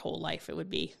across your whole life, it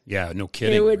would be no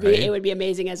kidding. It would be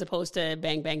amazing, as opposed to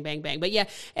bang, bang, bang, bang. But yeah,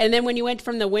 and then when you went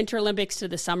from the Winter Olympics to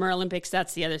the Summer Olympics,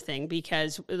 that's the other thing,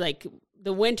 because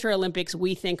the Winter Olympics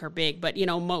we think are big, but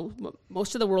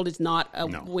most of the world is not a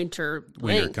winter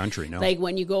country. No,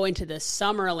 when you go into the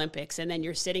Summer Olympics and then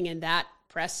you're sitting in that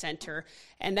press center,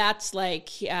 and that's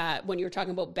when you were talking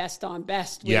about best on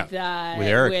best with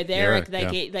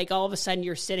Eric, all of a sudden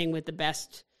you're sitting with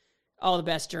all the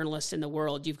best journalists in the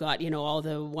world. You've got, all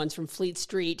the ones from Fleet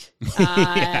Street,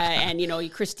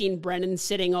 and, Christine Brennan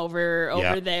sitting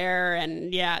over there.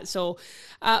 And so,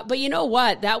 but you know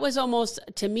what, that was almost,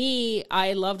 to me,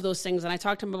 I loved those things. And I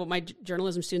talked to them about my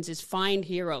journalism students, is find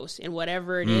heroes in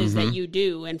whatever it is that you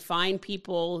do, and find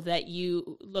people that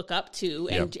you look up to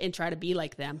and try to be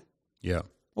like them. Yeah.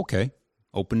 Okay.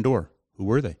 Open door. Who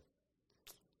were they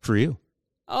for you?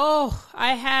 Oh,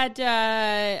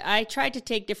 I tried to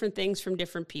take different things from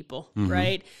different people,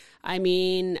 right? I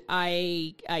mean,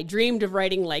 I dreamed of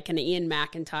writing like an Ian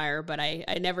McIntyre, but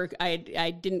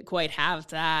I didn't quite have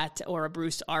that, or a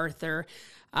Bruce Arthur.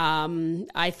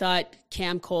 I thought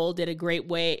Cam Cole did a great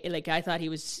way. I thought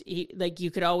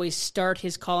you could always start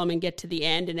his column and get to the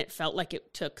end, and it felt like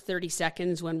it took 30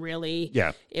 seconds when really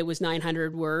it was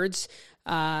 900 words.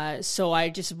 So I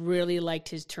just really liked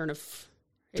his turn of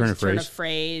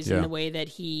phrase and the way that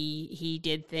he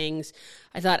did things.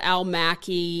 I thought Al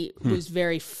Mackey was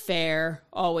very fair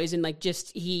always, and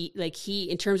he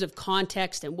in terms of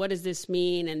context and what does this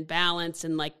mean, and balance,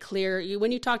 and clear.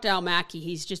 When you talk to Al Mackey,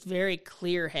 he's just very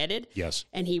clear headed. Yes,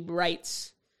 and he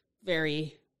writes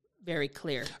very, very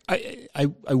clear. I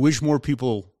wish more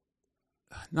people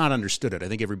not understood it. I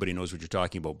think everybody knows what you're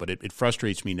talking about, but it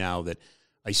frustrates me now that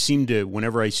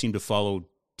whenever I seem to follow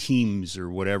teams or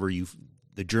whatever,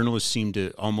 the journalists seem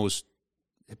to almost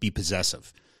be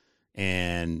possessive.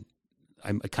 And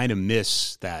I kind of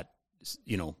miss that.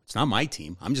 It's not my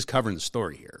team. I'm just covering the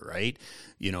story here, right?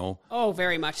 Oh,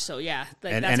 very much so, yeah.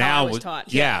 That's and how Al I was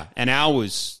taught. Yeah, and Al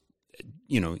was,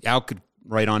 Al could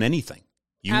write on anything.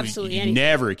 Absolutely you anything.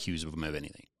 Never accuse him of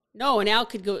anything. No, and Al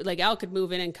could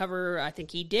move in and cover, I think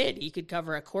he did. He could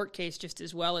cover a court case just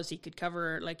as well as he could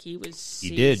cover, He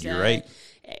did, you're right.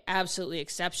 Absolutely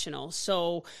exceptional.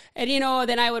 So, and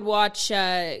then I would watch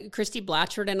Christy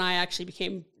Blatchford, and I actually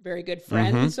became very good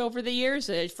friends over the years.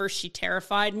 At first, she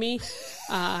terrified me.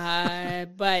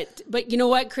 But you know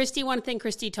what? one thing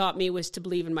Christy taught me was to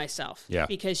believe in myself. Yeah.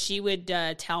 Because she would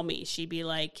tell me, she'd be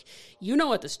like, you know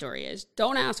what the story is.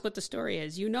 Don't ask what the story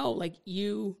is.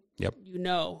 Yep.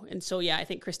 And so, I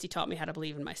think Christy taught me how to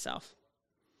believe in myself.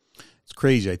 It's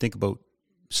crazy. I think about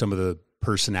some of the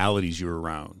personalities you were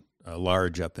around.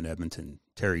 Large up in Edmonton,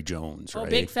 Terry Jones, right? Oh,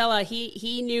 big fella.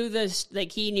 He knew this,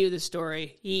 he knew the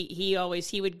story. He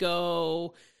would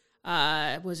go,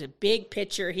 was it big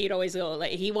picture? He'd always go,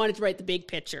 he wanted to write the big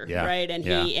picture, right? And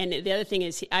and the other thing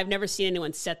is, I've never seen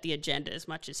anyone set the agenda as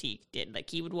much as he did.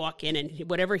 He would walk in and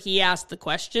whatever he asked the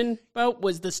question about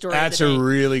was the story. That's of the day. a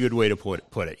really good way to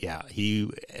put it. Yeah.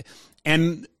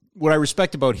 And what I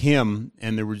respect about him,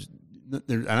 and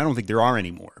I don't think there are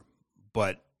anymore,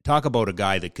 but talk about a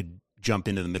guy that could jump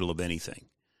into the middle of anything.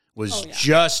 Was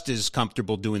just as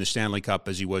comfortable doing the Stanley Cup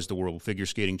as he was the World Figure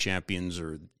Skating Champions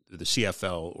or the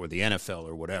CFL or the NFL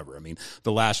or whatever. I mean,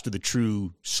 the last of the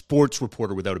true sports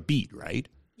reporter without a beat, right?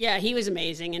 Yeah, he was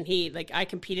amazing, and I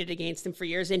competed against him for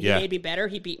years, and he made me better.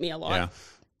 He beat me a lot.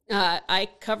 Yeah. I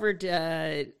covered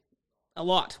a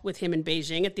lot with him in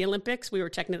Beijing at the Olympics. We were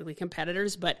technically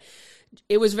competitors, but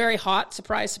it was very hot,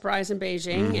 surprise, in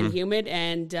Beijing, and humid,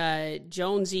 and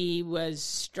Jonesy was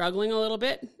struggling a little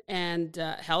bit and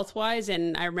health-wise,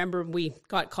 and I remember we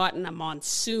got caught in a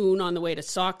monsoon on the way to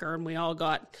soccer, and we all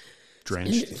got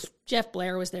drenched. Jeff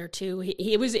Blair was there too.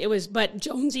 But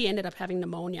Jonesy ended up having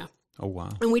pneumonia. Oh, wow.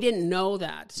 And we didn't know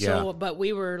that. So, Yeah. But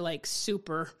we were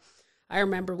super. I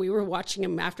remember we were watching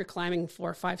him after climbing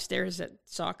 4 or 5 stairs at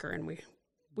soccer, and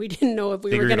we didn't know if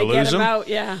we were going to get him out.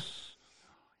 Yeah.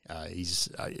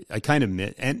 I kind of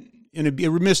admit, and it'd be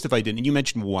remiss if I didn't. And you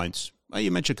mentioned once. Well,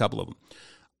 you mentioned a couple of them.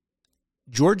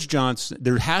 George Johnson.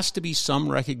 There has to be some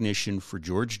recognition for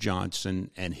George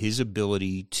Johnson and his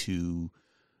ability to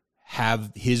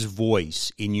have his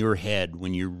voice in your head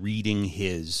when you're reading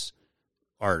his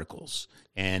articles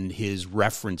and his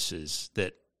references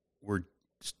that were,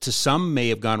 to some, may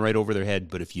have gone right over their head,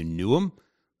 but if you knew him,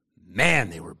 man,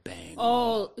 they were bang.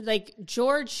 Oh,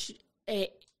 George,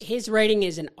 his writing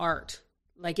is an art.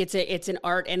 It's an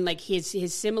art, and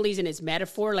his similes and his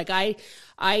metaphor.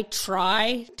 I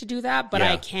try to do that, but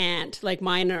I can't.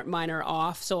 Mine are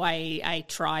off, so I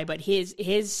try. But his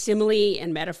simile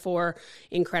and metaphor,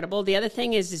 incredible. The other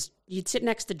thing is you'd sit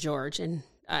next to George, and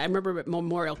I remember at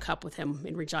Memorial Cup with him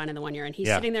in Regina the one year, and he's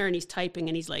sitting there and he's typing,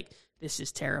 and he's like, "This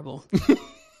is terrible."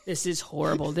 This is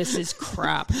horrible. This is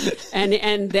crap. And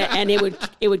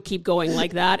it would keep going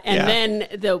like that. And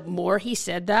then the more he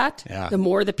said that, the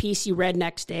more the piece you read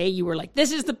next day, you were like,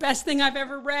 this is the best thing I've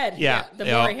ever read. Yeah. The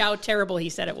more how terrible he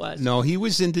said it was. No, he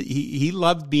was he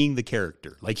loved being the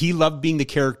character. He loved being the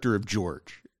character of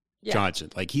George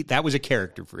Johnson. That was a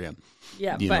character for him.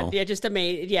 Yeah, just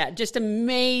amazing. Yeah, just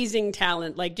amazing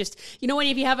talent.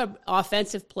 If you have an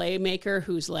offensive playmaker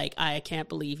who's I can't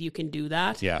believe you can do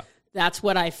that. Yeah. That's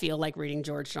what I feel like reading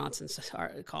George Johnson's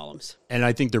columns. And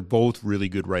I think they're both really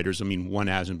good writers. I mean, one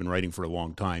hasn't been writing for a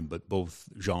long time, but both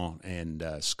Jean and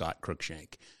Scott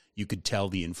Cruikshank, you could tell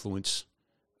the influence,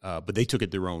 but they took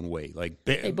it their own way.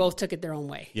 They both took it their own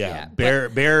way. Yeah.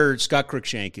 Scott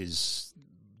Cruikshank is,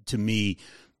 to me,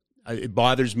 it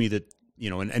bothers me that,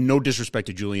 and no disrespect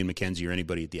to Julian McKenzie or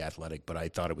anybody at The Athletic, but I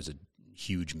thought it was a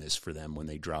huge miss for them when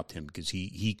they dropped him, because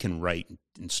he can write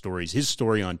in stories. His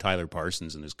story on Tyler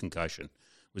Parsons and his concussion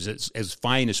was as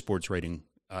fine as sports writing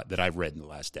that I've read in the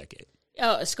last decade.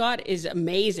 Oh, Scott is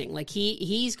amazing.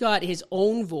 He's got his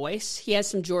own voice. He has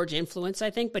some George influence,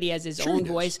 I think, but he has his own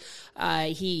voice.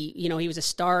 He was a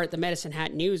star at the Medicine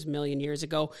Hat News a million years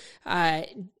ago.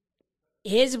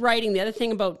 His writing, the other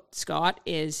thing about Scott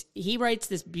is he writes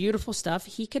this beautiful stuff.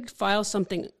 He could file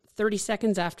something 30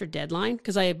 seconds after deadline,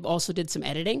 because I also did some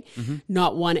editing.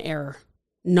 Not one error.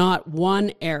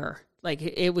 Like,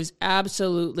 it was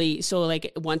absolutely, so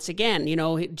like, once again, you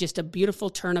know, just a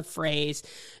beautiful turn of phrase.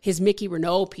 His Mickey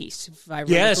Renault piece, if I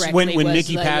remember correctly, when was,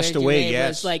 Mickey like, passed away, it yes.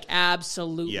 was like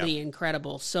absolutely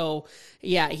incredible. So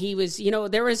yeah, he was, you know,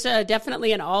 there was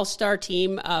definitely an all-star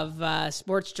team of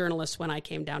sports journalists when I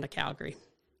came down to Calgary.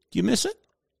 Do you miss it?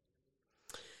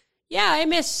 Yeah, I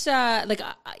miss,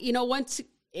 you know, once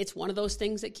it's one of those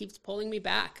things that keeps pulling me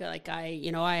back. Like, I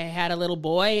had a little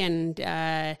boy,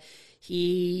 and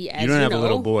he, as you don't have a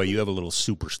little boy, you have a little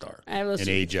superstar. I have a little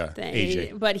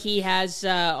AJ. But he has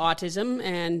autism,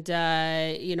 and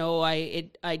you know, I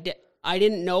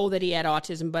didn't know that he had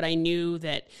autism, but I knew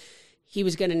that he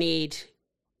was going to need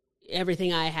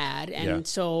everything I had, and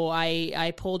so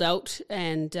I pulled out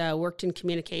and worked in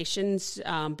communications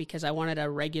because I wanted a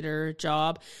regular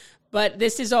job. But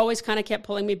this has always kind of kept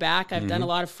pulling me back. I've done a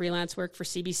lot of freelance work for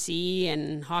CBC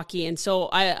and hockey. And so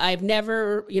I've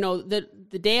never, you know, the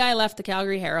day I left the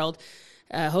Calgary Herald,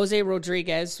 Jose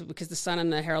Rodriguez, because the Sun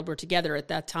and the Herald were together at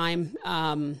that time,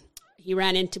 we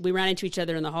ran into each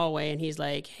other in the hallway, and he's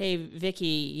like, "Hey, Vicki,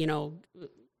 you know,"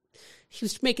 he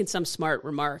was making some smart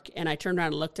remark, and I turned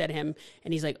around and looked at him,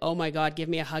 and he's like, "Oh my God, give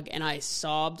me a hug." And I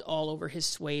sobbed all over his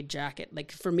suede jacket.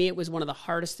 Like, for me, it was one of the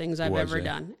hardest things I've ever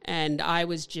done. And I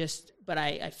was just, but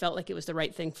I felt like it was the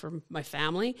right thing for my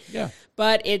family. Yeah.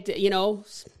 But it, you know,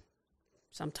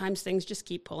 sometimes things just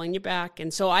keep pulling you back.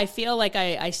 And so I feel like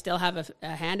I still have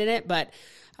a hand in it, but,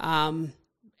 and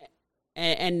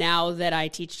now that I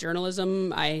teach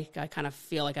journalism, I kind of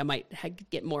feel like I might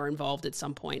get more involved at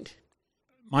some point.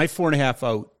 My 4.5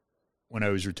 out when I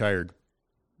was retired,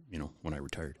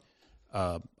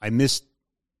 I missed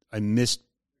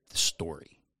the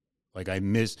story. Like,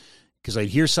 because I'd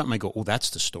hear something, I go, "Oh, that's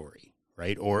the story,"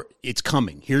 right? Or it's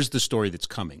coming. Here's the story that's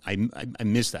coming. I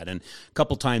miss that. And a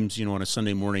couple times, you know, on a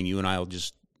Sunday morning, you and I will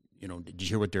just, you know, "Did you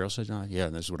hear what Daryl said?" "Oh, yeah,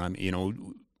 this is what I'm," you know,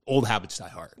 old habits die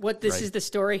hard. This is the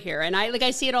story here. And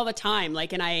I see it all the time.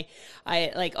 Like, and I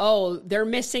like, "Oh, they're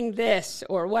missing this,"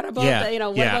 or "What about that? You know,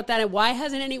 what about that? And why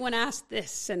hasn't anyone asked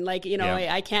this?" And like, you know,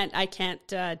 I can't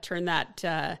turn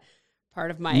that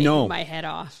part of my head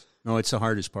off. No, it's the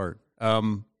hardest part.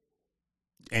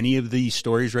 Any of the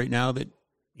stories right now that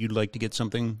you'd like to get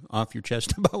something off your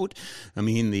chest about? I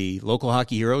mean, the local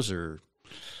hockey heroes are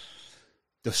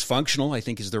dysfunctional, I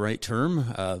think is the right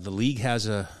term. The league has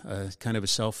a kind of a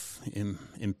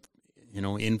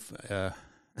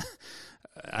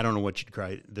I don't know what you'd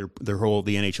cry. The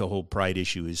NHL whole pride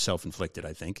issue is self-inflicted,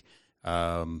 I think.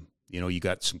 You know, you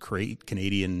got some great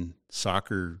Canadian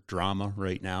soccer drama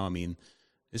right now. I mean,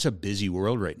 it's a busy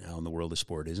world right now in the world of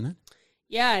sport, isn't it?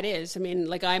 Yeah, it is. I mean,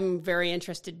 like, I'm very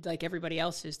interested, like everybody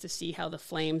else is, to see how the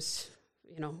Flames,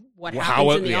 you know, what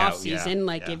happens in the off season.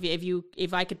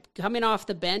 If I could come in off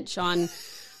the bench on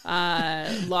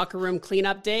locker room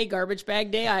cleanup day, garbage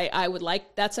bag day, I would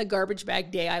like. That's a garbage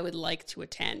bag day I would like to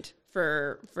attend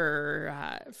for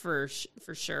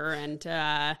sure.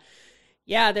 And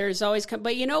yeah, there's always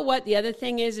but you know what? The other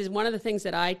thing is one of the things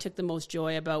that I took the most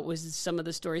joy about was some of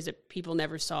the stories that people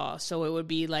never saw. So it would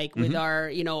be like with our,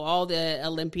 you know, all the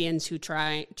Olympians who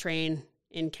train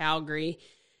in Calgary,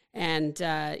 and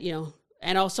you know,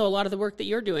 and also a lot of the work that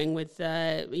you're doing with,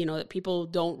 you know, that people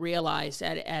don't realize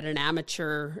at an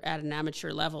amateur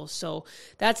level. So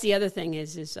that's the other thing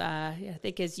is I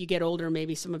think as you get older,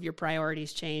 maybe some of your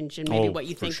priorities change, and maybe what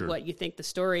you think the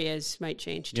story is might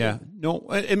change too. Yeah, no,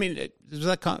 I mean, there's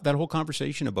that whole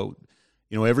conversation about,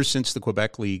 you know, ever since the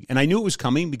Quebec League, and I knew it was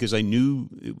coming because I knew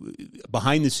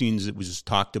behind the scenes it was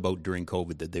talked about during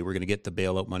COVID that they were going to get the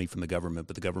bailout money from the government,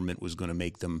 but the government was going to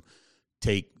make them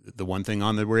take the one thing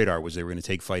on the radar was they were going to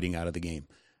take fighting out of the game,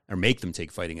 or make them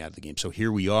take fighting out of the game. So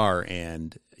here we are,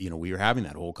 and you know, we were having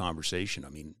that whole conversation. I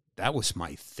mean, that was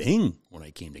my thing when I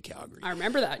came to Calgary. I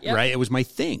remember that. Yeah, right. It was my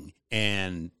thing,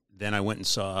 and then I went and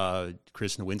saw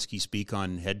Chris Nowinski speak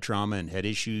on head trauma and head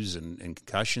issues and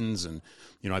concussions, and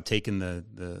you know, I've taken the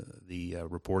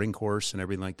reporting course and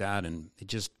everything like that, and it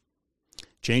just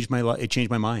changed my life. It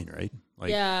changed my mind, right? Like,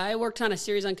 yeah, I worked on a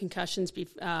series on concussions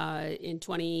in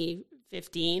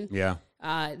 2015. Yeah.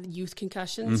 Youth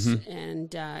concussions.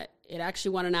 And it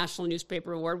actually won a national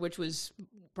newspaper award, which was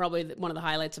probably one of the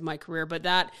highlights of my career. But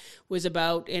that was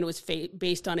about, and it was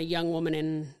based on a young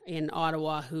woman in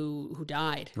Ottawa who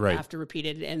died after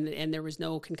repeated, and there was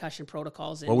no concussion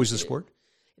protocols. What was the sport?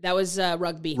 That was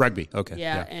rugby. Rugby, okay.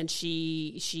 Yeah, and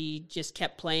she just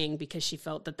kept playing because she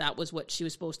felt that was what she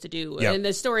was supposed to do. Yep. And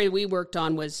the story we worked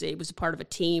on was a part of a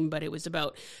team, but it was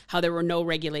about how there were no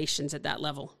regulations at that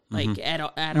level, like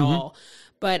at all.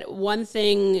 But one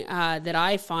thing that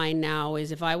I find now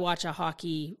is if I watch a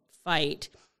hockey fight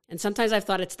And sometimes I've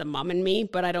thought it's the mom in me,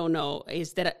 but I don't know,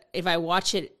 is that if I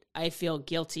watch it, I feel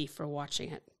guilty for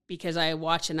watching it because I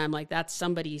watch and I'm like, that's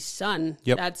somebody's son.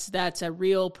 Yep. That's a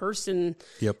real person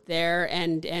there.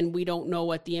 And we don't know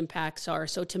what the impacts are.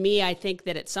 So to me, I think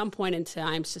that at some point in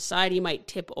time, society might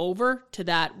tip over to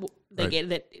that,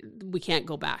 that we can't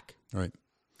go back. Right.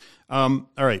 All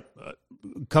right. A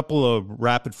couple of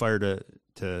rapid fire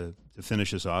to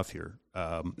finish us off here.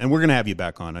 And we're going to have you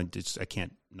back on. I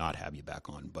can't not have you back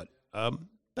on, but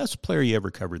best player you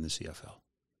ever covered in the CFL?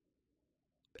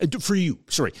 For you,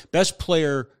 sorry. Best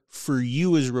player for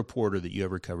you as a reporter that you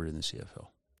ever covered in the CFL?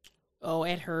 Oh,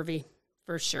 Ed Hervey,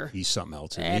 for sure. He's something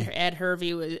else, isn't he? Ed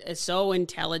Hervey was so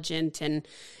intelligent, and,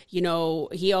 you know,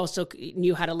 he also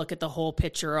knew how to look at the whole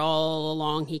picture all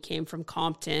along. He came from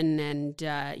Compton, and,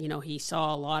 you know, he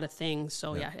saw a lot of things.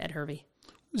 So, yeah, Ed Hervey.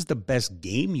 What was the best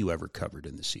game you ever covered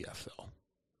in the CFL?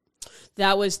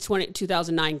 That was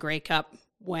 2009 Grey Cup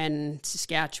when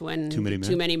Saskatchewan too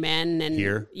many men and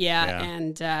here,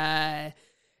 and I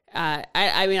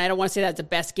mean I don't want to say that's the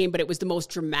best game, but it was the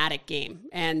most dramatic game,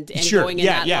 and sure.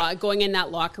 going in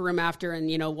that locker room after, and,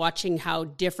 you know, watching how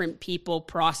different people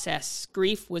process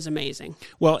grief was amazing.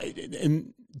 Well,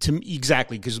 and to me,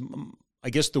 exactly, because I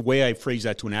guess the way I phrase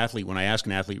that to an athlete, when I ask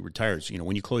an athlete who retires, you know,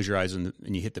 when you close your eyes and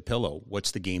you hit the pillow,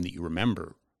 what's the game that you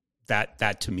remember?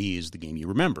 That to me is the game you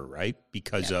remember, right?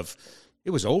 Because of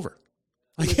it was over.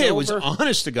 Like it was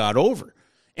honest to God over.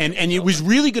 And it was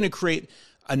really going to create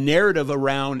a narrative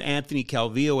around Anthony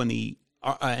Calvillo and the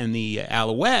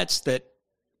Alouettes that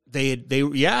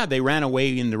they ran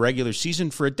away in the regular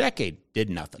season for a decade, did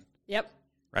nothing. Yep.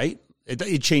 Right?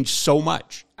 It changed so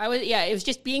much. It was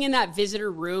just being in that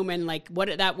visitor room and like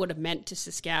what that would have meant to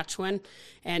Saskatchewan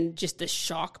and just the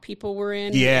shock people were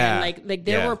in. Yeah. And like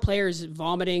there were players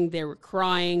vomiting, they were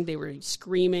crying, they were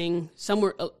screaming. Some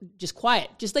were just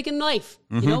quiet, just like in life.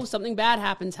 You know, something bad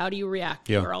happens. How do you react?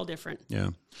 Yeah. We're all different.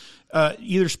 Yeah.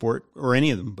 Either sport or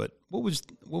any of them, but what was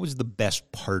the best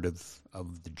part of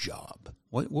the job?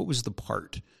 What was the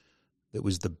part that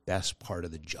was the best part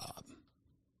of the job?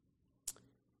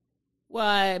 Well,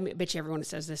 I bet you everyone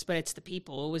says this, but it's the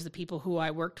people. It was the people who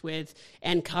I worked with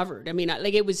and covered. I mean,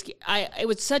 like it was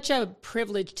such a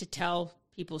privilege to tell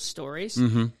people's stories.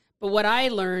 Mm-hmm. But what I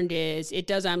learned is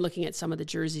I'm looking at some of the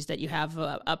jerseys that you have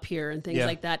up here and things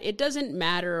like that. It doesn't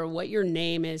matter what your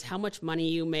name is, how much money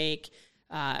you make,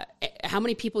 how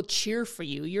many people cheer for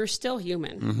you. You're still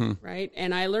human, right?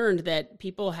 And I learned that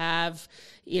people have,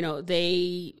 you know,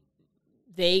 they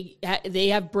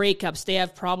have breakups, they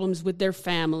have problems with their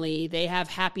family, they have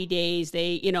happy days,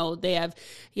 they have,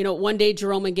 one day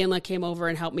Jerome McGinley came over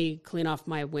and helped me clean off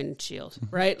my windshield,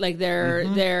 right? Like they're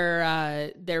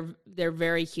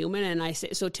very human. And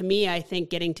so to me, I think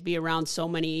getting to be around so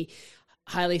many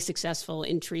highly successful,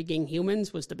 intriguing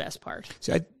humans was the best part.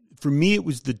 So for me, it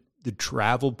was the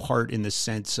travel part, in the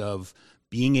sense of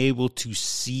being able to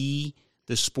see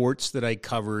the sports that I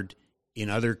covered in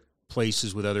other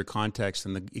places with other contexts.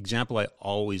 And the example I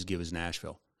always give is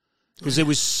Nashville, because it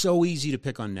was so easy to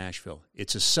pick on Nashville.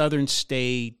 It's a southern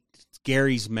state. It's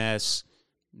Gary's mess.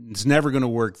 It's never going to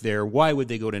work there. Why would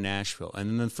they go to Nashville? And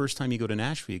then the first time you go to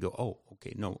Nashville, you go, oh,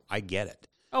 okay, no, I get it.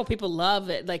 Oh, people love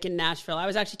it. Like in Nashville, I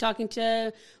was actually talking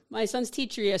to my son's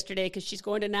teacher yesterday because she's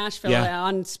going to Nashville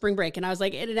on spring break. And I was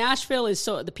like, Nashville is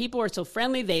the people are so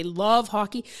friendly. They love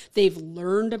hockey. They've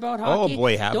learned about hockey. Oh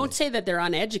boy, don't say that they're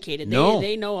uneducated. No.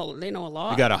 They know a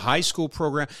lot. We got a high school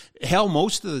program. Hell,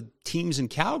 most of the teams in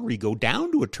Calgary go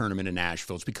down to a tournament in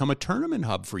Nashville. It's become a tournament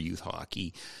hub for youth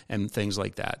hockey and things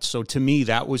like that. So to me,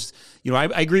 that was,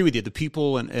 I agree with you. The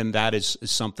people and that is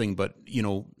something, but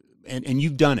and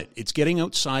you've done it. It's getting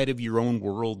outside of your own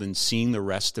world and seeing the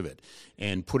rest of it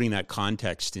and putting that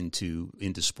context into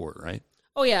sport, right?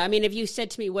 Oh, yeah. I mean, if you said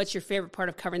to me, what's your favorite part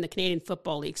of covering the Canadian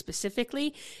Football League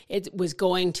specifically, it was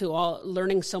going to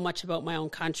learning so much about my own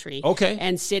country. Okay.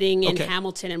 And sitting in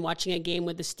Hamilton and watching a game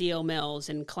with the Steel Mills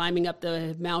and climbing up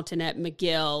the mountain at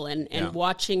McGill and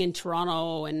watching in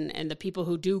Toronto and the people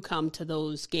who do come to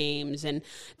those games. And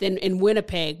then in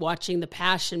Winnipeg, watching the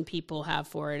passion people have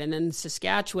for it. And then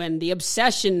Saskatchewan, the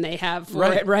obsession they have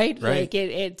for it, right? Like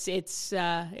it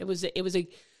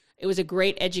was a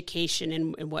great education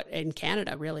in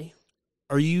Canada, really.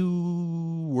 Are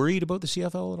you worried about the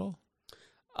CFL at all?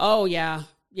 Oh, yeah.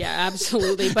 Yeah,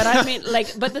 absolutely. But I mean,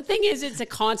 but the thing is, it's a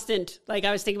constant, like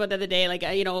I was thinking about the other day, like,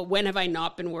 when have I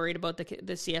not been worried about the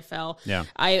CFL? Yeah.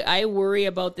 I worry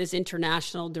about this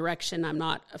international direction. I'm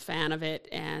not a fan of it.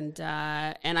 And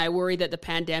I worry that the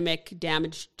pandemic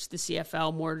damaged the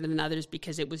CFL more than others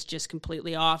because it was just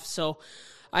completely off. So,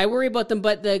 I worry about them,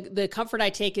 but the comfort I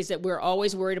take is that we're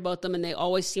always worried about them, and they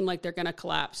always seem like they're going to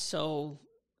collapse. So,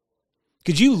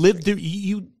 did you live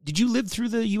through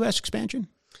the U.S. expansion?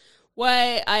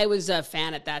 Well, I was a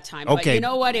fan at that time. Okay. But you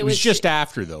know what? It was just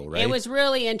after, though, right? It was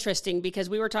really interesting because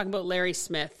we were talking about Larry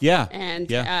Smith. Yeah. And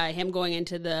him going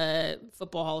into the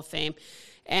Football Hall of Fame.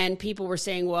 And people were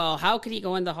saying, well, how could he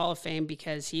go in the Hall of Fame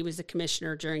because he was the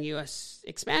commissioner during U.S.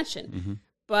 expansion? Mm-hmm.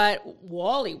 But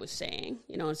Wally was saying,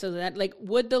 so that, like,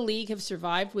 would the league have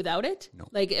survived without it? No.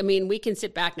 Like, I mean, we can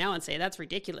sit back now and say, that's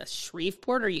ridiculous.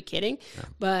 Shreveport, are you kidding? Yeah.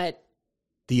 But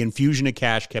the infusion of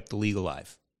cash kept the league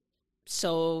alive.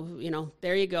 So,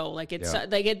 there you go. Like, it's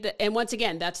and once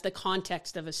again, that's the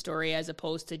context of a story as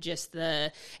opposed to just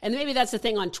and maybe that's the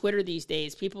thing on Twitter these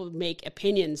days. People make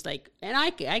opinions and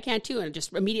I can too, and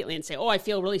just immediately and say, oh, I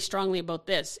feel really strongly about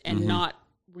this, and not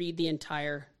read the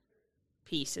entire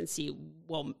piece and see,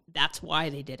 well, that's why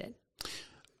they did it.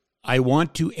 I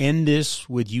want to end this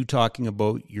with you talking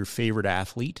about your favorite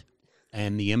athlete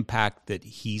and the impact that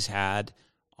he's had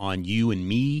on you and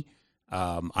me.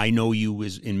 I know you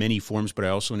as in many forms, but I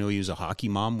also know you as a hockey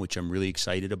mom, which I'm really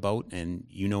excited about. And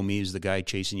you know me as the guy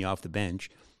chasing you off the bench.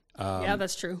 Yeah,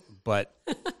 that's true. But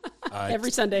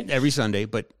every Sunday.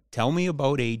 But tell me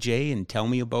about AJ and tell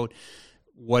me about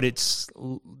what it's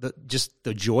just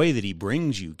the joy that he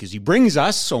brings you, because he brings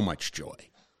us so much joy.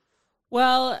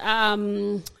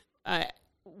 Well,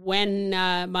 when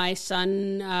my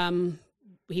son,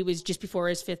 he was just before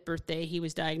his 5th birthday, he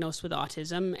was diagnosed with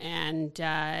autism, and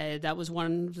that was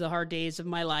one of the hard days of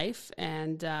my life.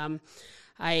 And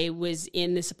I was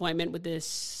in this appointment with this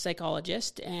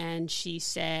psychologist, and she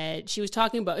said, she was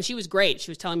great.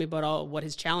 She was telling me about what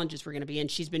his challenges were going to be,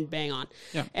 and she's been bang on.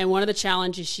 Yeah. And one of the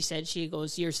challenges, she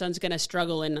goes, your son's going to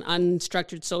struggle in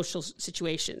unstructured social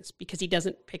situations because he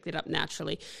doesn't pick it up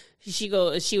naturally. She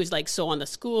was like, so on the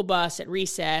school bus at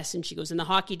recess, and she goes, in the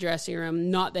hockey dressing room,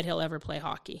 not that he'll ever play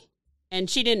hockey. And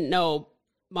she didn't know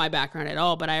my background at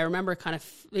all, but I remember kind of,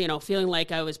 feeling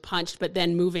like I was punched, but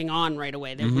then moving on right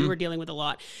away. We were dealing with a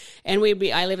lot. And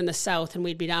I live in the South, and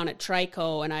we'd be down at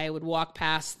Trico, and I would walk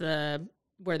past where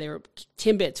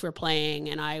Timbits were playing,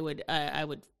 and I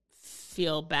would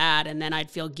feel bad, and then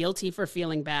I'd feel guilty for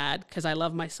feeling bad because I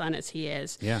love my son as he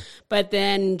is. Yeah. But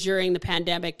then during the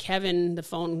pandemic, Kevin, the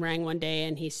phone rang one day,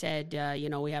 and he said,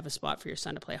 we have a spot for your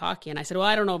son to play hockey. And I said, well,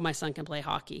 I don't know if my son can play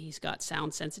hockey. He's got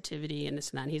sound sensitivity and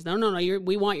this and that. And he's, no,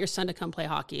 we want your son to come play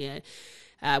hockey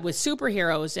with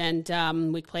superheroes,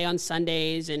 and we play on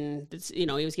Sundays, and he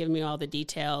was giving me all the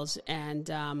details,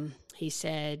 and he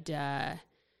said,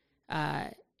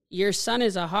 your son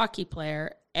is a hockey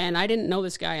player. And I didn't know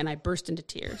this guy, and I burst into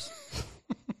tears.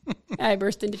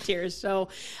 So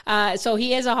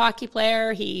he is a hockey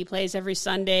player. He plays every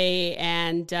Sunday,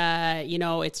 and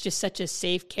it's just such a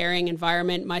safe, caring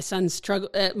environment. My son's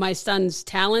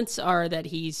talents are that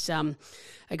he's a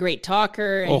great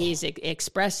talker, and he's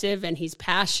expressive, and he's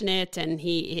passionate, and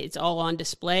it's all on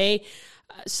display.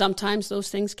 Sometimes those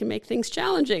things can make things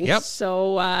challenging. Yep.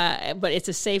 So, but it's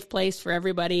a safe place for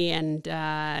everybody, and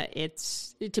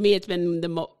to me, it's been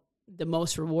the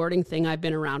most rewarding thing I've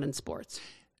been around in sports.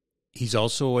 He's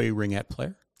also a ringette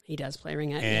player. He does play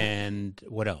ringette. And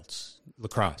what else?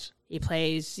 Lacrosse. He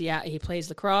plays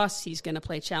lacrosse. He's going to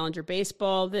play Challenger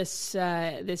baseball this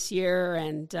year,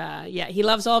 and he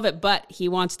loves all of it. But he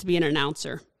wants to be an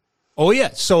announcer. Oh yeah,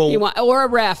 or a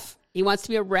ref. He wants to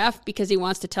be a ref because he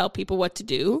wants to tell people what to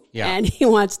do, and he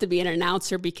wants to be an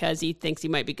announcer because he thinks he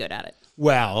might be good at it.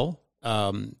 Well,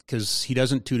 because he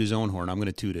doesn't toot his own horn, I'm going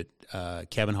to toot it.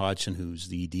 Kevin Hodgson, who's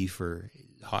the ED for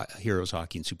Heroes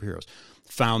Hockey and Superheroes,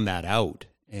 found that out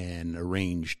and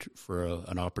arranged for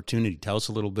an opportunity. Tell us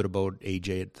a little bit about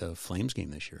AJ at the Flames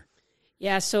game this year.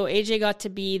 Yeah, so AJ got to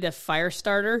be the fire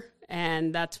starter,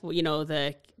 and that's,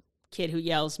 the kid who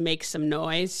yells, "Make some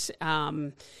noise."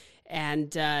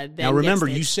 And then now remember,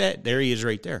 you said, there he is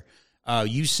right there.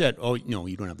 You said, oh, no,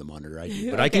 you don't have the monitor. I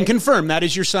do. But okay. I can confirm that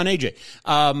is your son, AJ.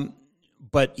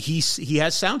 But he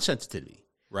has sound sensitivity,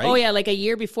 right? Oh, yeah. Like a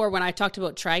year before when I talked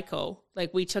about Trico,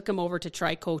 like we took him over to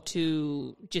Trico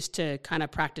to kind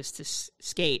of practice to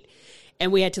skate.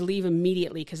 And we had to leave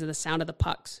immediately because of the sound of the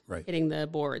pucks hitting the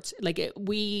boards.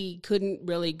 We couldn't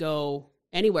really go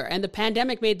anywhere. And the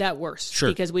pandemic made that worse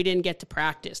because we didn't get to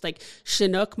practice. Like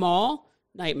Chinook Mall,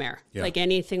 nightmare, like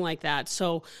anything like that.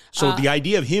 So the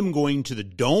idea of him going to the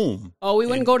Dome. Oh, we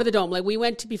wouldn't go to the Dome. Like we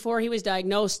went to, before he was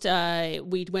diagnosed,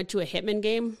 we went to a Hitman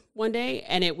game one day,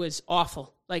 and it was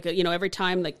awful. like, every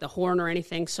time, like the horn or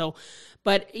anything. So,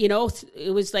 but,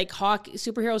 it was like hockey,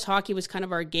 Superheroes hockey was kind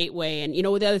of our gateway. And, the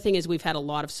other thing is we've had a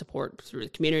lot of support through the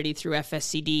community, through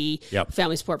FSCD,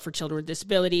 Family Support for Children with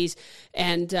Disabilities.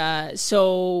 And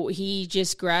so he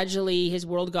just gradually, his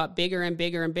world got bigger and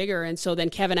bigger and bigger. And so then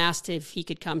Kevin asked if he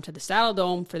could come to the Saddle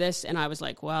Dome for this. And I was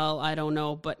like, well, I don't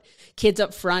know. But kids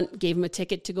up front gave him a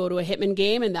ticket to go to a Hitman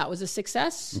game, and that was a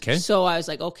success. Okay. So I was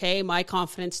like, okay, my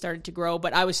confidence started to grow,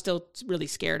 but I was still really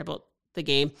scared about the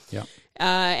game. Yeah.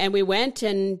 And we went,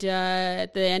 and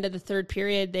at the end of the third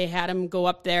period, they had him go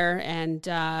up there, and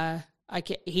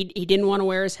he didn't want to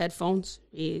wear his headphones.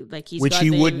 Which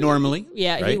he would normally.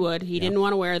 Yeah, right? He would. He didn't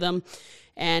want to wear them.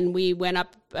 And we went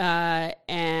up,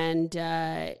 and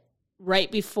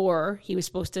right before he was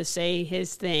supposed to say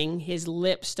his thing, his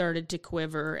lips started to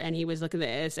quiver, and he was looking at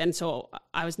this. And so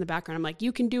I was in the background. I'm like,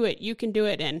 you can do it. You can do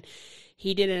it. And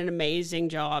he did an amazing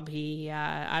job.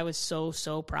 I was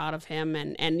so proud of him.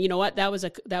 And you know what? That was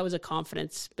a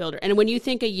confidence builder. And when you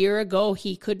think a year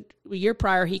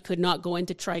prior, he could not go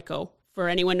into Trico, for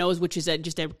anyone knows, which is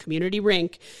just a community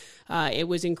rink. It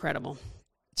was incredible.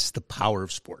 It's the power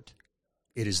of sport.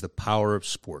 It is the power of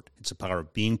sport. It's the power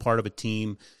of being part of a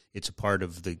team. It's a part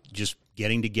of the just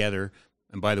getting together.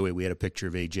 And by the way, we had a picture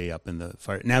of AJ up in the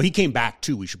fire. Now, he came back,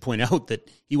 too. We should point out that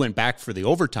he went back for the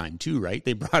overtime, too, right?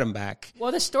 They brought him back.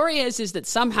 Well, the story is that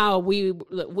somehow we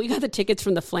got the tickets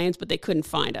from the Flames, but they couldn't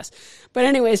find us. But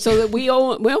anyway, so that we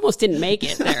almost didn't make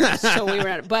it there. So we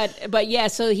were but yeah,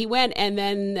 so he went, and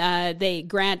then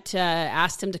Grant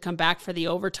asked him to come back for the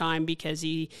overtime because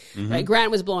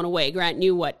Grant was blown away. Grant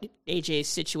knew what AJ's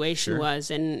situation was,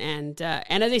 and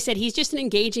as I said, he's just an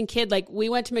engaging kid. Like, we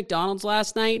went to McDonald's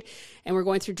last night, and we're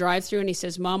going through drive-through, and he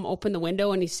says, "Mom, open the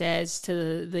window," and he says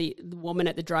to the woman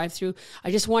at the drive-through,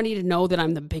 "I just want you to know that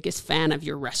I'm the biggest fan of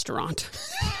your restaurant."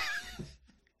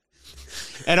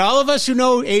 And all of us who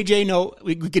know AJ know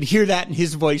we could hear that in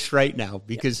his voice right now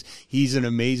because he's an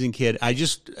amazing kid. I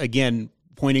just, again,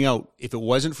 pointing out, if it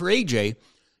wasn't for AJ,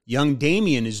 young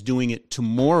Damien is doing it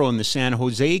tomorrow in the San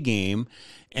Jose game.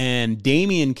 And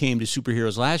Damien came to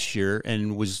Superheroes last year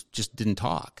and didn't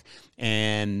talk.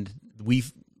 And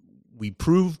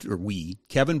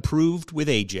Kevin proved with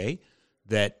AJ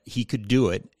that he could do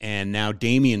it, and now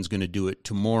Damien's going to do it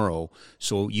tomorrow.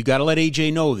 So you got to let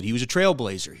AJ know that he was a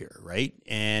trailblazer here, right?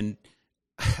 And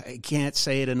I can't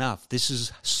say it enough. This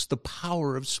is the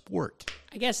power of sport.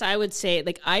 I guess I would say,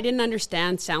 like, I didn't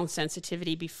understand sound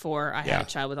sensitivity before I had a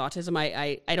child with autism.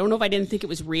 I don't know if I didn't think it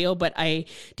was real, but I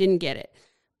didn't get it.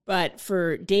 But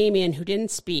for Damien, who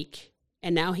didn't speak,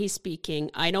 and now he's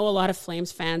speaking, I know a lot of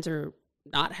Flames fans are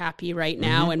not happy right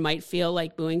now and might feel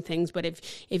like booing things, but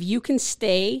if you can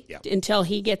stay until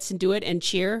he gets to do it and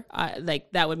cheer,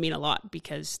 that would mean a lot,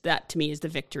 because that to me is the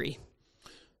victory.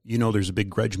 There's a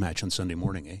big grudge match on Sunday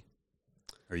morning, eh?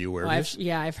 Are you aware of this?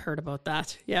 Yeah, I've heard about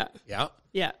that. Yeah.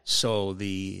 So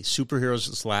the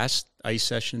Superheroes' last ice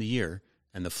session of the year,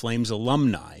 and the Flames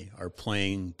alumni are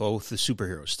playing both the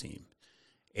Superheroes team.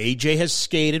 AJ has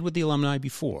skated with the alumni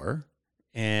before,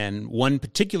 and one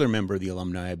particular member of the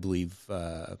alumni, I believe,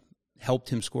 helped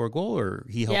him score a goal, or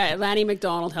he helped him? Lanny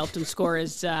McDonald helped him score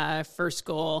his first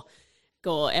goal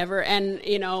ever. And,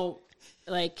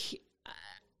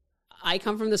 I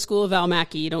come from the school of Al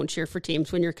Mackey. You don't cheer for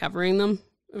teams when you're covering them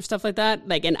or stuff like that.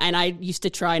 And I used to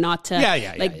try not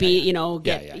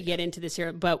to get into this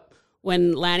here. But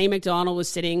when Lanny McDonald was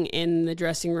sitting in the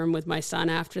dressing room with my son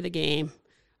after the game,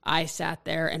 I sat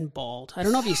there and bawled. I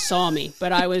don't know if you saw me,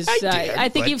 but I was. I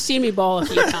think you've seen me bawl a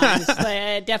few times.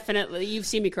 Definitely, you've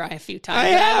seen me cry a few times. I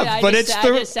have, but I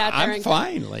just sat there and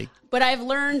fine. But I've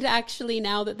learned actually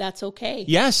now that that's okay.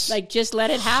 Yes, just let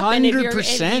it happen.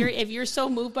 100%. If you're so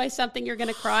moved by something, you're going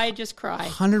to cry. Just cry.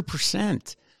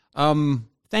 100%.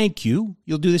 Thank you.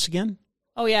 You'll do this again?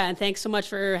 Oh, yeah, and thanks so much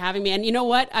for having me. And you know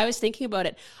what? I was thinking about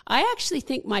it. I actually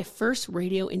think my first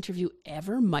radio interview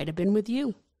ever might have been with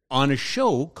you. On a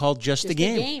show called Just a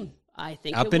Game. I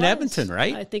think up in Edmonton,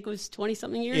 right? I think it was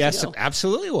 20-something years ago. Yes,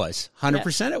 absolutely it was.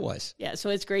 100% it was. Yeah, so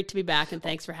it's great to be back, and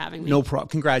thanks for having me. No problem.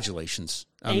 Congratulations.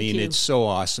 Thank you. It's so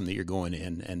awesome that you're going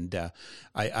in. And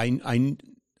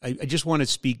I just want to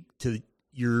speak to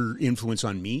your influence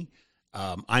on me.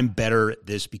 I'm better at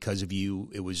this because of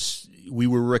you. We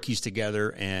were rookies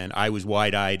together, and I was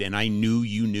wide-eyed, and I knew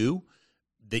you knew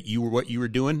that you were what you were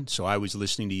doing, so I was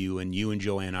listening to you, and you and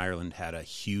Joanne Ireland had a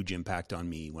huge impact on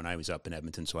me when I was up in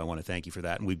Edmonton, so I want to thank you for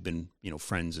that, and we've been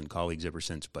friends and colleagues ever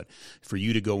since. But for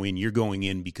you to go in, you're going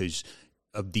in because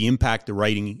of the impact, the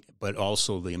writing, but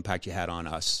also the impact you had on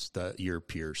us, your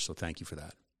peers, so thank you for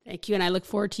that. Thank you, and I look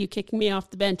forward to you kicking me off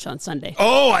the bench on Sunday.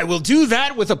 Oh, I will do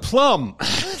that with a plum.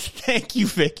 Thank you,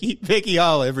 Vicki. Vicki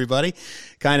Hall, everybody.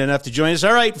 Kind enough to join us.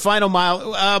 All right, final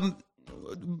mile.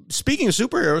 Speaking of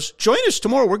superheroes, join us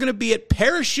tomorrow. We're going to be at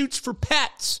Parachutes for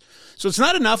Pets. So it's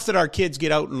not enough that our kids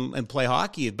get out and play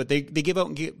hockey, but they give out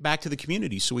and get back to the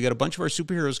community. So we got a bunch of our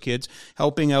superheroes kids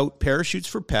helping out Parachutes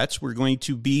for Pets. We're going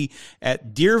to be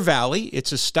at Deer Valley.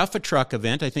 It's a Stuff a Truck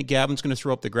event. I think Gavin's going to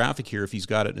throw up the graphic here if he's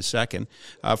got it in a second.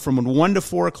 From 1 to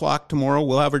 4 o'clock tomorrow,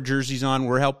 we'll have our jerseys on.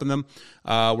 We're helping them.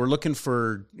 We're looking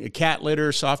for cat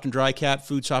litter, soft and dry cat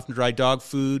food, soft and dry dog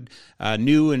food,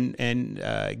 new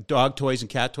and dog toys and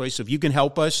cat toys. So if you can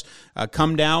help us,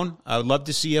 come down. I would love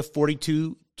to see you.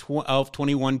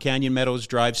 42-21 Canyon Meadows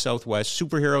Drive Southwest.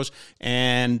 Superheroes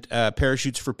and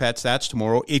Parachutes for Pets. That's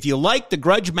tomorrow. If you like, the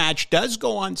grudge match does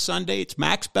go on Sunday. It's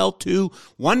Max Bell 2.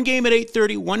 One game at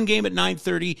 8:30, one game at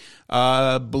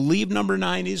 9:30. Believe number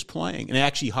 9 is playing. And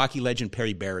actually, hockey legend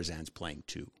Perry Berezan's playing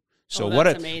too. So what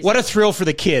a thrill for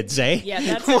the kids, eh?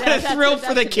 Yeah, what a thrill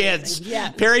for the kids. Yeah.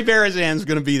 Perry Berezan's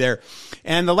going to be there.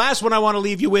 And the last one I want to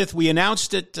leave you with, we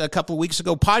announced it a couple of weeks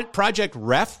ago, Project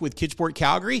Ref with Kidsport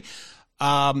Calgary.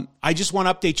 I just want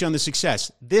to update you on the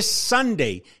success. This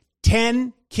Sunday,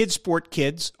 10 Kidsport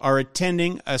kids are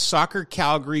attending a Soccer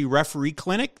Calgary referee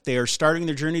clinic. They are starting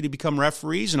their journey to become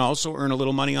referees and also earn a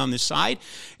little money on this side.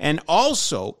 And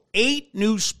also, 8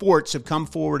 new sports have come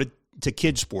forward to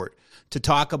Kidsport to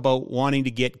talk about wanting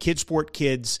to get Kidsport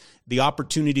kids the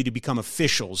opportunity to become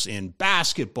officials in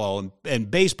basketball and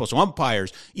baseball, so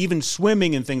umpires, even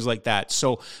swimming and things like that.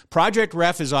 So Project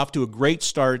Ref is off to a great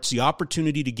start. It's the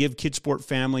opportunity to give Kidsport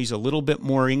families a little bit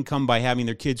more income by having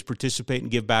their kids participate and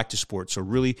give back to sports. So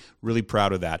really, really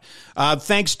proud of that.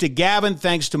 Thanks to Gavin.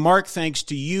 Thanks to Mark. Thanks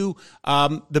to you.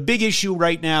 The big issue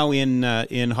right now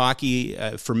in hockey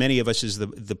for many of us is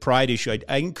the pride issue.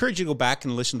 I encourage you to go back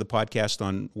and listen to the podcast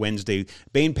on Wednesday.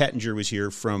 Bane Pettinger was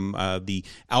here from the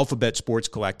Alphabet Sports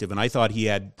Collective, and I thought he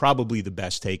had probably the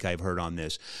best take I've heard on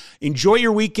this. Enjoy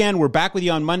your weekend. We're back with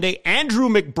you on Monday. Andrew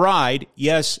McBride,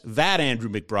 yes, that Andrew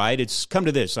McBride. It's come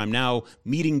to this. I'm now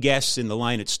meeting guests in the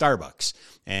line at Starbucks,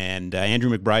 and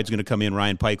Andrew McBride's going to come in.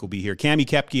 Ryan Pike will be here. Cammie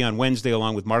Kepke on Wednesday,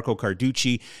 along with Marco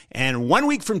Carducci. And 1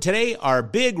 week from today, our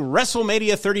big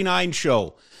WrestleMania 39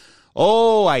 show.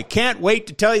 Oh, I can't wait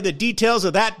to tell you the details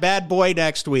of that bad boy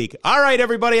next week. All right,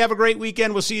 everybody, have a great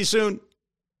weekend. We'll see you soon.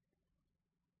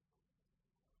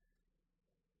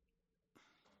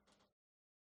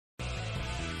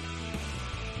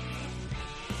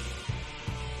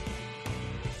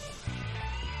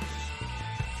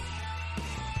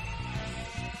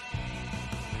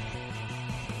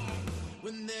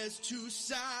 When there's 2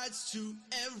 sides to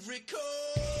every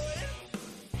coin,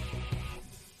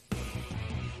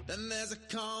 then there's a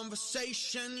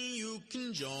conversation you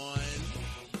can join.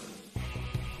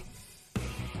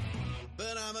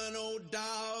 But I'm an old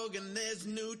dog and there's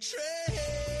new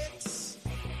tricks,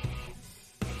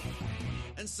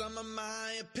 and some of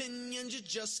my opinions you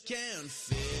just can't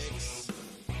fix.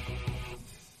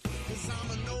 'Cause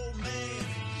I'm an old man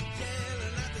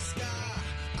yelling at the sky.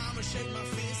 I'ma shake my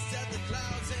fist at the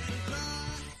clouds and cry.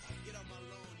 Get off my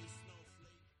lawn, you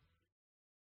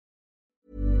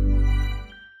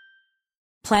snowflake.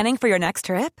 Planning for your next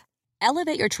trip?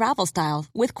 Elevate your travel style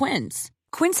with Quince.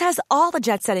 Quince has all the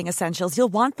jet-setting essentials you'll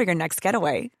want for your next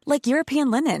getaway, like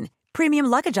European linen, premium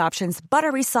luggage options,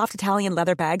 buttery soft Italian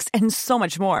leather bags, and so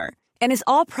much more. And is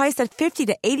all priced at 50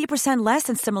 to 80% less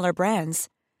than similar brands.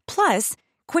 Plus,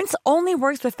 Quince only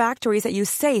works with factories that use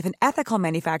safe and ethical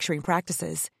manufacturing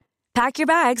practices. Pack your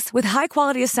bags with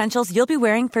high-quality essentials you'll be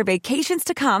wearing for vacations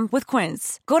to come with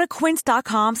Quince. Go to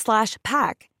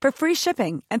quince.com/pack for free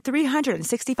shipping and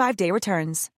 365-day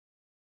returns.